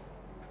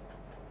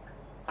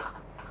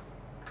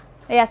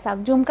এয়া চাওক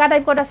ঝুমকা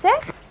টাইপত আছে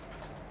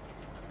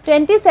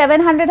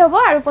 2700 হ'ব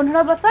আৰু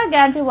 15 বছৰ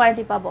গ্যাৰান্টি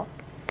ওয়াৰেন্টি পাব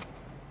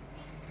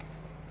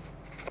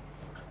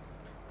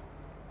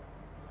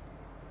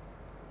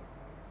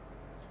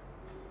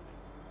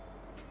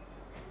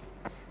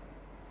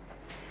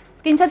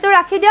স্ক্ৰিনশ্বটটো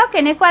ৰাখি দিও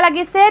কেনেকুৱা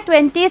লাগিছে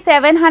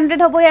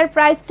 2700 হ'ব ইয়াৰ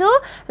প্ৰাইসটো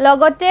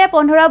লগতে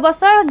 15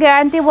 বছৰ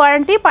গ্যাৰান্টি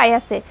ওয়াৰেন্টি পাই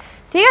আছে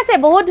ঠিক আছে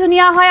বহুত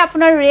ধুনিয়া হয়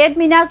আপোনাৰ ৰেড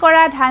মিনা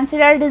কৰা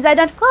ধানচিৰাৰ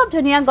ডিজাইনত খুব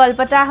ধুনিয়া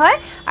গলপটা হয়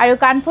আৰু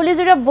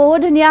কানফুলিজুৰ বহুত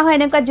ধুনিয়া হয়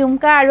এনেকুৱা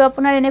ঝুমকা আৰু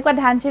আপোনাৰ এনেকুৱা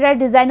ধানচিৰাৰ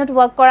ডিজাইনত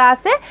ওয়াৰ্ক কৰা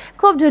আছে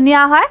খুব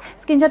ধুনিয়া হয়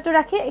স্ক্ৰিনশ্বটটো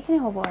ৰাখি এখিনি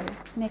হ'ব আৰু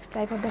নেক্সট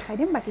টাইপত দেখাই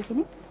দিম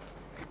বাকিখিনি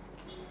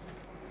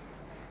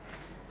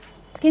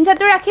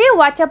স্ক্ৰিনশ্বটটো ৰাখি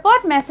WhatsAppত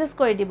মেছেজ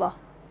কৰি দিব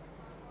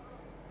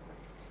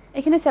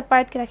এখানে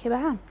সেপাৰেট কে ৰাখিবা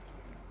হ্যাঁ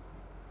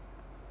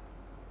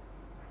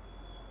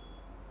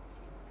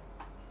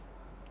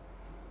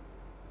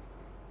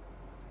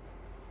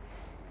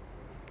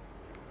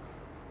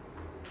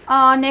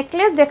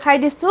নেকলেস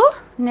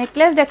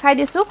দেখাই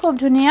দিছো খুব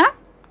ধুনিয়া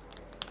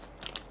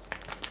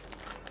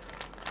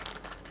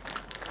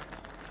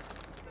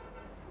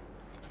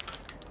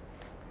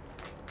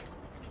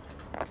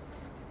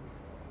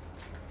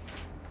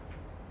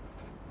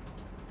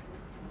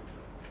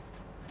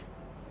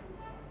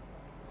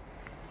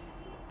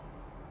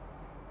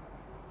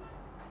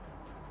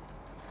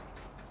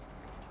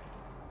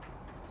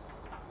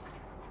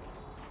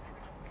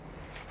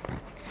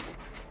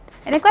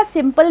এনেকুৱা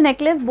সিম্পল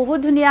নেকলেস বহুত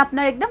ধুনিয়া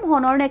আপোনাৰ একদম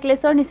হনৰ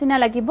নেকলেসৰ নিচিনা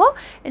লাগিব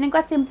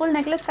এনেকুৱা সিম্পল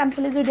নেকলেস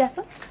কানফুলিজুৰ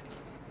দিয়াছো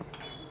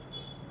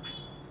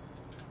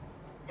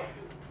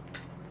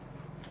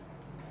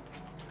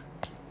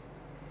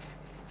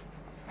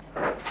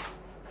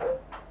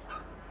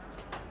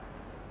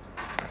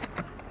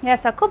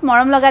ইয়াছা খুব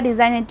মৰম লগা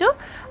ডিজাইন এটো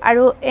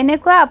আৰু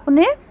এনেকুৱা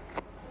আপুনি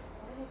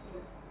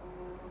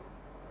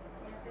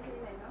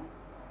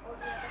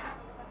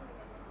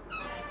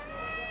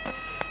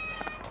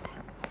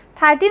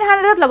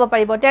 1300 ল'ব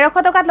পাৰিব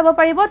 1300 টকাত ল'ব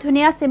পাৰিব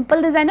ধুনিয়া সিম্পল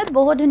ডিজাইনত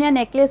বহুত ধুনিয়া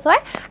নেকলেস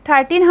হয়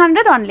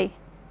 1300 অনলি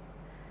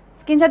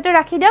স্ক্ৰিনশ্বটটো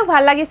ৰাখি দিওক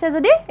ভাল লাগিছে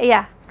যদি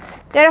এয়া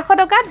 1300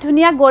 টকাত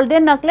ধুনিয়া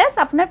গোল্ডেন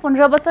নেকলেস আপোনাৰ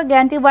 15 বছৰ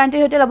গ্যাৰান্টি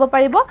ওয়াৰেন্টিৰ সৈতে ল'ব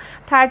পাৰিব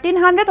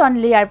 1300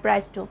 অনলি ইয়াৰ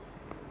প্ৰাইসটো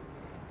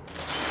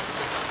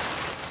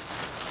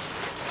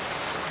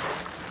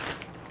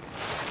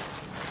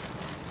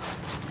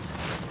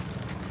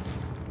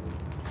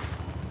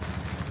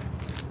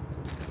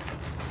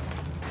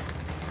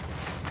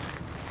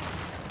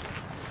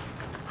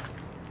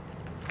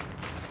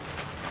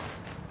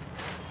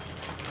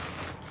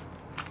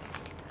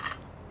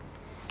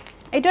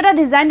এইটো এটা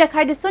ডিজাইন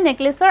দেখাই দিছো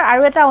নেকলেছৰ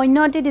আৰু এটা অন্য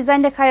এটি ডিজাইন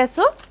দেখাই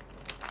আছো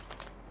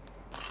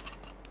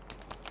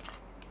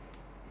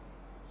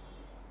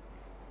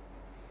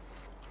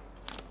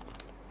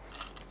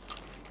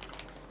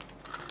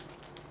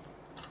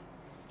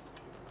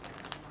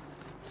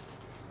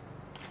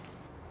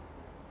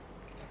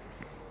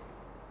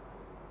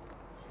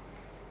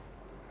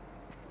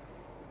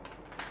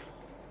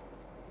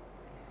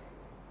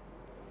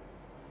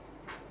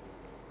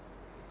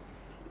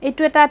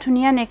এইটো এটা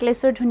ধুনিয়া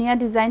নেকলেছৰ ধুনিয়া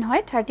ডিজাইন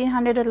হয়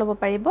 1300 ত লব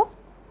পাৰিব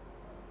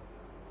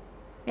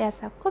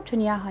এয়া খুব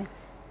ধুনিয়া হয়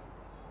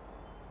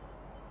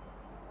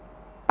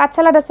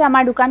পাঠশালাত আছে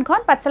আমাৰ দোকানখন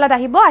পাঠশালাত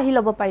আহিব আহি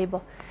লব পাৰিব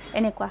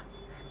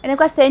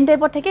এনেকুৱা চেইন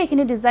টাইপত থাকে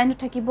এখিনি ডিজাইনটো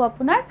থাকিব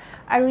আপোনাৰ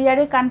আৰু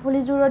ইয়াৰে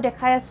কানফুলিজোৰো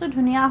দেখাই আছো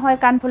ধুনিয়া হয়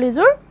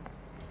কানফুলিজোৰ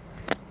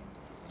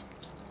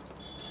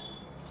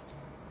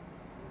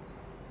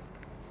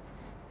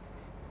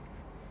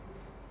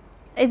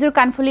এইজোৰ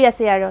কানফুলি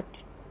আছে ইয়াৰত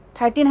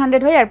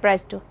 1300 হয় ইয়াৰ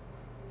প্ৰাইসটো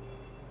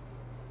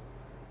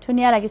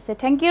ধুনিয়া লাগিছে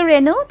thank U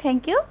renew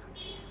thank U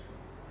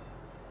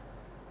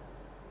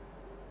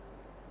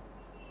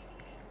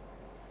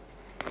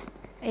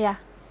এয়া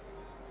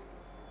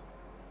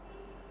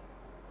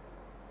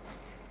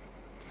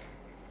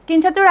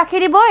স্ক্ৰিনশটটো ৰাখি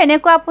দিব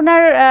এনেকুৱা আপোনাৰ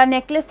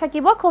নেকলেছ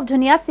থাকিব খুব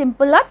ধুনিয়া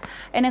সিম্পলত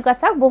এনেকুৱা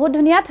চাওক বহুত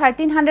ধুনিয়া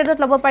 1300 ত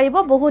লব পাৰিব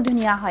বহুত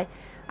ধুনিয়া হয়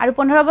আৰু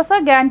 15 বছৰ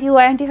গ্যাৰান্টি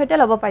ওয়াৰেন্টি হৈতে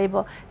লব পাৰিব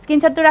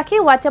স্ক্ৰিনশটটো ৰাখি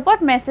WhatsAppত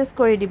মেসেজ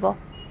কৰি দিব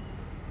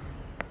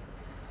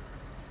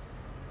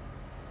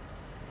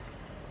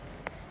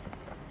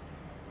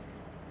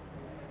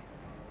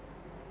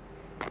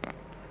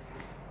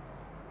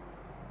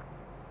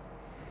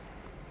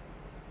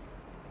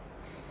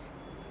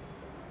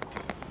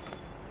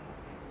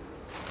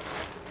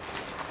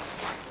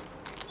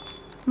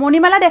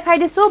মণিমালা দেখাই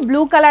দিছো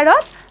ব্লু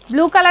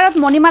কালাৰত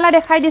মণিমালা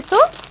দেখাই দিছো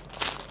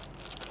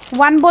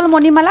ওয়ান বল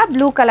মণিমালা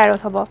ব্লু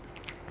কালাৰত হ'ব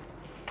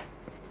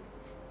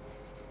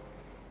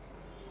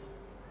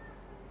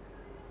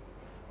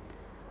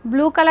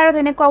ব্লু কালাৰত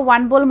এনেকুৱা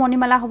ওয়ান বল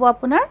মণিমালা হ'ব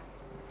আপোনাৰ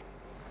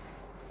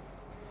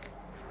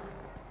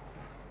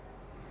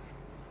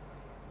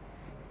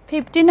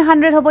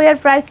 $1500 হ'ব ইয়াৰ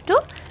প্ৰাইসটো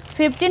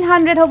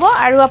 1500 হ'ব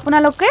আৰু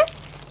আপোনালোকে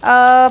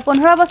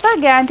 15 বছৰ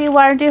গ্যাৰান্টি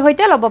ওয়াৰেন্টিৰ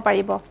হৈতে ল'ব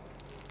পাৰিব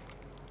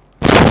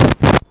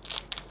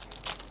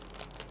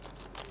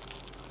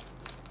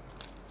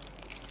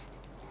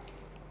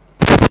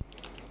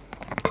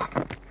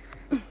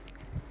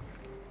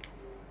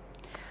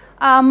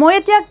মই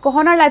এতিয়া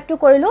গহনাৰ লাইভটো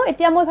কৰিলো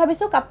এতিয়া মই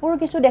ভাবিছো কাপোৰ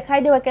কিছু দেখাই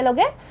দিও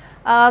একেলগে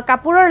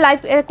কাপোৰৰ লাইভ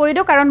কৰি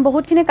দিও কাৰণ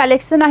বহুতখিনি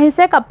কালেকশন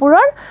আহিছে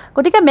কাপোৰৰ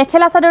গটিকে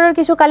মেখেলা চাদৰৰ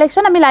কিছু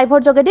কালেকশন আমি লাইভৰ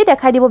যোগেদি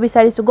দেখাই দিব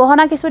বিচাৰিছো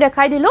গহনা কিছু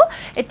দেখাই দিলো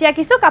এতিয়া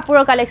কিছু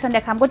কাপোৰৰ কালেকশন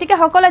দেখাম গটিকে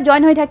সকলে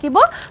জয়েন হৈ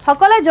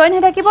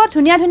থাকিব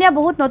ধুনিয়া ধুনিয়া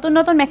বহুত নতুন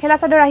নতুন মেখেলা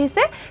চাদৰ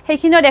আহিছে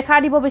সেইখিনিও দেখা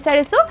দিব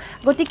বিচাৰিছো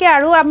গটিকে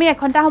আৰু আমি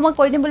এঘণ্টা সময়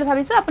কৰি দিম বুলি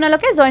ভাবিছো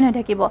আপোনালোকে জয়েন হৈ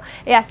থাকিব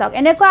এয়া চাওক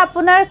এনেকুৱা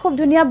আপোনাৰ খুব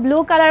ধুনিয়া ব্লু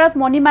কালাৰত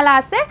মণিমালা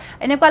আছে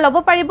এনেকুৱা লব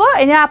পাৰিব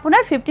এনে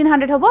আপোনাৰ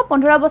 1500 হ'ব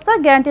 15 বছৰ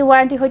গ্যাৰান্টি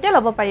ওয়াৰেন্টি হৈতে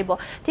লব পাৰিব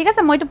ঠিক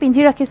আছে মইটো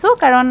পিন্ধি ৰাখিছো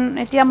কাৰণ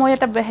এতিয়া মই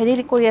এটা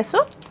হেৰি কৰি আছো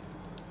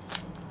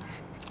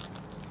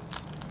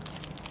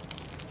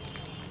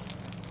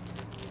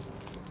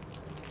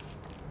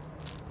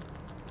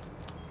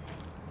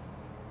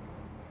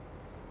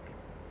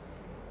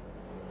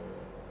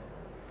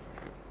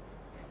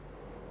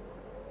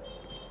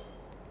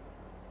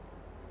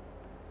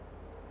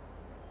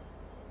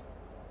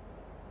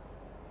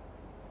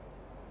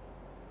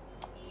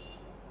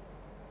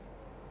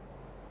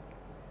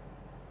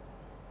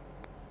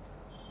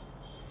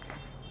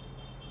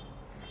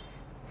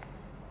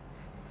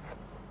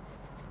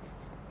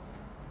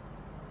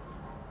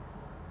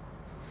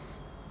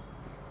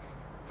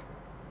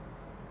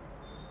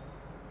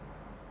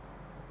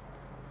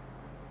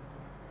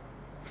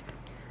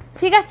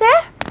ঠিক আছে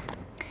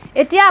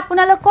এতিয়া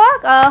আপোনালোকক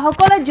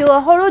সকলো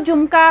হৰু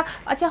ঝুমকা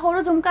আচ্ছা হৰু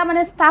ঝুমকা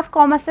মানে স্টাফ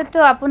কম আছে তো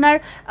আপোনাৰ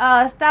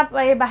স্টাফ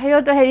এই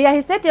বাহিৰত হেৰি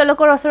আহিছে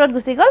তেওঁলোকৰ ওচৰত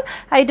গুচি গল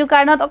এইটো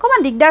কাৰণত অকমান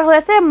দিগদাৰ হৈ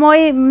আছে মই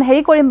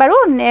হেৰি কৰিম বাৰু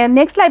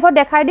নেক্সট লাইভত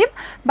দেখাই দিম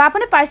বা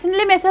আপুনি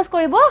পাৰ্সোনালি মেসেজ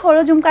কৰিব হৰু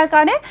ঝুমকাৰ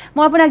কাৰণে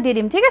মই আপোনাক দি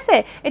দিম ঠিক আছে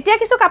এতিয়া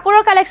কিছু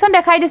কাপোৰৰ কালেকশন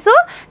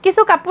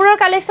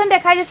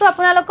দেখাই দিছো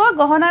আপোনালোকক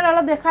গহনাৰ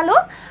অলপ দেখালো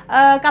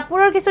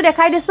কাপোৰৰ কিছু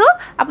দেখাই দিছো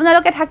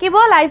আপোনালোকে থাকিব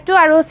লাইভটো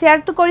আৰু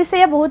শেয়াৰটো কৰিছে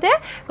বহুতে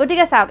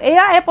গটিকে চাওক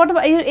এয়া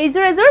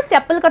এইজোৰ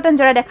ষ্টেপল কটন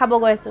জৰা দেখাব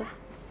গৈছো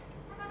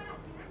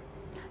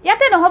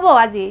ইয়াতে নহব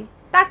আজি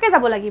তাকে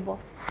যাব লাগিব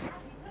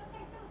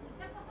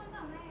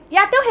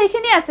ইয়াতেও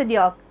সেইখিনি আছে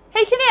দিয়ক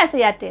সেইখিনি আছে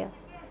ইয়াতে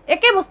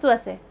একে বস্তু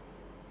আছে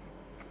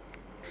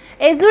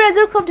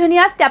এইজোৰ খুব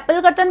ধুনিয়া ষ্টেপল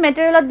কটন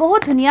মেটেৰিয়েলত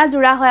বহুত ধুনিয়া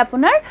জোৰা হয়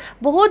আপোনাৰ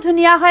বহুত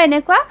ধুনিয়া হয়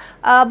এনেকুৱা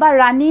বা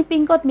ৰানী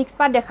পিংকত মিক্স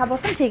পাত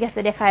দেখাবচোন ঠিক আছে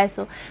দেখাই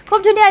আছো খুব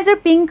ধুনিয়া এইজোৰ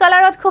পিংক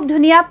কালাৰত খুব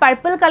ধুনিয়া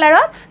পাৰ্পল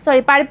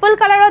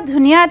কালাৰত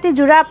ধুনিয়া এটি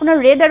জোৰা আপোনাৰ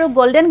ৰেড আৰু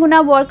গোল্ডেন গুনা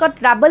ওয়াৰ্কত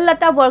ডাবল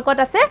লতা ওয়াৰ্কত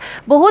আছে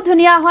বহুত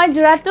ধুনিয়া হয়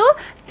জোৰাটো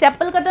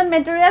ষ্টেপল কটন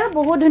মেটেৰিয়েল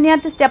বহুত ধুনিয়া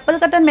ষ্টেপল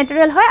কটন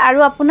মেটেৰিয়েল হয় আৰু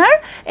আপোনাৰ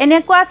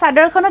এনেকুৱা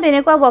চাদৰখনত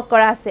এনেকুৱা ওয়াৰ্ক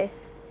কৰা আছে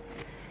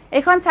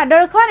এইখন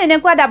চাদৰখন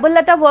এনেকুৱা ডাবল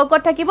লাটা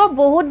ৱৰ্কত থাকিব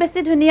বহুত বেছি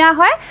ধুনীয়া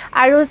হয়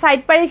আৰু সাইড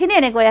পাৰিখিনি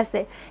এনেকৈ আছে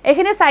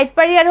এইখিনি সাইড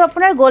পাৰি আৰু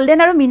আপোনাৰ গোল্ডেন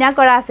আৰু মিনা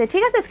কৰা আছে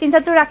ঠিক আছে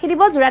স্ক্ৰিনশ্বটটো ৰাখি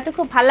দিব জোৰাটো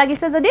খুব ভাল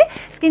লাগিছে যদি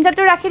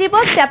স্ক্ৰিনশ্বটটো ৰাখি দিব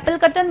ষ্টেপল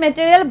কটন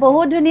মেটেৰিয়েল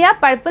বহুত ধুনীয়া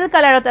পাৰ্পল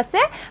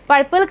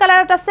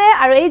কালাৰত আছে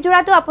আৰু এই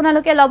জোৰাটো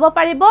আপোনালোকে ল'ব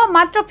পাৰিব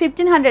মাত্ৰ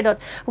 1500ত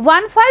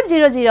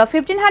 1500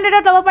 1500ত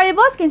ল'ব পাৰিব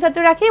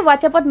স্ক্ৰিনশ্বটটো ৰাখি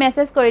WhatsAppত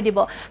মেছেজ কৰি দিব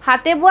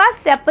হাতে বোৱা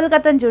ষ্টেপল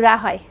কটন জোৰা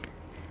হয়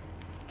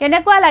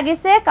কেনেকুৱা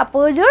লাগিছে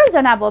কাপোৰজোৰ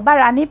জনাব বা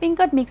ৰাণী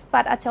পিংকত মিক্স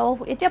পাট আচ্ছা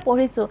এতিয়া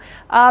পঢ়িছো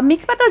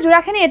মিক্স পাটৰ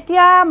জোৰাখিনি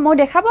এতিয়া মই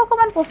দেখাব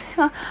অকমান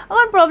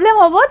প্ৰবলেম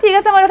হ'ব ঠিক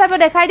আছে মই তথাপিও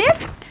দেখাই দিম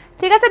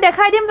ঠিক আছে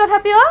দেখাই দিম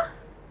তথাপিও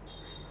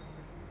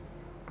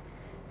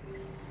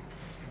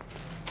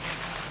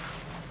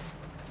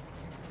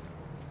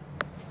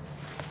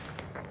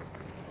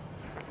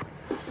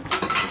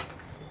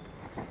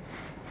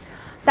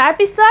তাৰ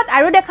পিছত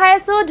আৰু দেখাই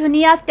আছো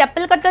ধুনীয়া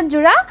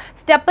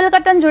ষ্টেপল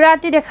কটন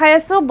জোৰাটি দেখাই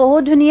আছো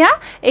বহুত ধুনীয়া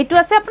এইটো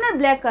আছে আপোনাৰ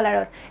ব্ল্যাক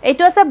কালাৰত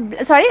এইটো আছে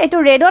সৰি এইটো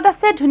ৰেডত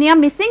আছে ধুনীয়া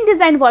মিসিং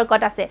ডিজাইন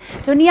ওয়াৰ্কত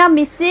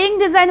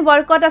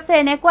আছে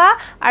এনেকুৱা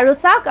আৰু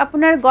চাওক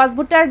আপোনাৰ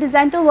গছবুটাৰ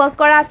ডিজাইনটো ওয়াৰ্ক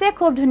কৰা আছে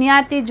খুব ধুনীয়া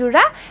এটি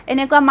জোৰা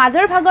এনেকুৱা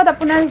মাজৰ ভাগত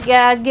আপোনাৰ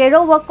গেৰো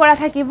ওয়াৰ্ক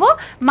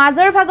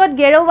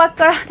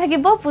কৰা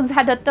থাকিব পূজা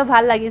দত্ত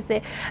ভাল লাগিছে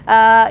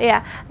এয়া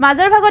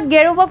মাজৰ ভাগত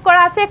গেৰো ওয়াৰ্ক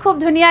কৰা আছে খুব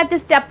ধুনীয়া এটি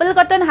ষ্টেপল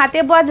কটন হাতে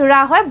বোৱা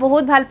জোৰা হয়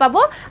বহুত ভাল পাব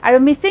আৰু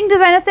মিসিং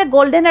ডিজাইন আছে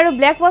গোল্ডেন আৰু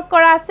ব্ল্যাক ওয়াৰ্ক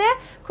কৰা আছে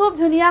খুব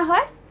ধুনীয়া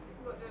হয়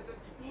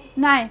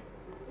নাই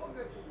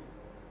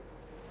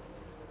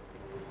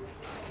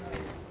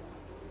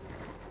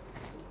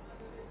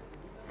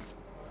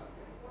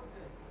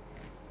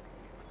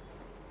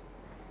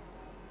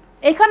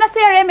এইখন আছে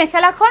আৰে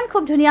মেখেলাখন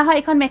খুব ধুনীয়া হয়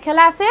এইখন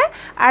মেখেলা আছে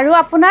আৰু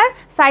আপোনাৰ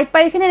সাইড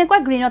পাৰিখিনি এনেকুৱা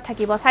গ্ৰীনত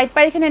থাকিব সাইড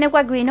পাৰিখিনি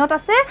এনেকুৱা গ্ৰীনত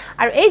আছে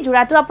আৰু এই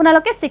জোৰাটো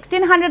আপোনালোকে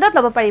 1600ত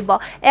ল'ব পাৰিব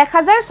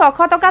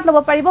 1600 টকাত ল'ব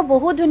পাৰিব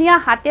বহুত ধুনীয়া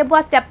হাতে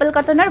বোৱা ষ্টেপল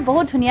কটনৰ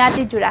বহুত ধুনীয়া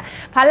এটি জোৰা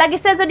ভাল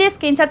লাগিছে যদি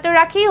স্ক্ৰিনশ্বটটো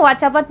ৰাখি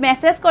WhatsAppত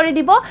মেছেজ কৰি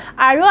দিব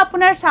আৰু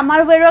আপোনাৰ সামাৰ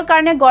ওয়্যাৰৰ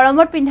কাৰণে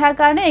গৰমত পিন্ধাৰ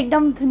কাৰণে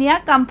একদম ধুনীয়া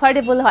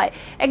কমফৰ্টেবল হয়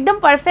একদম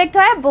পাৰফেক্ট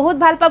হয় বহুত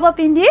ভাল পাব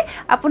পিন্ধি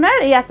আপোনাৰ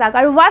ইয়া চাক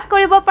আৰু ওয়াশ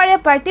কৰিব পাৰে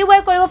পাৰ্টি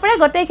ওয়্যাৰ কৰিব পাৰে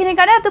গোটেইখিনি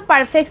কাৰণে এটো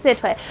পাৰফেক্ট সেট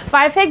হয়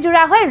পাৰফেক্ট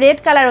জোড়া হয় ৰেড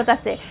কালাৰত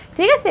আছে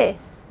ঠিক আছে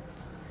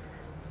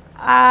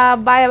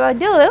বাই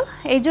বাইদেউ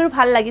এইজোৰ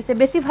ভাল লাগিছে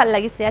বেছি ভাল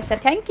লাগিছে আচ্ছা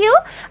থ্যাংক ইউ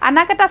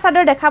আনাকাটা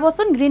সাদৰ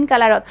দেখাবচোন গ্ৰীন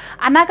কালাৰত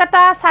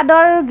আনাকাটা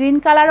সাদৰ গ্ৰীন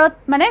কালাৰত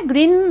মানে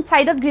গ্ৰীন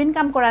সাইডত গ্ৰীন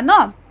কাম কৰা ন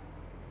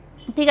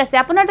ঠিক আছে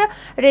আপোনাৰ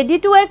ৰেডি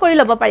টু ওয়্যাৰ কৰি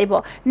ল'ব পাৰিব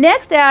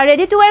নেক্সট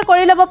ৰেডি টু ওয়্যাৰ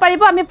কৰি ল'ব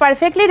পাৰিব আমি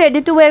পাৰফেক্টলি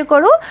ৰেডি টু ওয়্যাৰ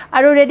কৰো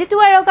আৰু ৰেডি টু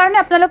ওয়্যাৰৰ কাৰণে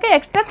আপোনালোকে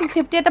এক্সট্ৰা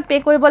 250 এটা পে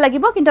কৰিব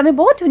লাগিব কিন্তু আমি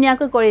বহুত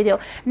ধুনীয়াকৈ কৰি দিও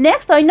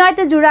নেক্সট অন্য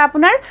এটা জোৰা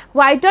আপোনাৰ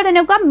হোৱাইটত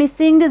এনেকুৱা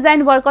মিসিং ডিজাইন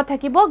ওয়াৰ্কত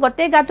থাকিব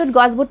গটে গাটুত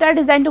গছবুটাৰ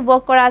ডিজাইনটো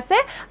ওয়াৰ্ক কৰা আছে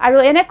আৰু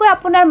এনেকৈ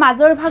আপোনাৰ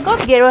মাজৰ ভাগত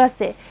গেৰো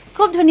আছে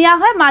খুব ধুনীয়া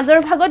হয় মাজৰ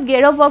ভাগত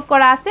গেৰো ওয়াৰ্ক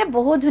কৰা আছে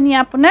বহুত ধুনীয়া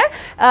আপোনাৰ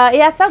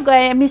এয়া সব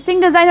মিসিং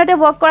ডিজাইনতে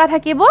ওয়াৰ্ক কৰা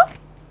থাকিব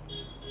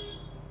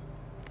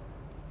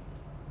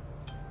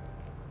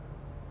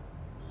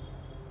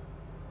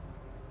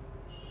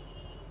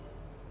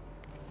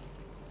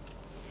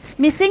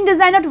মিসিং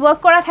ডিজাইনত ওয়াৰ্ক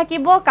কৰা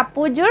থাকিব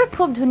কাপোৰজোৰ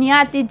খুব ধুনীয়া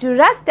এটি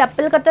জোৰা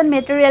ষ্টেপল কটন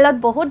মেটেৰিয়েলত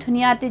বহুত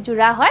ধুনীয়া এটি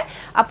জোৰা হয়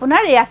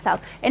আপোনাৰ এয়া চাওক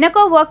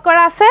এনেকৈ ওয়াৰ্ক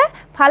কৰা আছে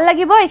ভাল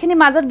লাগিব এইখিনি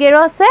মাজত গেৰো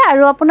আছে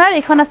আৰু আপোনাৰ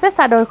এইখন আছে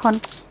চাদৰখন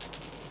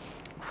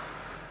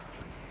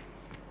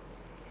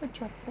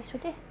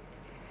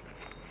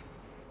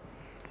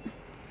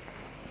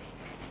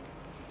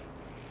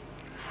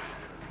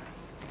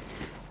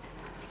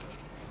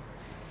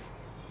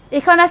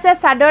এইখন আছে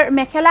সাদৰ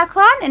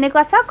মেখেলাখন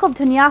এনেকুৱা সব খুব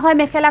ধুনীয়া হয়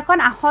মেখেলাখন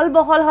আহল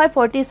বহল হয়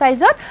 40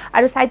 সাইজত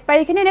আৰু সাইড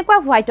পাৰিখিনি এনেকুৱা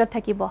হোৱাইটত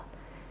থাকিব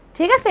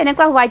ঠিক আছে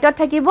এনেকুৱা হোৱাইটত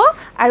থাকিব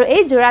আৰু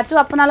এই জোৰাটো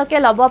আপোনালোকে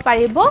ল'ব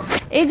পাৰিব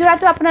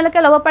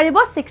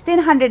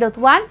 1600ত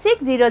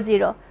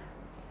 1600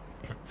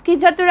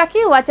 স্ক্ৰিনশ্বটটো ৰাখি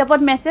WhatsAppত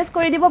মেছেজ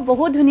কৰি দিব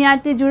বহুত ধুনীয়া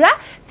এটি জোৰা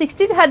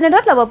 1600ত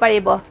ল'ব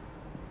পাৰিব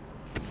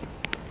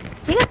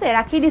ঠিক আছে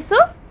ৰাখি দিছো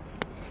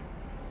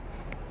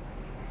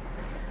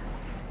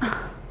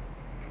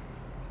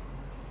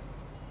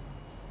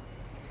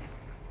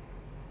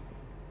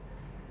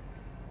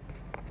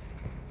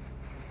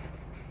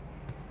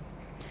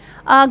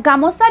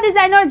গামোচা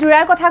ডিজাইনৰ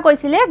জোৰাৰ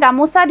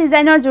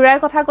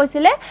কথা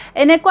কৈছিলে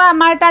এনেকুৱা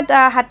আমাৰ তাত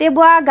হাতে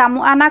বোৱা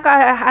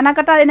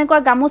আনাকাটা এনেকুৱা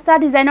গামোচা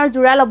ডিজাইনৰ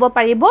জোৰা ল'ব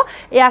পাৰিব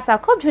এয়া চাওক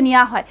খুব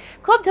ধুনীয়া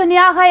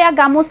হয় ইয়া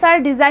গামোচাৰ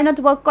ডিজাইনত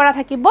ওয়াৰ্ক কৰা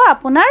থাকিব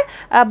আপোনাৰ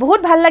বহুত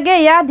ভাল লাগে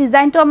ইয়া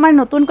ডিজাইনটো আমাৰ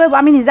নতুনকৈ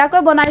আমি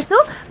নিজাকৈ বনাইছো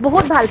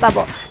বহুত ভাল পাব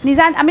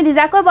আমি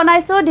নিজাকৈ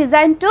বনাইছো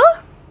ডিজাইনটো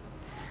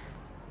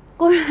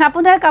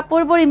আপোনাৰ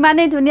কাপোৰবোৰ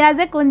ইমানেই ধুনীয়া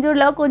যে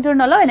কোনজোৰ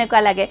নলও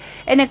এনেকুৱা লাগে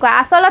এনেকুৱা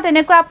আসলত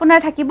এনেকুৱা আপোনাৰ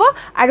থাকিব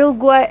আৰু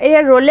এই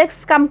ৰোলেক্স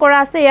কাম কৰা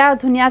আছে ইয়া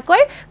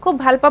ধুনীয়াকৈ খুব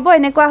ভাল পাব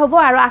এনেকুৱা হ'ব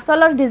আৰু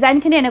আসলৰ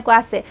ডিজাইনখিনি এনেকুৱা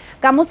আছে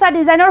গামোচা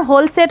ডিজাইনৰ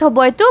হোল সেট হ'ব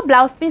এটো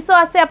ব্লাউজ পিসও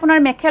আছে আপোনাৰ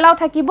মেখেলাও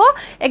থাকিব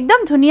একদম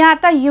ধুনীয়া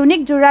এটা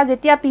ইউনিক জোৰা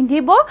যেতিয়া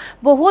পিন্ধিব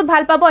বহুত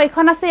ভাল পাব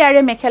এইখন আছে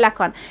ইয়াৰে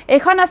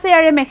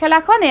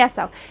মেখেলাখন এয়া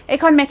চাওক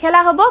এইখন মেখেলা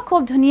হ'ব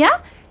খুব ধুনীয়া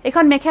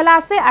এখন মেখেলা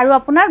আছে আৰু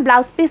আপোনাৰ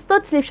ব্লাউজ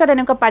পিছটোত স্লিভছত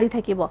এনেকুৱা পাৰি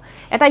থাকিব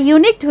এটা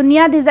ইউনিক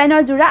ধুনীয়া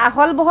ডিজাইনৰ জোৰা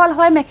আহল বহল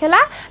হয়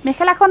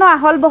মেখেলাখনো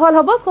আহল বহল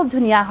হ'ব খুব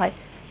ধুনীয়া হয়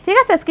ঠিক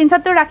আছে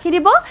স্ক্ৰিনশ্বটটো ৰাখি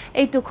দিব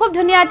এইটো খুব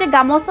ধুনীয়া এটি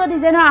গামোচা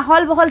ডিজাইনৰ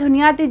আহল বহল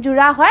ধুনীয়া এটি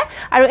জোৰা হয়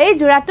আৰু এই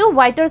জোৰাটো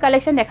হোৱাইটৰ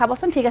কালেকশ্যন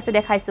দেখাবচোন ঠিক আছে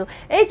দেখাইছো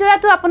এই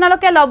জোৰাটো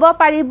আপোনালোকে ল'ব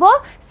পাৰিব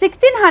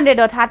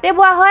 1600ত হাতে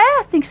বোৱা হয়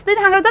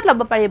 1600ত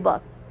ল'ব পাৰিব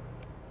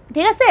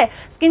ঠিক আছে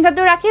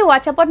স্ক্ৰিনশ্বটটো ৰাখি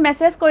WhatsAppত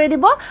মেছেজ কৰি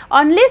দিব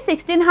অনলি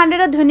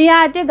 1600ত ধুনীয়া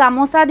এটি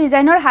গামোচা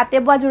ডিজাইনৰ হাতে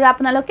বোৱা জোৰা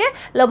আপোনালোকে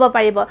ল'ব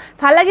পাৰিব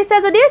ভাল লাগিছে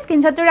যদি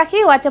স্ক্ৰিনশ্বটটো ৰাখি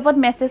WhatsAppত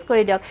মেছেজ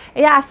কৰি দিয়ক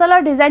এই আচলৰ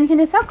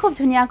ডিজাইনখিনি চাওক খুব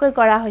ধুনীয়াকৈ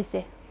কৰা হৈছে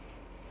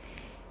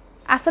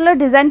আচলৰ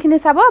ডিজাইনখিনি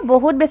চাব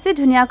বহুত বেছি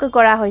ধুনীয়াকৈ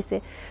কৰা হৈছে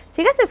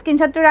ঠিক আছে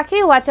স্ক্ৰিনশ্বটটো ৰাখি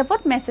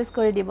WhatsAppত মেছেজ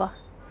কৰি দিব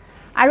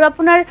আৰু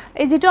আপোনাৰ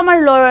এই যেটো আমাৰ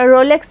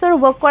ৰোলেক্সৰ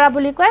ওয়াৰ্ক কৰা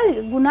বুলি কয়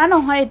গুনা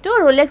নহয় এটো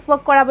ৰোলেক্স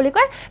ওয়াৰ্ক কৰা বুলি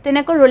কয়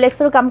তেনেকৈ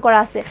ৰোলেক্সৰ কাম কৰা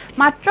আছে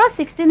মাত্ৰ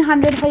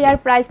 1600 হয় ইয়াৰ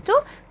প্ৰাইসটো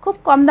খুব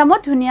কম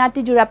দামত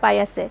ধুনীয়াটি জোৰা পাই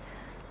আছে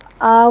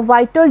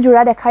হোৱাইটৰ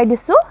জোৰা দেখাই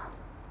দিছো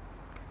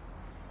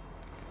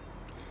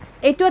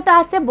এইটো এটা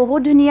আছে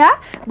বহুত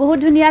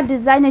ধুনীয়া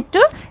ডিজাইন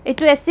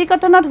এইটো এসি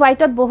কটনত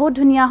হোৱাইটত বহুত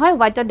ধুনীয়া হয়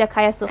হোৱাইটত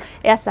দেখাই আছো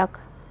এয়া চাওক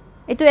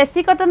এইটো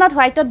এসি কটনত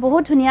হোৱাইটত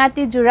বহুত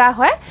ধুনীয়াটি জোৰা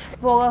হয়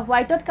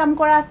হোৱাইটত কাম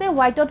কৰা আছে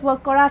হোৱাইটত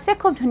ওয়াৰ্ক কৰা আছে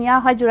খুব ধুনীয়া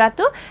হয়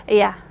জোৰাটো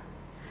এয়া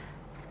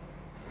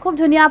খুব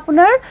ধুনীয়া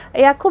আপোনাৰ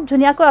এয়া খুব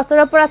ধুনীয়াকৈ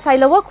অসৰৰ পৰা চাই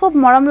লব খুব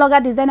মৰম লগা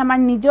ডিজাইন আমাৰ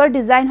নিজৰ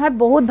ডিজাইন হয়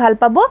বহুত ভাল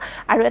পাব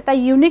আৰু এটা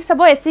ইউনিক চাব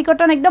এসি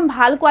কটন একদম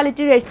ভাল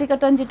কোৱালিটিৰ এসি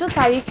কটন যেটো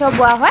 400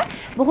 বোৱা হয়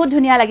বহুত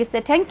ধুনীয়া লাগিছে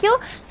থ্যাংক ইউ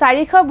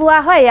 400 বোৱা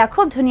হয় এয়া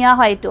খুব ধুনীয়া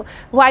হয় এটো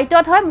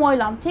হোৱাইটত হয় মই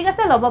লম ঠিক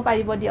আছে ল'ব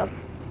পাৰিব দিয়ক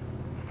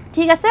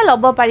ঠিক আছে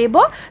ল'ব পাৰিব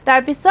তাৰ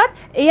পিছত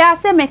এয়া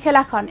আছে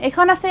মেখেলাখন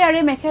এখন আছে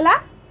ইয়াৰে মেখেলা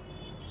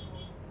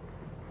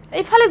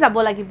এইফালে যাব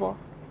লাগিব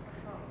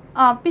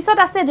পিছত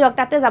আছে দিয়ক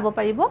তাতে যাব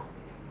পাৰিব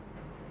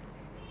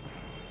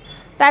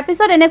তাৰ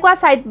পিছত এনেকুৱা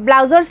সাইড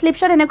ব্লাউজৰ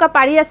স্লিপছত এনেকুৱা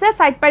পাৰি আছে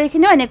সাইড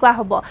পাৰিখিনিও এনেকুৱা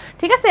হ'ব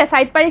ঠিক আছে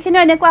সাইড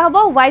পাৰিখিনিও এনেকুৱা হ'ব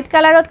হোৱাইট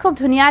কালাৰত খুব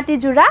ধুনীয়াটি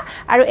জোৰা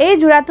আৰু এই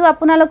জোৰাটো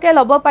আপোনালোকে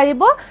ল'ব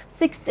পাৰিব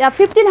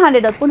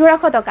 1500ত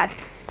 1500 টকাত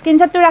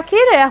স্ক্ৰিনশ্বটটো ৰাখি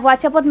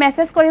WhatsAppত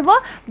মেছেজ কৰিব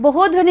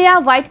বহুত ধুনীয়া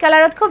হোৱাইট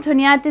কালাৰত খুব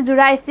ধুনীয়াটি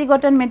জোৰা এসি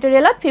কটন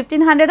মেটেৰিয়েলত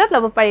 1500ত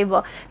ল'ব পাৰিব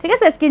ঠিক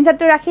আছে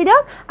স্ক্ৰিনশ্বটটো ৰাখি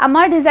দিয়ক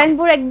আমাৰ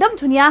ডিজাইনবোৰ একদম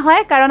ধুনীয়া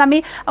হয় কাৰণ আমি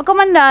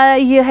অকমান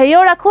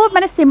হেৰিও ৰাখো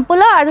মানে সিম্পল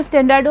আৰু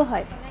ষ্টেণ্ডাৰ্ডো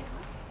হয়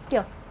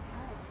কিয়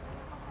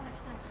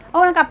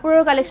অন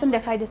কাপোৰৰ কালেকশ্যন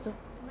দেখাই দিছো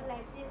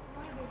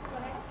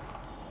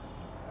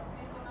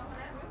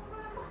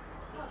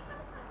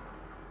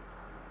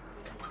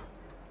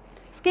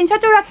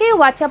স্ক্ৰিনশ্বটটো ৰাখি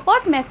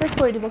WhatsAppত মেছেজ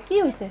কৰি দিব কি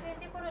হৈছে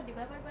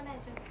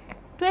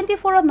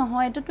 24ত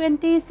নহয় এটো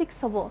 26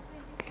 হ'ব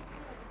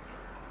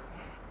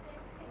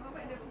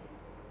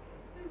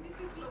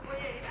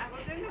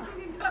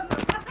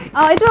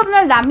এটো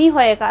আপোনাৰ দামী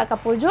হয়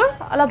কাপোৰজোৰ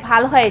অলপ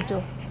ভাল হয় এটো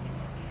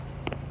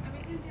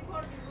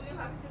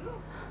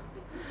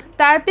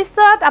তাৰ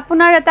পিছত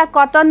আপোনাৰ এটা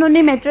কটন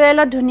নুনি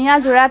মেটেৰিয়েলত ধুনীয়া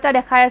জোৰা এটা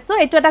দেখাই আছো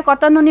এটো এটা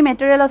কটন নুনি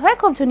মেটেৰিয়েলত হয়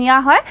খুব ধুনীয়া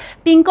হয়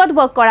পিংকত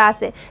ওয়াৰ্ক কৰা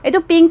আছে এটো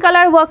পিংক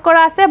কালাৰ ওয়াৰ্ক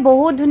কৰা আছে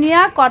বহুত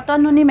ধুনীয়া কটন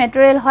নুনি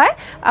মেটেৰিয়েল হয়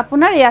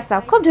আপোনাৰ ইয়া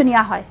চাওক খুব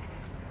ধুনীয়া হয়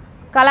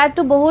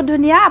কালাৰটো বহুত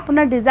ধুনীয়া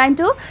আপোনাৰ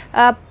ডিজাইনটো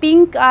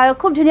পিংক আৰু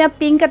খুব ধুনীয়া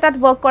পিংক এটাত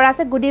ওয়াৰ্ক কৰা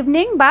আছে গুড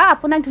ইভিনিং বা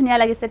আপোনাক ধুনীয়া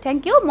লাগিছে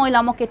থ্যাংক ইউ মই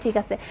লমকে ঠিক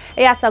আছে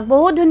এয়া চাওক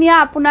বহুত ধুনীয়া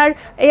আপোনাৰ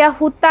এয়া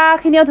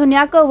হুতাখিনিও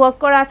ধুনীয়াকৈ ওয়াৰ্ক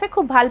কৰা আছে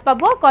খুব ভাল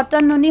পাব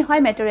কটন নুনি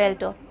হয়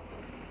মেটেৰিয়েলটো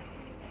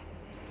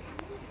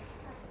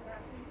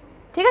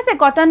ঠিক আছে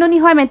কটন নুনি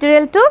হয়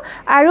মেটেৰিয়েলটো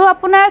আৰু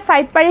আপোনাৰ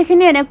সাইড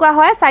পাৰিখিনি এনেকুৱা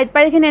হয় সাইড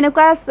পাৰিখিনি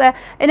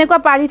এনেকুৱা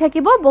পাৰি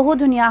থাকিব বহুত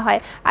ধুনীয়া হয়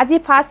আজি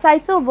ফাৰ্স্ট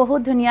চাইছো বহুত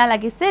ধুনীয়া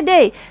লাগিছে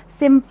দেই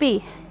সিম্পি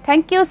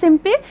থ্যাংক ইউ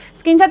সিম্পি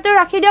স্ক্ৰিনশ্বটটো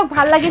ৰাখি দিয়ক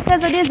ভাল লাগিছে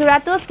যদি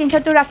জোৰাটো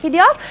স্ক্ৰিনশ্বটটো ৰাখি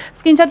দিয়ক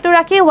স্ক্ৰিনশ্বটটো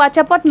ৰাখি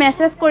WhatsAppত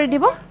মেছেজ কৰি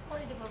দিব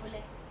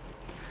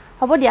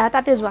হ'ব দিয়া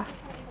তাতে যোৱা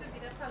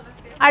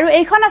আৰু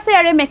এইখন আছে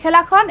ইয়াৰে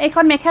মেখেলাখন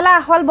এইখন মেখেলা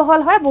আহল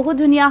বহল হয় বহুত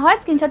ধুনীয়া হয়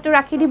স্ক্ৰিনশ্বটটো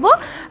ৰাখি দিব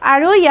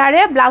আৰু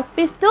ইয়াৰে ব্লাউজ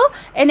পিসটো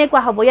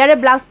এনেকুৱা হ'ব ইয়াৰে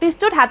ব্লাউজ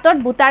পিসটোত হাতত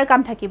বুটাৰ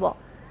কাম থাকিব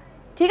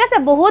ঠিক আছে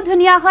বহুত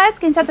ধুনীয়া হয়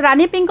স্ক্ৰিনশ্বট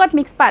ৰাণী পিংকত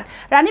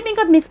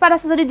মিক্স পাট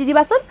আছে যদি দি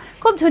দিবাচোন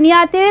খুব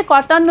ধুনীয়াতে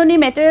কটন নুনি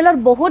মেটেৰিয়েলত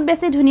বহুত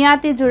বেছি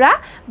ধুনীয়াতে জোৰা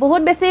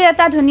বহুত বেছি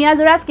এটা ধুনীয়া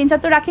জোৰা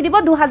স্ক্ৰিনশ্বটটো ৰাখি দিব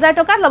 2000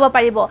 টকাত ল'ব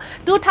পাৰিব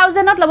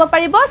 2000ত ল'ব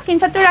পাৰিব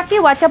স্ক্ৰিনশ্বটটো ৰাখি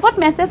WhatsAppত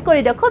মেছেজ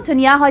কৰি দিয়ক খুব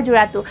ধুনীয়া হয়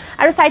জোৰাটো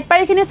আৰু সাইড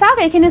পাৰিখিনি চাওক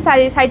এইখিনি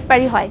সাইড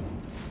পাৰি হয়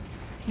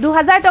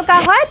 2000 টকা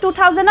হয়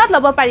 2000ত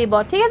ল'ব পাৰিব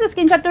ঠিক আছে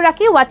স্ক্ৰিনশ্বটটো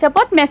ৰাখি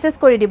WhatsAppত মেছেজ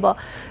কৰি দিব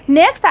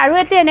নেক্সট আৰু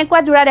এটি এনেকুৱা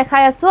জোৰা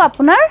দেখাই আছো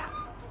আপোনাৰ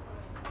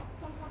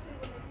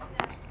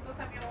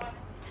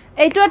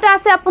এইটো এটা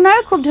আছে আপোনাৰ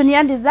খুব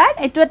ধুনীয়া ডিজাইন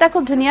এইটো এটা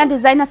খুব ধুনীয়া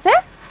ডিজাইন আছে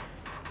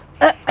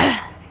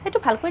এইটো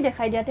ভালকৈ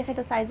দেখাই দিয়া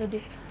তেখেতে চাই যদি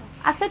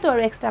আছে তো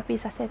আৰু এক্সট্ৰা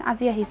পিস আছে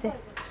আজি আহিছে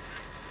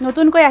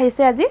নতুনকৈ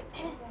আহিছে আজি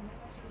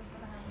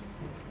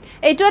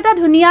এইটো এটা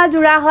ধুনীয়া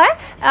জোৰা হয়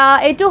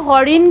এইটো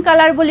হৰিণ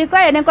কালাৰ বুলি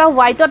কয় এনেকুৱা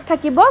হোৱাইটত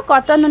থাকিব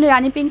কটন নুনি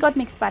ৰাণী পিংকত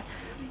মিক্স পাট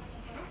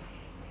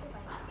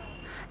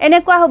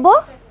এনেকুৱা হ'ব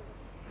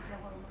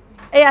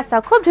এই আছা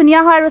খুব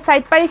ধুনীয়া হয় আৰু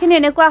সাইড পাৰিখিনি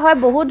এনেকুৱা হয়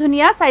বহুত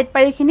ধুনীয়া সাইড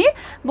পাৰিখিনি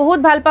বহুত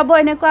ভাল পাব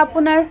এনেকুৱা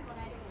আপোনাৰ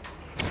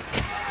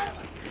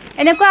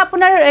এনেকুৱা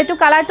আপোনাৰ এইটো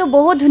কালাৰটো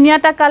বহুত ধুনীয়া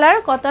এটা কালাৰ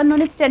কটন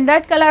নুনি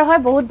ষ্টেণ্ডাৰ্ড কালাৰ হয়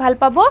বহুত ভাল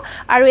পাব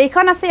আৰু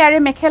এইখন আছে ইয়াৰে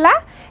মেখেলা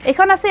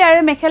এইখন আছে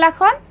ইয়াৰে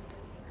মেখেলাখন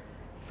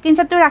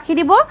স্ক্ৰিনশ্বটটো ৰাখি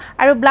দিব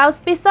আৰু ব্লাউজ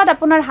পিছত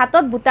আপোনাৰ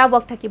হাতত বুটা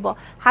বক থাকিব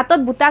হাতত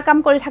বুটা কাম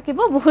কৰি থাকিব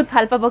বহুত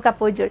ভাল পাব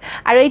কাপোৰযোৰ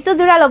আৰু এইটো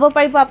জোৰা ল'ব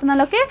পাৰিব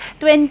আপোনালোকে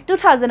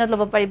 22000 ত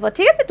ল'ব পাৰিব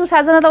ঠিক আছে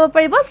 2000 ত ল'ব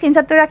পাৰিব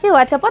স্ক্ৰিনশ্বটটো ৰাখি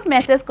WhatsApp-ত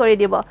মেছেজ কৰি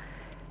দিব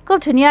খুব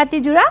ধুনীয়া এটি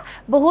জোৰা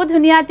বহুত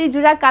ধুনীয়া এটি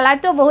জোৰা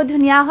কালাৰটো বহুত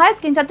ধুনীয়া হয়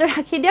স্ক্ৰিনশ্বটটো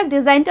ৰাখি দিয়ক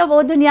ডিজাইনটো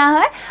বহুত ধুনীয়া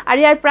হয় আৰু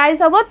ইয়াৰ প্ৰাইস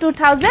হ'ব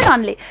 2000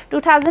 অনলি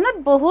 2000 ত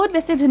বহুত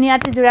বেছি ধুনীয়া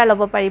এটি জোৰা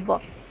ল'ব পাৰিব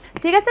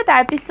ঠিক আছে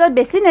তাৰ পিছত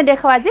বেছি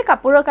নেদেখাও আজি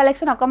কাপোৰৰ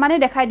কালেকচন অকমানে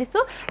দেখাই দিছো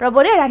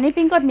ৰবৰে ৰাণী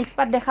পিংকত মিক্স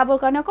পাট দেখাবৰ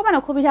কাৰণে অকমান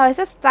অসুবিধা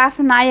হৈছে ষ্টাফ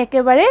নাই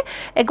একেবাৰে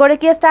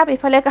এগৰাকী ষ্টাফ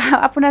ইফালে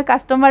আপোনাৰ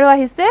কাস্টমাৰো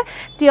আহিছে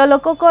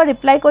তেওঁলোকক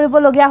ৰিপ্লাই কৰিব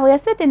লগিয়া হৈ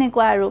আছে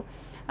তেনেকুৱা আৰু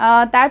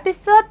তাৰ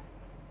পিছত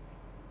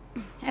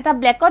এটা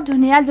ব্ল্যাকত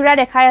ধুনীয়া জোৰা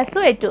দেখাই আছো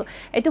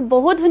এইটো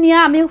বহুত ধুনীয়া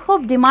আমি খুব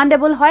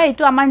ডিমান্ডেবল হয়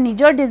এইটো আমাৰ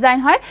নিজৰ ডিজাইন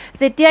হয়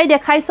যেতিয়াই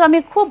দেখাইছো আমি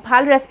খুব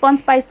ভাল ৰেসপন্স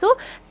পাইছো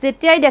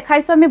যেতিয়াই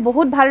দেখাইছো আমি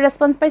বহুত ভাল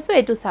ৰেসপন্স পাইছো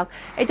এইটো চাওক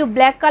এইটো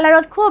ব্ল্যাক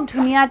কালাৰত খুব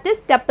ধুনীয়া টি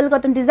স্টেপল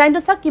কটন ডিজাইনটো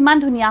চাওক কিমান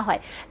ধুনীয়া হয়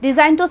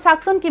ডিজাইনটো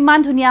চাওকচোন কিমান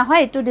ধুনীয়া হয়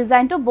এইটো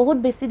ডিজাইনটো বহুত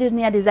বেছি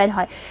ধুনীয়া ডিজাইন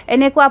হয়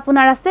এনেকুৱা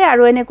আপোনাৰ আছে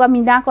আৰু এনেকুৱা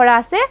মিনা কৰা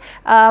আছে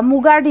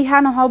মুগাৰ দিহা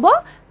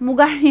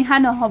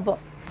নহব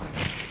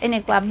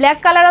এনেকুৱা ব্ল্যাক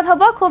কালাৰত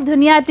হ'ব খুব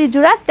ধুনীয়া এটি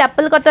জোৰা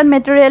স্টেপল কটন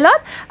মেটেৰিয়েলত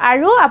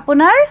আৰু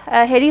আপোনাৰ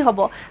হেৰি হ'ব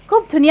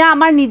খুব ধুনীয়া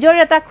আমাৰ নিজৰ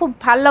এটা খুব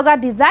ভাল লগা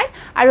ডিজাইন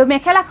আৰু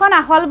মেখেলাখন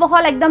আহল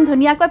বহল একদম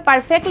ধুনীয়াকৈ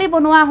পাৰফেক্টলি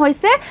বনোৱা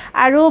হৈছে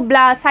আৰু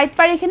সাইড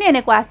পাৰিখিনি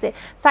এনেকুৱা আছে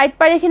সাইড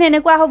পাৰিখিনি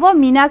এনেকুৱা হ'ব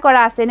মিনা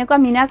কৰা আছে এনেকুৱা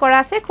মিনা কৰা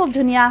আছে খুব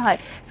ধুনীয়া হয়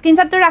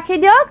স্ক্ৰিনশ্বটটো ৰাখি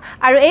দিয়ক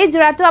আৰু এই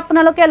জোৰাটো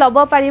আপোনালোকে ল'ব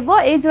পাৰিব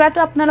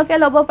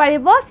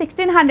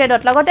 1600 ত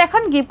লগতে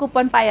এখন গিফট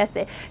কুপন পাই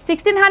আছে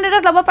 1600 ত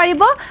ল'ব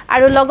পাৰিব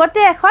আৰু লগতে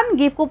এখন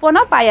গিফট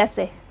কুপনো পাই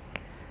আছে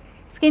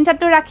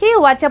স্ক্ৰিনশ্বটটো ৰাখি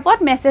WhatsApp-ত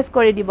মেছেজ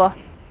কৰি দিব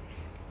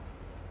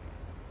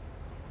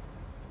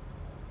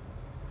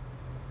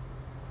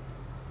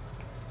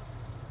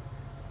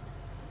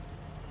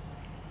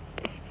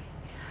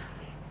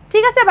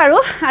ঠিক আছে বাৰু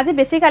আজি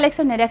বেছি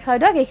কালেকচন নেদেখাও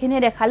দিয়ক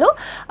এইখিনিয়ে দেখালো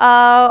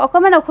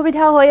অকমান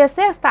অসুবিধা হৈ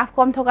আছে ষ্টাফ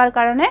কম থকাৰ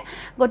কাৰণে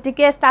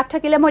গতিকে ষ্টাফ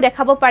থাকিলে মই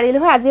দেখাব পাৰিলো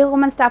হয় আজি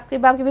অকমান ষ্টাফ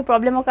কিবা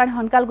প্ৰবলেমৰ কাৰণে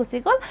হনকাল গুচি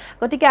গল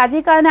গতিকে আজি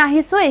কাৰণে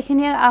আহিছো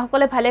এইখিনি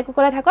সকলে ভালে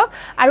কুকলে থাকক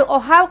আৰু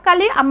অহা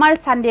কালি আমাৰ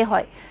সানডে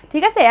হয়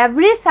ঠিক আছে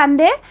এভৰি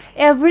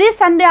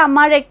সানডে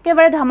আমাৰ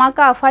একেবাৰে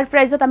ধমাকা অফাৰ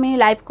প্ৰাইজত আমি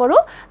লাইভ কৰো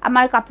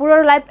আমাৰ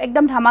কাপোৰৰ লাইভ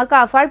একদম ধমাকা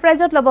অফাৰ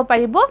প্ৰাইজত ল'ব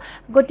পাৰিব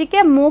গতিকে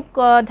মোক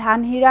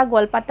ধানহিৰা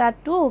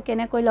গলপাটাটো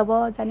কেনেকৈ ল'ব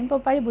জানিব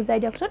পাৰি বুজাই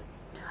দিয়কচোন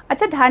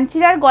আচ্ছা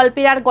ধানচিৰাৰ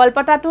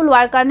গলপাটাটো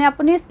লোৱাৰ কাৰণে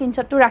আপুনি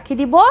স্ক্ৰিনশ্বটটো ৰাখি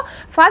দিব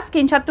ফাৰ্স্ট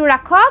স্ক্ৰিনশ্বটটো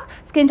ৰাখক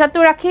স্ক্ৰিনশ্বটটো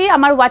ৰাখি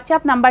আমাৰ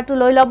WhatsApp নাম্বাৰটো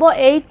লৈ ল'ব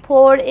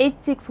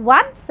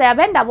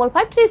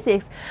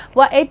 8486175536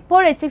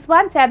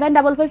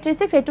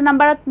 8486175536 এইটো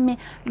নাম্বাৰত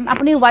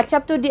আপুনি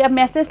WhatsAppটো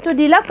মেছেজটো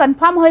দিলক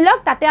কনফাৰ্ম হৈলক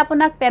তাতে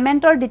আপোনাক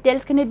পেমেন্টৰ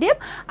ডিটেইলছখিনি দিম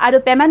আৰু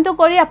পেমেন্টটো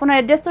কৰি আপোনাৰ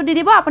এড্ৰেছটো দি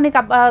দিব আপুনি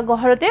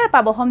ঘৰতে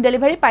পাব হোম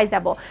ডেলিভাৰী পাই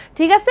যাব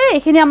ঠিক আছে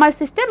এইখিনি আমাৰ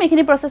সিস্টেম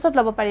এইখিনি প্ৰসেছত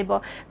ল'ব পাৰিব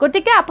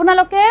গতিকে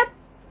আপোনালোকে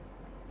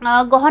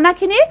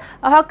গহনাখিনি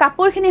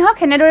কাপোৰখিনি হক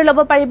হেনেদৰে ল'ব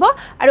পাৰিব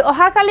আৰু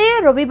অহাকালি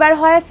ৰবিবাৰ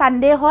হয়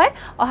সানডে হয়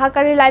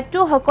অহাকালি লাইভটো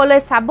সকলোৱে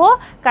চাব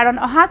কাৰণ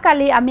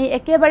অহাকালি আমি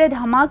একেবাৰে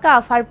ধমাকা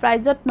অফাৰ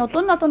প্ৰাইজত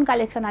নতুন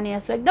কালেকচন আনি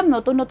আছো একদম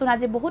নতুন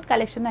আজি বহুত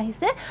কালেকচন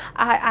আহিছে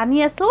আনি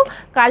আছো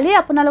কালি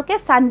আপোনালোকে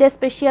সানডে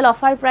স্পেশাল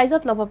অফাৰ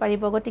প্ৰাইজত ল'ব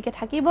পাৰিব গতিকে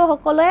থাকিব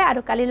সকলোৱে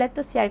আৰু কালি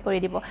লাইভটো শেয়াৰ কৰি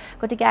দিব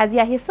গতিকে আজি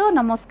আহিছো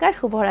নমস্কাৰ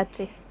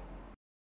শুভৰাত্ৰি